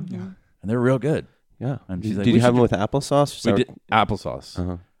 Yeah. and they're real good. Yeah. And she's Did like, you "We have should them with applesauce? We did applesauce.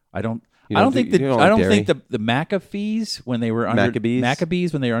 Uh-huh. I don't. You I don't don't do- think you don't I like don't think dairy? the Maccabees when they were under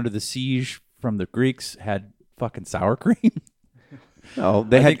Maccabees? when they were under the siege from the Greeks had fucking sour cream. Oh,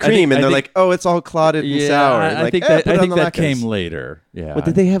 they I had think- I cream, think- and I they're think- like, "Oh, it's all clotted and sour." I Like, think "Eh, that put it I on think the that latkes." came later. Yeah. But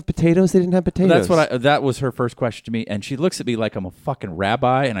did they have potatoes? They didn't have potatoes. That's what that was her first question to me, and she looks at me like I'm a fucking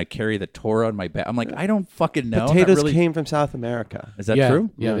rabbi and I carry the Torah on my back. I'm like, I don't fucking know. I'm not Potatoes really- came from South America. Is that Yeah, true?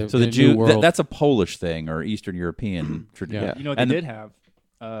 yeah, they're- So the they're Jew New World. that's a Polish thing or Eastern European tradition. Yeah. You know what And they the- did have?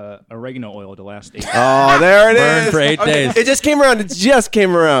 Oregano oil to last 8 Oh, there it is. Burn for 8 days. It just came around. It just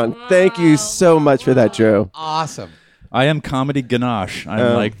came around. Thank you so much for that, Drew. Awesome. I am comedy ganache.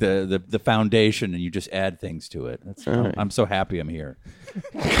 I'm like the foundation, and you just add things to it. I'm so happy I'm here.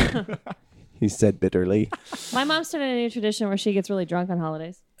 He said bitterly. My mom started a new tradition where she gets really drunk on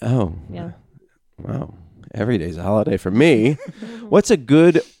holidays. Oh, Yeah. wow. Every day's a holiday for me. What's a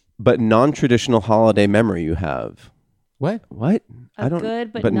good but non-traditional holiday memory you have? What? What? A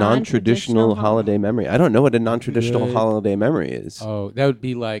good but non-traditional non-traditional holiday memory. I don't know what a non-traditional Good. holiday memory is. Oh, that would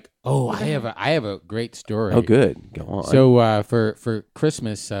be like, I have a great story. Oh, good. Go on. So for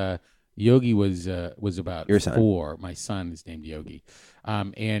Christmas, Yogi was about Your son. 4. My son is named Yogi,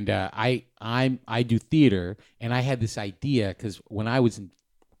 and I do theater, and I had this idea because when I was in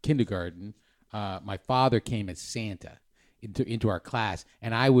kindergarten, my father came as Santa into our class,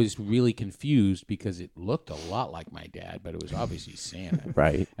 and I was really confused because it looked a lot like my dad, but it was obviously Santa.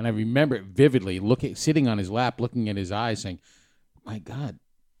 Right. And I remember it vividly, sitting on his lap, looking at his eyes, saying, "My God,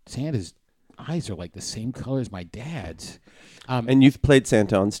 Santa's eyes are like the same color as my dad's." And you've played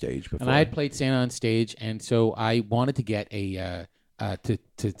Santa on stage before. And I had played Santa on stage, and so I wanted to get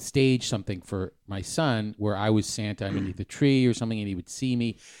to stage something for my son where I was Santa underneath the tree or something, and he would see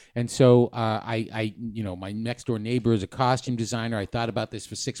me. And so I my next door neighbor is a costume designer. I thought about this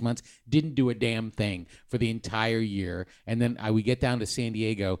for 6 months, didn't do a damn thing for the entire year. And then we get down to San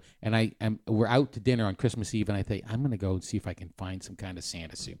Diego, and we're out to dinner on Christmas Eve, and I think I'm going to go and see if I can find some kind of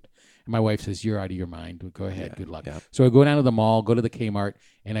Santa suit. And my wife says, "You're out of your mind. Go ahead. Good luck." yeah. So I go down to the mall, go to the Kmart,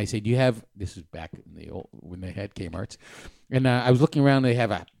 and I say, "Do you have?" This is back in the old when they had Kmarts. And I was looking around. They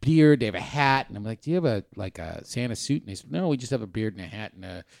have a beard, they have a hat, and I'm like, "Do you have a Santa suit?" And they said, "No, we just have a beard and a hat,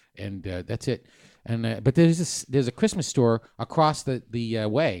 and that's it." And but there's a Christmas store across the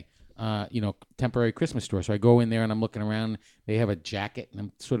way, temporary Christmas store. So I go in there and I'm looking around. They have a jacket, and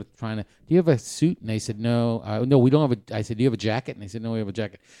I'm sort of trying to. "Do you have a suit?" And they said, "No, no, we don't have a." I said, "Do you have a jacket?" And they said, "No, we have a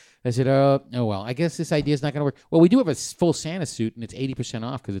jacket." I said, "Oh, well, I guess this idea is not going to work." "Well, we do have a full Santa suit, and it's 80%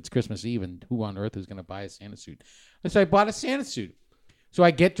 off because it's Christmas Eve, and who on earth is going to buy a Santa suit?" And so I bought a Santa suit. So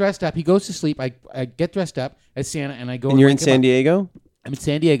I get dressed up. He goes to sleep. I get dressed up as Santa, and I go. And you're in San Diego? I'm in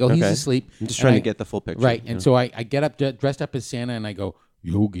San Diego. He's Okay. asleep. I'm just And trying to get the full picture. Right. And so I get up dressed up as Santa, and I go,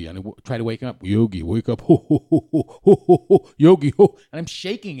 "Yogi," and I try to wake him up. "Yogi, wake up. Ho, ho, ho, ho, ho, ho, ho. Yogi, ho." And I'm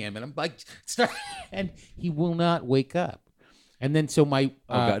shaking him, and I'm like, and he will not wake up. And then so my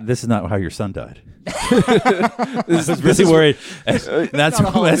Oh God, this is not how your son died. This I was really worried. That's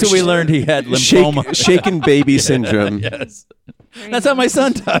what we learned. He had lymphoma. Shaken baby syndrome. Yes, that's how my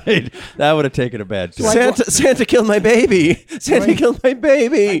son died. That would have taken a bad turn. Santa killed my baby. Santa killed my I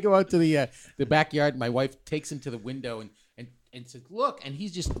baby. go out to the backyard. My wife takes him to the window and says, "Look," and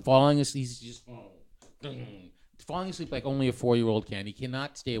he's just falling asleep. He's just falling asleep like only a 4-year-old can. He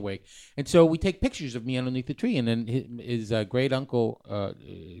cannot stay awake. And so we take pictures of me underneath the tree, and then his great uncle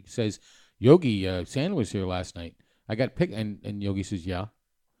says, "Yogi, Santa was here last night. I got and Yogi says, "Yeah."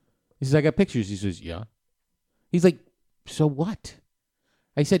 He says, "I got pictures." He says, "Yeah." He's like, "So what?"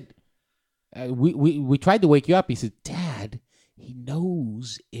 I said, we tried to wake you up." He said, "Dad, he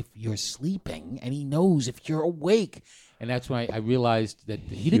knows if you're sleeping, and he knows if you're awake." And that's when I realized that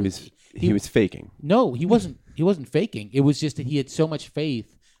he was faking. No, he wasn't. He wasn't faking. It was just that he had so much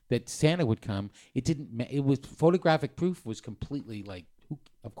faith that Santa would come. It didn't. It was photographic proof. Was completely like,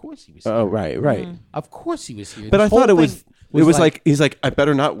 of course he was here. Oh, right. Of course he was here. But This I thought whole it was. thing It was like he's like, "I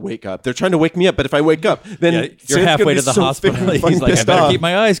better not wake up. They're trying to wake me up, but if I wake up, then You're Santa's gonna halfway be to the so hospital. fucking He's like, "I pissed better off." keep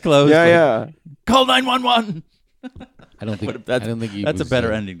my eyes closed." Yeah. Call 911. I don't think. That's, I don't think he that's was, a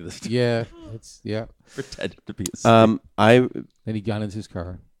better ending to this. Yeah, it's yeah. Pretend to be asleep. I Then he got into his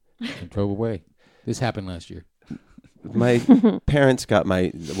car and drove away. This happened last year. my parents got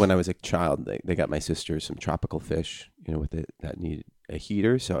when I was a child, they got my sister some tropical fish, that needed a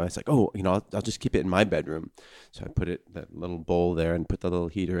heater. So I was like, "Oh, I'll just keep it in my bedroom." So I put that little bowl there and put the little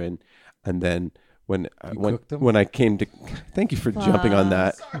heater in. And then cooked them? when I came to, thank you for jumping on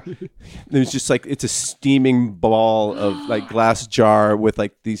that. It was just like, it's a steaming ball of like glass jar with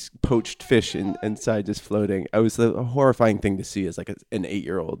like these poached fish inside just floating. It was a horrifying thing to see as like an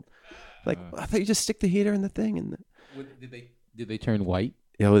 8-year-old. Like, I thought you just stick the heater in the thing and. Did they turn white?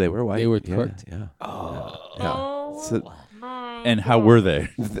 Oh, they were white. They were yeah, cooked? Yeah. Yeah. So, And how were they?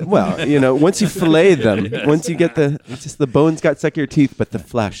 well, once you fillet them, once you get it's just the bones got stuck in your teeth, but the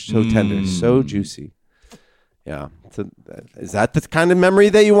flesh so tender, so juicy. Yeah. So, is that the kind of memory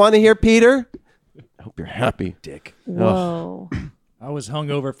that you want to hear, Peter? I hope you're happy, Dick. Whoa. I was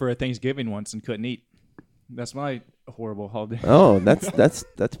hungover for a Thanksgiving once and couldn't eat. That's my horrible holiday. Oh, that's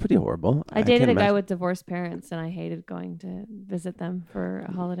pretty horrible. I dated can't a guy imagine. with divorced parents, and I hated going to visit them for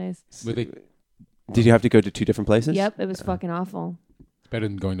holidays. Were they Did you have to go to 2 different places? Yep, it was fucking awful. better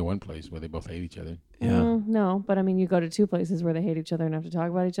than going to one place where they both hate each other? Yeah. No, but I mean, you go to 2 places where they hate each other and have to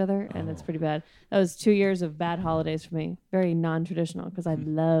talk about each other, and it's pretty bad. That was 2 years of bad holidays for me. Very non-traditional because I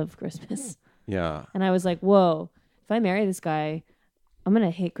love Christmas. Yeah. And I was like, whoa, if I marry this guy, I'm going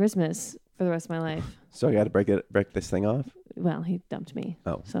to hate Christmas for the rest of my life. So you got to break this thing off? Well, he dumped me.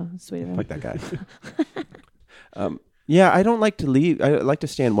 Oh. So sweet of him. Fuck that guy. Yeah, I don't like to leave. I like to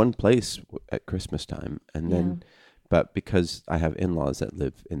stay in one place at Christmas time, and then, but because I have in-laws that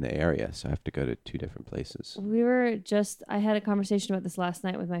live in the area, so I have to go to 2 different places. I had a conversation about this last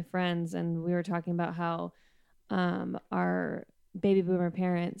night with my friends, and we were talking about how our baby boomer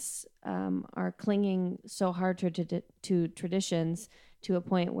parents are clinging so hard to traditions to a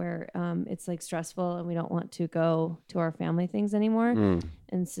point where it's like stressful, and we don't want to go to our family things anymore.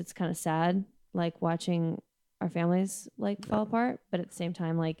 And so it's kind of sad, like watching our families like fall apart. But at the same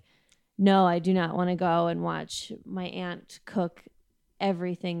time, like, no, I do not want to go and watch my aunt cook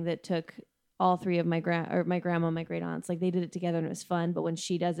everything that took all 3 of my grandma, my great aunts. Like, they did it together and it was fun. But when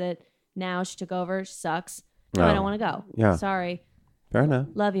she does it now, she took over, sucks. No, I don't want to go. Yeah. Sorry. Fair enough.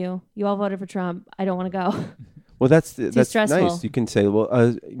 Love you. You all voted for Trump. I don't want to go. Well, that's stressful. nice. You can say, well,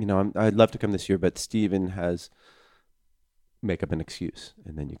 I'd love to come this year, but Steven has make up an excuse,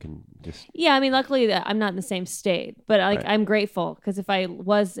 and then you can just. Yeah, I mean, luckily that I'm not in the same state, but like I'm grateful because if I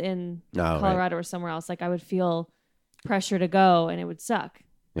was in Colorado or somewhere else, like I would feel pressure to go, and it would suck.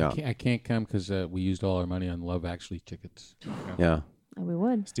 Yeah, I can't come because we used all our money on Love Actually tickets. Yeah. Oh, we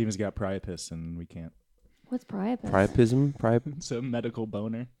would. Steven's got priapism, and we can't. What's priapism? Priapism? It's a medical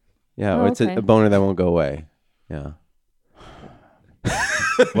boner. Yeah, or it's a boner that won't go away. Yeah.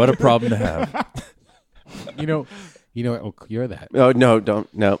 What a problem to have. You know, you're that. Oh no!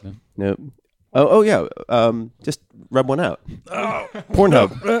 Don't no. Oh yeah. Just rub one out.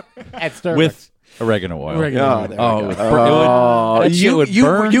 Pornhub At Starbucks. With oregano oil.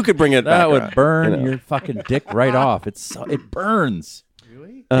 You could bring it back. That would burn your fucking dick right off. It burns.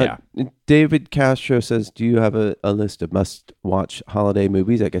 Yeah. David Castro says, do you have a list of must-watch holiday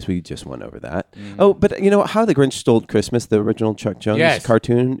movies? I guess we just went over that. Oh, but you know How the Grinch Stole Christmas, the original Chuck Jones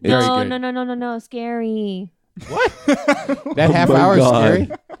cartoon? No, scary. What? That half hour is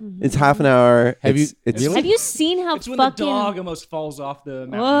scary? It's half an hour. Have you seen how it's when fucking... the dog almost falls off the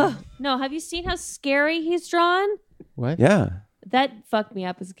mountain. No, have you seen how scary he's drawn? What? Yeah. That fucked me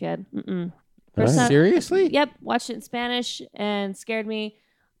up as a kid. Seriously? Yep. Watched it in Spanish and scared me.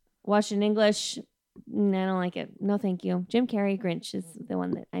 Watched it in English. I don't like it. No, thank you. Jim Carrey Grinch is the one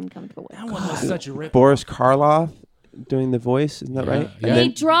that I'm comfortable with. That one was such a rip. Boris Karloff doing the voice, isn't that right? Yeah. They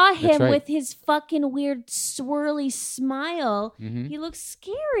draw him with his fucking weird swirly smile. Mm-hmm. He looks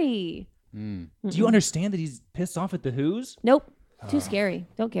scary. Do you understand that he's pissed off at the Who's? Nope. Too scary.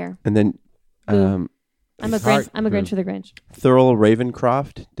 Don't care. And then I'm a Grinch for the Grinch. Thurl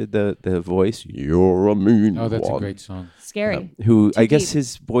Ravencroft did the voice. You're a mean Oh, that's one. a great song. Scary. Who I guess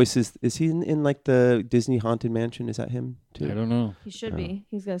his voice is he in like the Disney Haunted Mansion? Is that him too? I don't know. He should be.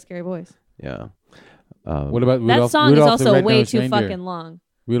 He's got a scary voice. Yeah. What about that Rudolph, song Rudolph is also way too fucking long.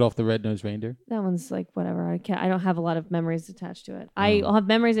 Rudolph the Red-Nosed Reindeer? That one's like whatever. I don't have a lot of memories attached to it. I'll have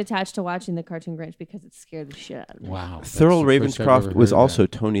memories attached to watching the cartoon Grinch because it scared the shit out of me. Wow. Thurl Ravenscroft was also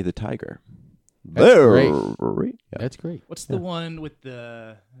Tony the Tiger. That's great. Yeah. That's great. What's the one with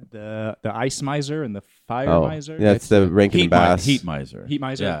the ice miser and the fire miser? Yeah, it's the Rankin Bass. Heat miser. Heat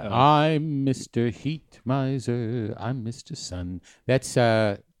miser? Yeah. Oh. I'm Mr. Heat Miser. I'm Mr. Sun. That's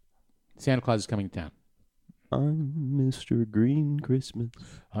Santa Claus is Coming to Town. I'm Mr. Green Christmas.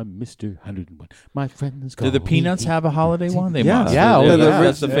 I'm Mr. 101. My friends call Do the Peanuts have a holiday one? They Yeah. must. Yeah,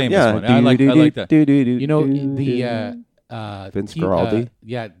 That's the famous one. I like that. You know, the Vince Guaraldi.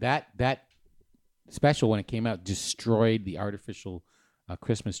 That special when it came out destroyed the artificial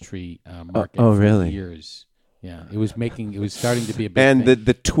Christmas tree market for really? years. Yeah, it was starting to be a big And thing.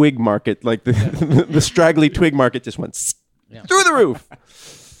 the twig market, like the straggly twig market, just went through the roof.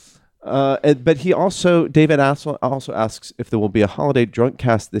 But David also asks if there will be a holiday drunk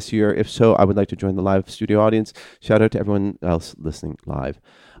cast this year. If so, I would like to join the live studio audience. Shout out to everyone else listening live.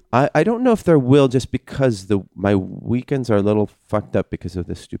 I don't know if there will, just because my weekends are a little fucked up because of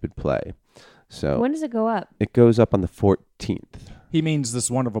this stupid play. So when does it go up? It goes up on the 14th. He means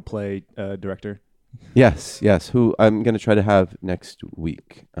this wonderful play director. Yes, who I'm going to try to have next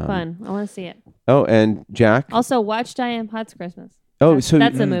week. Fun. I want to see it. Oh, and Jack. Also, watch Diane Potts Christmas. Oh,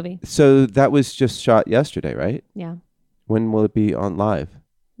 that's a movie. So that was just shot yesterday, right? Yeah. When will it be on live?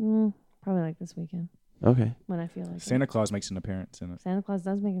 Probably like this weekend. Okay. When I feel like Santa Claus makes an appearance in it. Santa Claus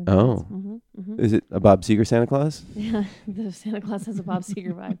does make an appearance. Is it a Bob Seger Santa Claus? Yeah, the Santa Claus has a Bob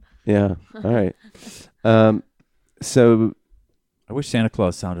Seger vibe. Yeah. All right. So I wish Santa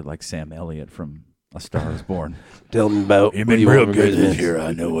Claus sounded like Sam Elliott from A Star Is Born. Tell me about. You've been real good this year.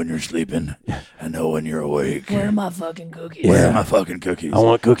 I know when you're sleeping. I know when you're awake. Where are my fucking cookies? Where are my fucking cookies? I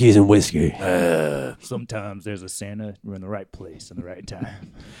want cookies and whiskey. Sometimes there's a Santa. We're in the right place in the right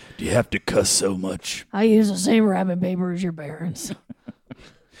time. Do you have to cuss so much? I use the same wrapping paper as your parents.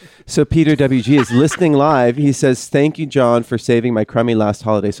 So Peter WG is listening live. He says, "Thank you, John, for saving my crummy last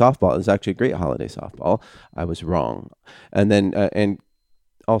holiday softball. It was actually a great holiday softball. I was wrong." And then, and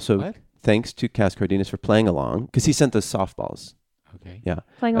also, What? thanks to Cass Cardenas for playing along because he sent us softballs. Okay. Yeah.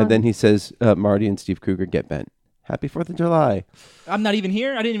 Playing And along. then he says, Marty and Steve Kruger get bent. Happy 4th of July. I'm not even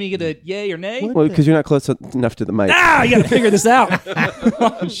here. I didn't even get a yay or nay. Well, because you're not close enough to the mic. Ah, you got to figure this out.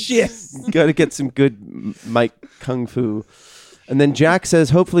 Oh, shit. Got to get some good mic kung fu. And then Jack says,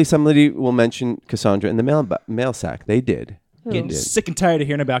 hopefully somebody will mention Cassandra in the mail sack. They did. Getting did. sick and tired of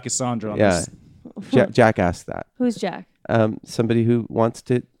hearing about Cassandra on Yeah. this. Jack asked that. Who's Jack? Somebody who wants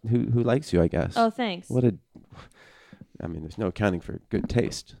to, who likes you, I guess. Oh, thanks. I mean, there's no accounting for good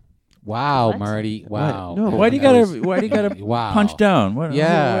taste. Wow, What? Marty. Wow. No. Why do you gotta Wow. punch down? What,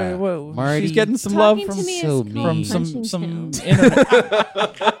 Yeah. what, Marty. she's getting some Talking love to from me so is mean. called from punching some too. internet.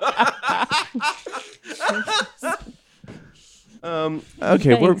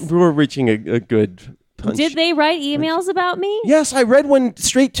 Okay, Thanks. we're reaching a good punch. Did they write emails about me? Yes, I read one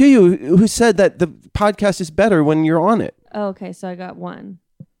straight to you who said that the podcast is better when you're on it. Oh, okay, so I got one.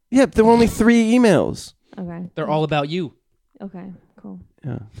 Yeah, there were only 3 emails. Okay. They're all about you. Okay, cool.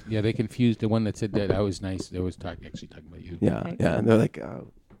 Yeah, Yeah, they confused the one that said that I was nice. They was actually talking about you. yeah, Okay, yeah. cool. And they're like,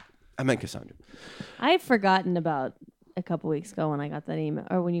 I meant Cassandra. I had forgotten about a couple weeks ago when I got that email,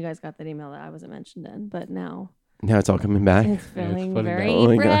 or when you guys got that email that I wasn't mentioned in, but now Now it's all coming back. it's feeling flooding very back. Oh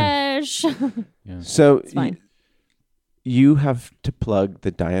my God. fresh. So It's fine. you have to plug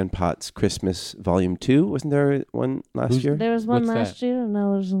the Diane Potts Christmas Volume 2. Wasn't there one last Who's- year? There was one What's last that? year, and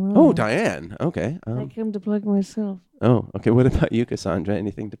now there's another. Oh, one. Diane. Okay. I came to plug myself. Okay. What about you, Cassandra?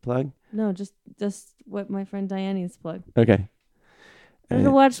 Anything to plug? No, just what my friend Diane needs to plug. Okay. And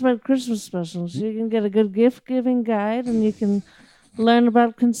to watch my Christmas specials. You can get a good gift giving guide, and you can learn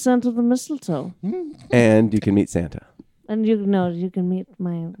about consent of the mistletoe. And you can meet Santa. And you can meet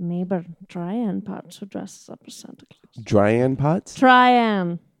my neighbor Diane Potts, who dresses up as Santa Claus. Diane Potts?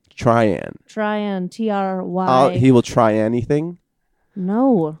 Tryan, Try. He will try anything?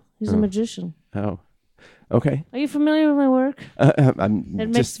 No, he's a magician. Oh. Okay. Are you familiar with my work? I'm It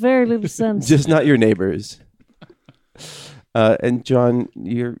makes just very little sense. just not your neighbors. And John,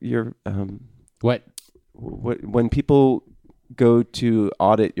 you're What? when people go to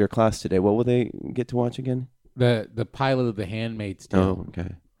audit your class today, what will they get to watch again? The pilot of The Handmaid's Tale. Oh,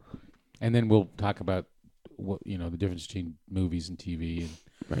 okay. And then we'll talk about what the difference between movies and TV. And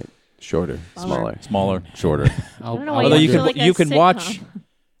Right. Shorter, Smaller. smaller. Smaller. I'll, I don't know I'll why Although you you feel can like a you can watch sitcom.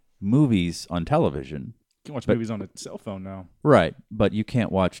 movies on television, You can watch movies on a cell phone now. right? But you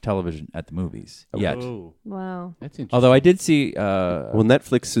can't watch television at the movies yet. Oh. Wow. That's interesting. Although I did see, Well,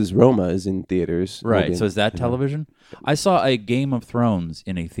 Netflix's Roma is in theaters. right. Maybe So is that yeah. television? I saw a Game of Thrones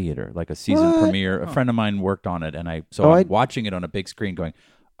in a theater, like a season What? premiere. A friend of mine worked on it, and I'm watching it on a big screen, going,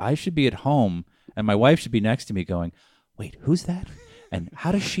 I should be at home, and my wife should be next to me, going, wait, who's that? And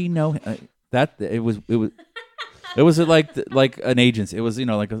how does she know that? It was like an agency. It was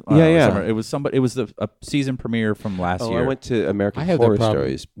like a Yeah. summer. It was somebody. It was a season premiere from last Oh, year. I went to American I have Horror that problem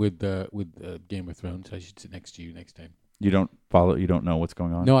Stories. with Game of Thrones. I should sit next to you next time. You don't follow. You don't know what's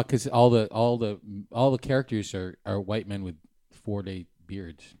going on. No, because all the characters are white men with 4-day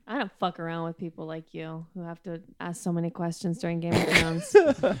beards. I don't fuck around with people like you who have to ask so many questions during Game of Thrones.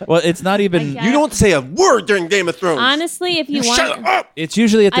 Well, it's not even. I- You don't say a word during Game of Thrones. Honestly, if you want, Shut up. It's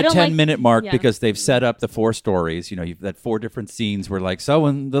usually at I the don't 10-minute mark yeah. because they've set up the 4 stories. You've that 4 different scenes where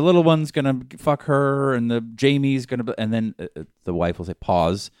and the little one's gonna fuck her, and the Jamie's gonna, and then the wife will say,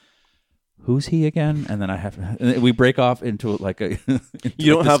 "Pause." Who's he again? And then and we break off into like a.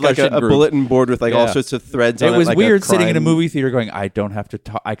 You don't have like a discussion group. bulletin board with like all Yeah. sorts of threads It on it. was like weird sitting in a crime- movie theater going, I don't have to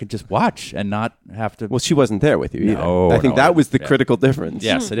talk. I could just watch and not have to. Well, she wasn't there with you either. No, I think no, that was the yeah. critical difference.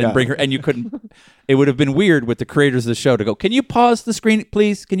 Yes, I didn't Yeah. bring her, and you couldn't. It would have been weird with the creators of the show to go. Can you pause the screen,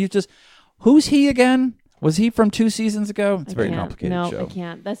 please? Can you just? Who's he again? Was he from 2 seasons ago? It's a very I can't. complicated no, show. I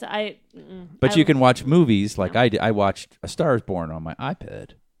can't. That's I. But you can watch movies like I did. I watched A Star Is Born on my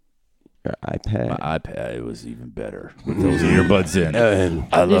iPad. Your iPad. My iPad was even better with those earbuds in. And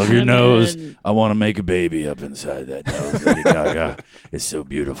I love your nose. Edition. I want to make a baby up inside that nose, Lady Gaga. It's so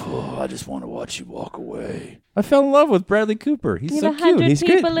beautiful. I just want to watch you walk away. I fell in love with Bradley Cooper. He's You so have cute. 100 He's good.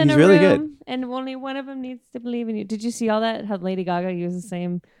 people in He's a really room, and only one of them needs to believe in you. Did you see all that? How Lady Gaga used the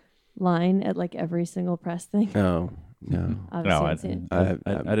same line at like every single press thing. no, no. Obviously, No,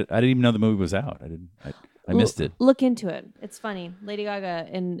 I didn't even know the movie was out. I missed it. Look into it. It's funny. Lady Gaga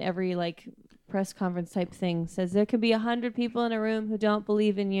in every like press conference type thing says there could be 100 people in a room who don't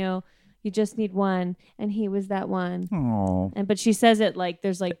believe in you. You just need one, and he was that one. Oh. But she says it like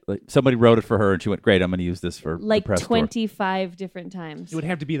there's like Somebody wrote it for her, and she went, "Great, I'm going to use this for the press tour." 25 different times. It would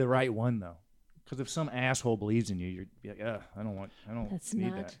have to be the right one though, because if some asshole believes in you, you're like, I don't That's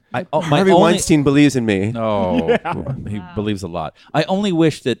need not. that. Harvey Weinstein believes in me. No, he believes a lot. I only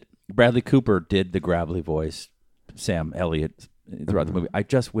wish that Bradley Cooper did the gravelly voice, Sam Elliott, throughout the movie. I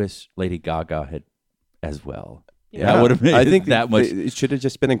just wish Lady Gaga had as well. Yeah. That would have made I think that much. It should have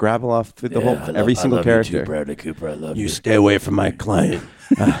just been a gravel off through the whole I every love- single I love character. You too, Bradley Cooper, I love you. You stay away from my client.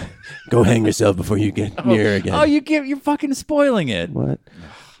 Go hang yourself before you get near again. Oh, you're fucking spoiling it. What?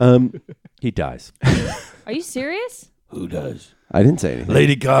 He dies. Are you serious? Who does? I didn't say anything.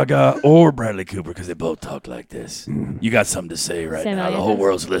 Lady Gaga or Bradley Cooper, because they both talk like this. You got something to say right Sam now. Elliott The whole does.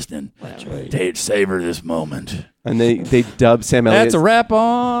 world's listening. Savor this moment. And they dub Sam Elliott. That's a wrap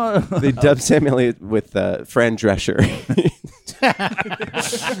on. They dub Sam Elliott with Fran Drescher.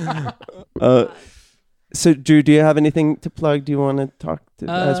 So, Drew, do you have anything to plug? Do you want to talk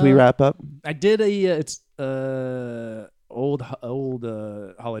as we wrap up? I did it's old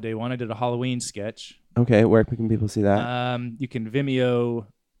holiday one. I did a Halloween sketch. Okay, where can people see that? You can Vimeo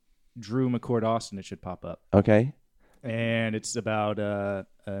Drew McCord Austin. It should pop up. Okay. And it's about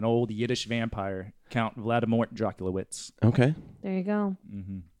an old Yiddish vampire, Count Vladimir Draculowitz. Okay. There you go.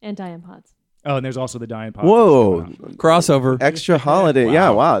 And Diane Potts. Oh, and there's also the Diane Potts. Whoa. Crossover. Extra holiday. Yeah,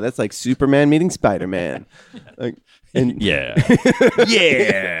 wow. That's like Superman meeting Spider-Man. And Yeah.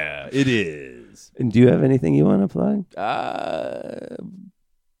 Yeah, it is. do you have anything you want to plug?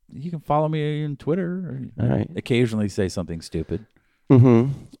 You can follow me on Twitter. All right. Occasionally say something stupid.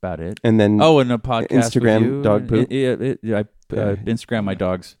 Mm-hmm. That's about it. And then And a podcast. Instagram with you. dog poop. I Instagram my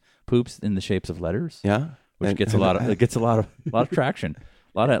dog's poops in the shapes of letters. yeah, Which And- gets a lot of traction.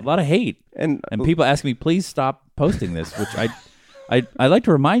 A lot of hate. and people ask me, please stop posting this, which I like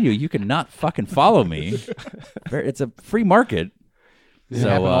to remind you can not fucking follow me. It's a free market. Does it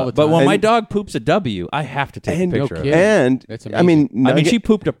happen all the But when time? my dog poops a W, I have to take a And- picture No of kidding. it. and That's I mean, She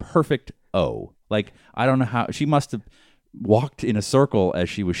pooped a perfect O. Like, I don't know how she must have walked in a circle as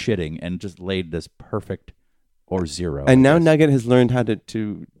she was shitting and just laid this perfect or zero. and now Nugget has learned how to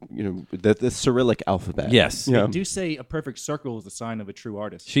the Cyrillic alphabet. Yes. Yeah. They do say a perfect circle is the sign of a true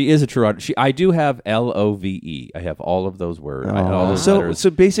artist. She is a true artist. I do have LOVE. I have all of those words. I have all those So letters. so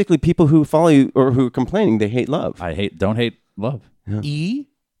basically, people who follow you or who are complaining, they hate love. don't hate love. E?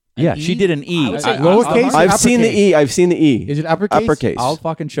 Yeah, An she E? did an E. I would I- say lowercase or I've seen the uppercase? E. I've seen the E. Is it uppercase? Uppercase. I'll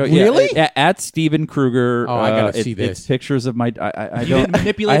fucking show you. Really? Yeah, at Steven Kruger. Oh, I gotta see It's this. pictures of my. I You don't didn't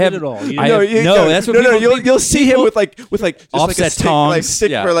manipulate I have, it at all. You I didn't- have- no, that's what people you'll think. you'll see him with like just like a Offset stick, tongs, like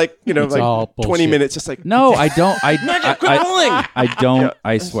stick yeah. for like It's all 20 bullshit. minutes, just like No, I don't. I don't.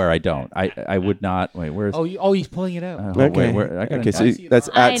 I swear I don't. I would not. Wait, where's? He's pulling it out. Okay. I gotta Okay, so I see that's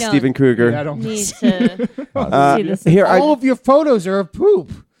I at don't- Steven Kruger. I don't Need to see this. Here, All of your photos are of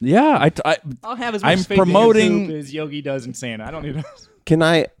poop. Yeah, I'll have as much I'm faith in promoting- poop as Yogi does in Santa. I don't need to. can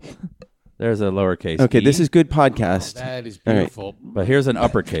I? there's a lowercase. Okay, E, this is good podcast. That is All right. beautiful. But here's an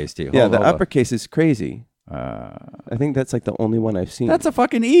uppercase too. Yeah, Hold the on. uppercase is crazy. I think that's like the only one I've seen. That's a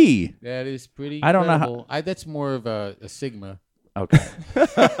fucking E. That is pretty I don't know how- incredible. That's more of a sigma. Okay.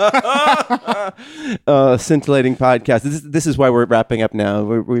 Scintillating podcast. This is why we're wrapping up now.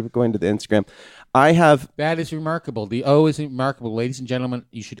 We're going to the Instagram. I have That is remarkable. The O is remarkable. Ladies and gentlemen,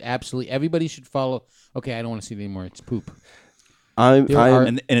 you should everybody should follow. Okay, I don't want to see it anymore. It's poop. I'm There are-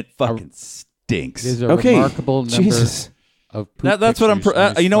 and it fucking stinks. There's a okay. remarkable number Jesus. of poop That's what I'm. pictures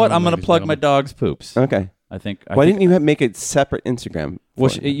on this You know what? phone, I'm going to ladies and plug my gentlemen. dog's poops. Okay. I think. Why didn't you make a separate Instagram? Well,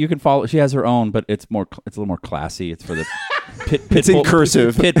 for it? you can follow. She has her own, but it's more. It's a little more classy. It's for the pit. It's in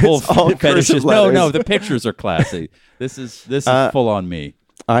cursive. Pitbull It's all fetishes. cursive No, letters. the pictures are classy. This is full on me.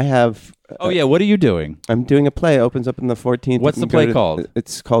 I have. Oh yeah, what are you doing? I'm doing a play. Opens up on the 14th. What's You the can go play called?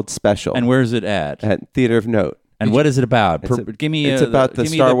 It's called Special. And where's it at? Theater of Note. And what is it about? It's Give me. It's about the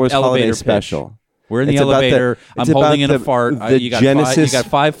give me Star Wars elevator holiday pitch. special. We're in the It's about elevator. I'm it's holding in about a fart. the You got Genesis, you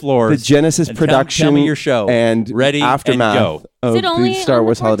got 5 floors. The Genesis And production. Tell me your show. and Ready aftermath and go. of Is it only the Star on the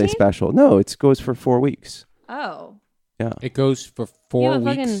Wars holiday 14th? special. No, it goes for 4 weeks. Oh. Yeah, It goes for You 4 have a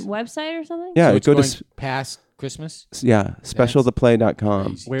weeks. fucking website or something? yeah. So it it's go to going past Christmas. specialtheplay.com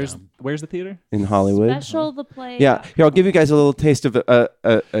Crazy Where's dumb. the theater? in Hollywood. Special the play. Yeah, here I'll give you guys a little taste of Okay.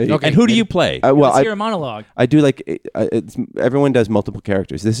 And who do you play? well, Let's I, hear a monologue. I do like it's everyone does multiple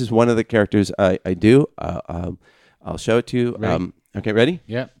characters. This is one of the characters I do. I'll show it to you. Ready? Okay, ready?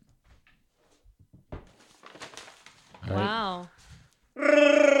 Yeah. All right. Wow.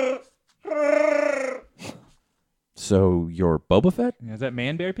 So you're Boba Fett? Is that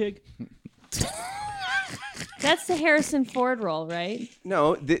Man Bear Pig? That's the Harrison Ford role, right?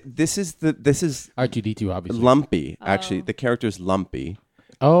 No, this is R2D2, obviously. Lumpy. Actually, the character's Lumpy.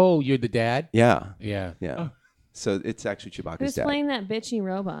 Oh, you're the dad? Yeah, Yeah. yeah. So it's actually Chewbacca's Who's dad. playing that bitchy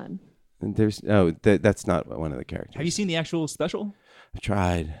robot? And that's not one of the characters. Have you seen the actual special? I've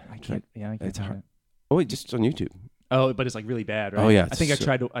tried. I can't It's find hard. it. Oh, wait, just on YouTube. Oh, but it's like really bad, right? Oh, yeah, I think I it's-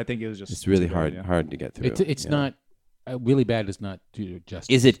 tried to. I think it was just. It's really too hard bad, yeah. hard to get through. It's Yeah. not really bad. Is not do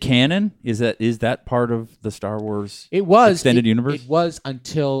justice. Is it canon? Is that part of the Star Wars? It was extended universe? It was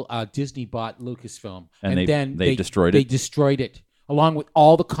until Disney bought Lucasfilm, And then they destroyed They it? destroyed it along with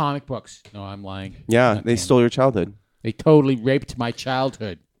all the comic books. No, I'm lying. Yeah, Not they canon. stole your childhood. They totally raped my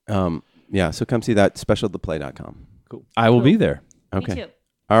childhood. Yeah, so come see that specialtheplay.com. I will be there. Okay. Me too.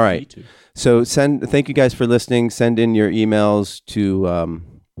 All right. Me too. So thank you guys for listening. Send in your emails to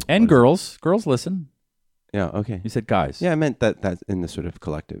And girls listen. yeah, okay. You said guys. Yeah, I meant that in the sort of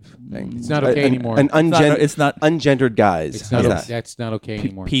collective thing. It's not okay anymore. An It's not ungendered guys. It's How's not. that? That's not okay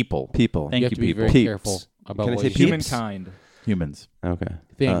anymore. people. People. Thank you have you, to be people. very Peeps. careful about Can I what say you peeps? Humankind. Humans. Okay.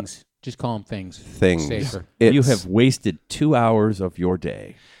 things. Just call them things. Things. Safer. You have wasted 2 hours of your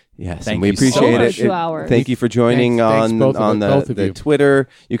day. Yes, Thank and we you so appreciate much. it. 2 hours. Thank you for joining Thanks, both of on you. the Twitter.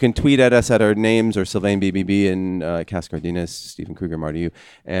 You can tweet at us at our names or Sylvain BBB and Cass Cardenas, Stephen Kruger, Marty U.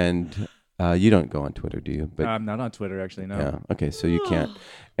 And you don't go on Twitter, do you? But I'm not on Twitter actually. No. yeah, okay, so you can't.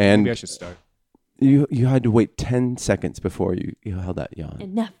 And Maybe I should start. you had to wait 10 seconds before you held that yawn.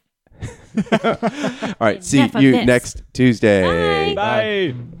 Enough. All right, see Enough of you this. next Tuesday.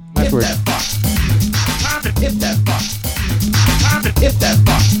 Bye. Nice work. Time to hit that fuck. Time to hit that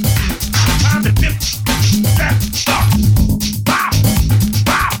fuck. Time to hit that fuck. Bop,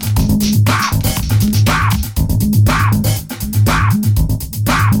 bop, bop, bop, bop, bop,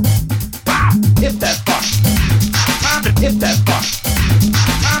 bop, bop. Hit that fuck. Time to hit that fuck.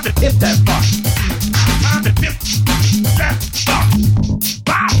 Time to hit that fuck. Time to hit that fuck.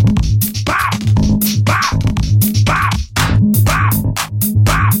 Bop, bop, bop, bop, bop,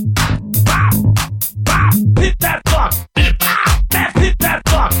 bop, bop, bop. Hit that fuck. That's hit that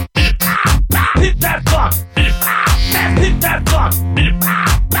fuck. Hit that fuck. That's hit that fuck.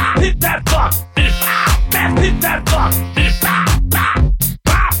 Hit that fuck. That's hit that fuck. Bop,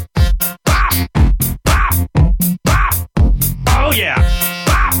 bop, bop, bop. Oh yeah.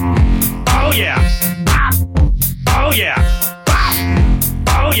 Bop. Oh yeah. Bop. Oh yeah. Bop.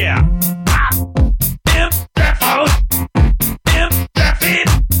 Oh yeah. Bop. Imp that phone. Imp that fit.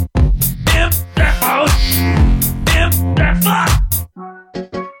 Imp that phone. Imp that fuck.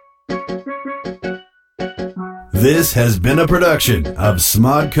 This has been a production of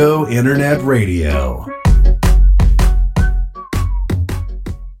Smodco Internet Radio.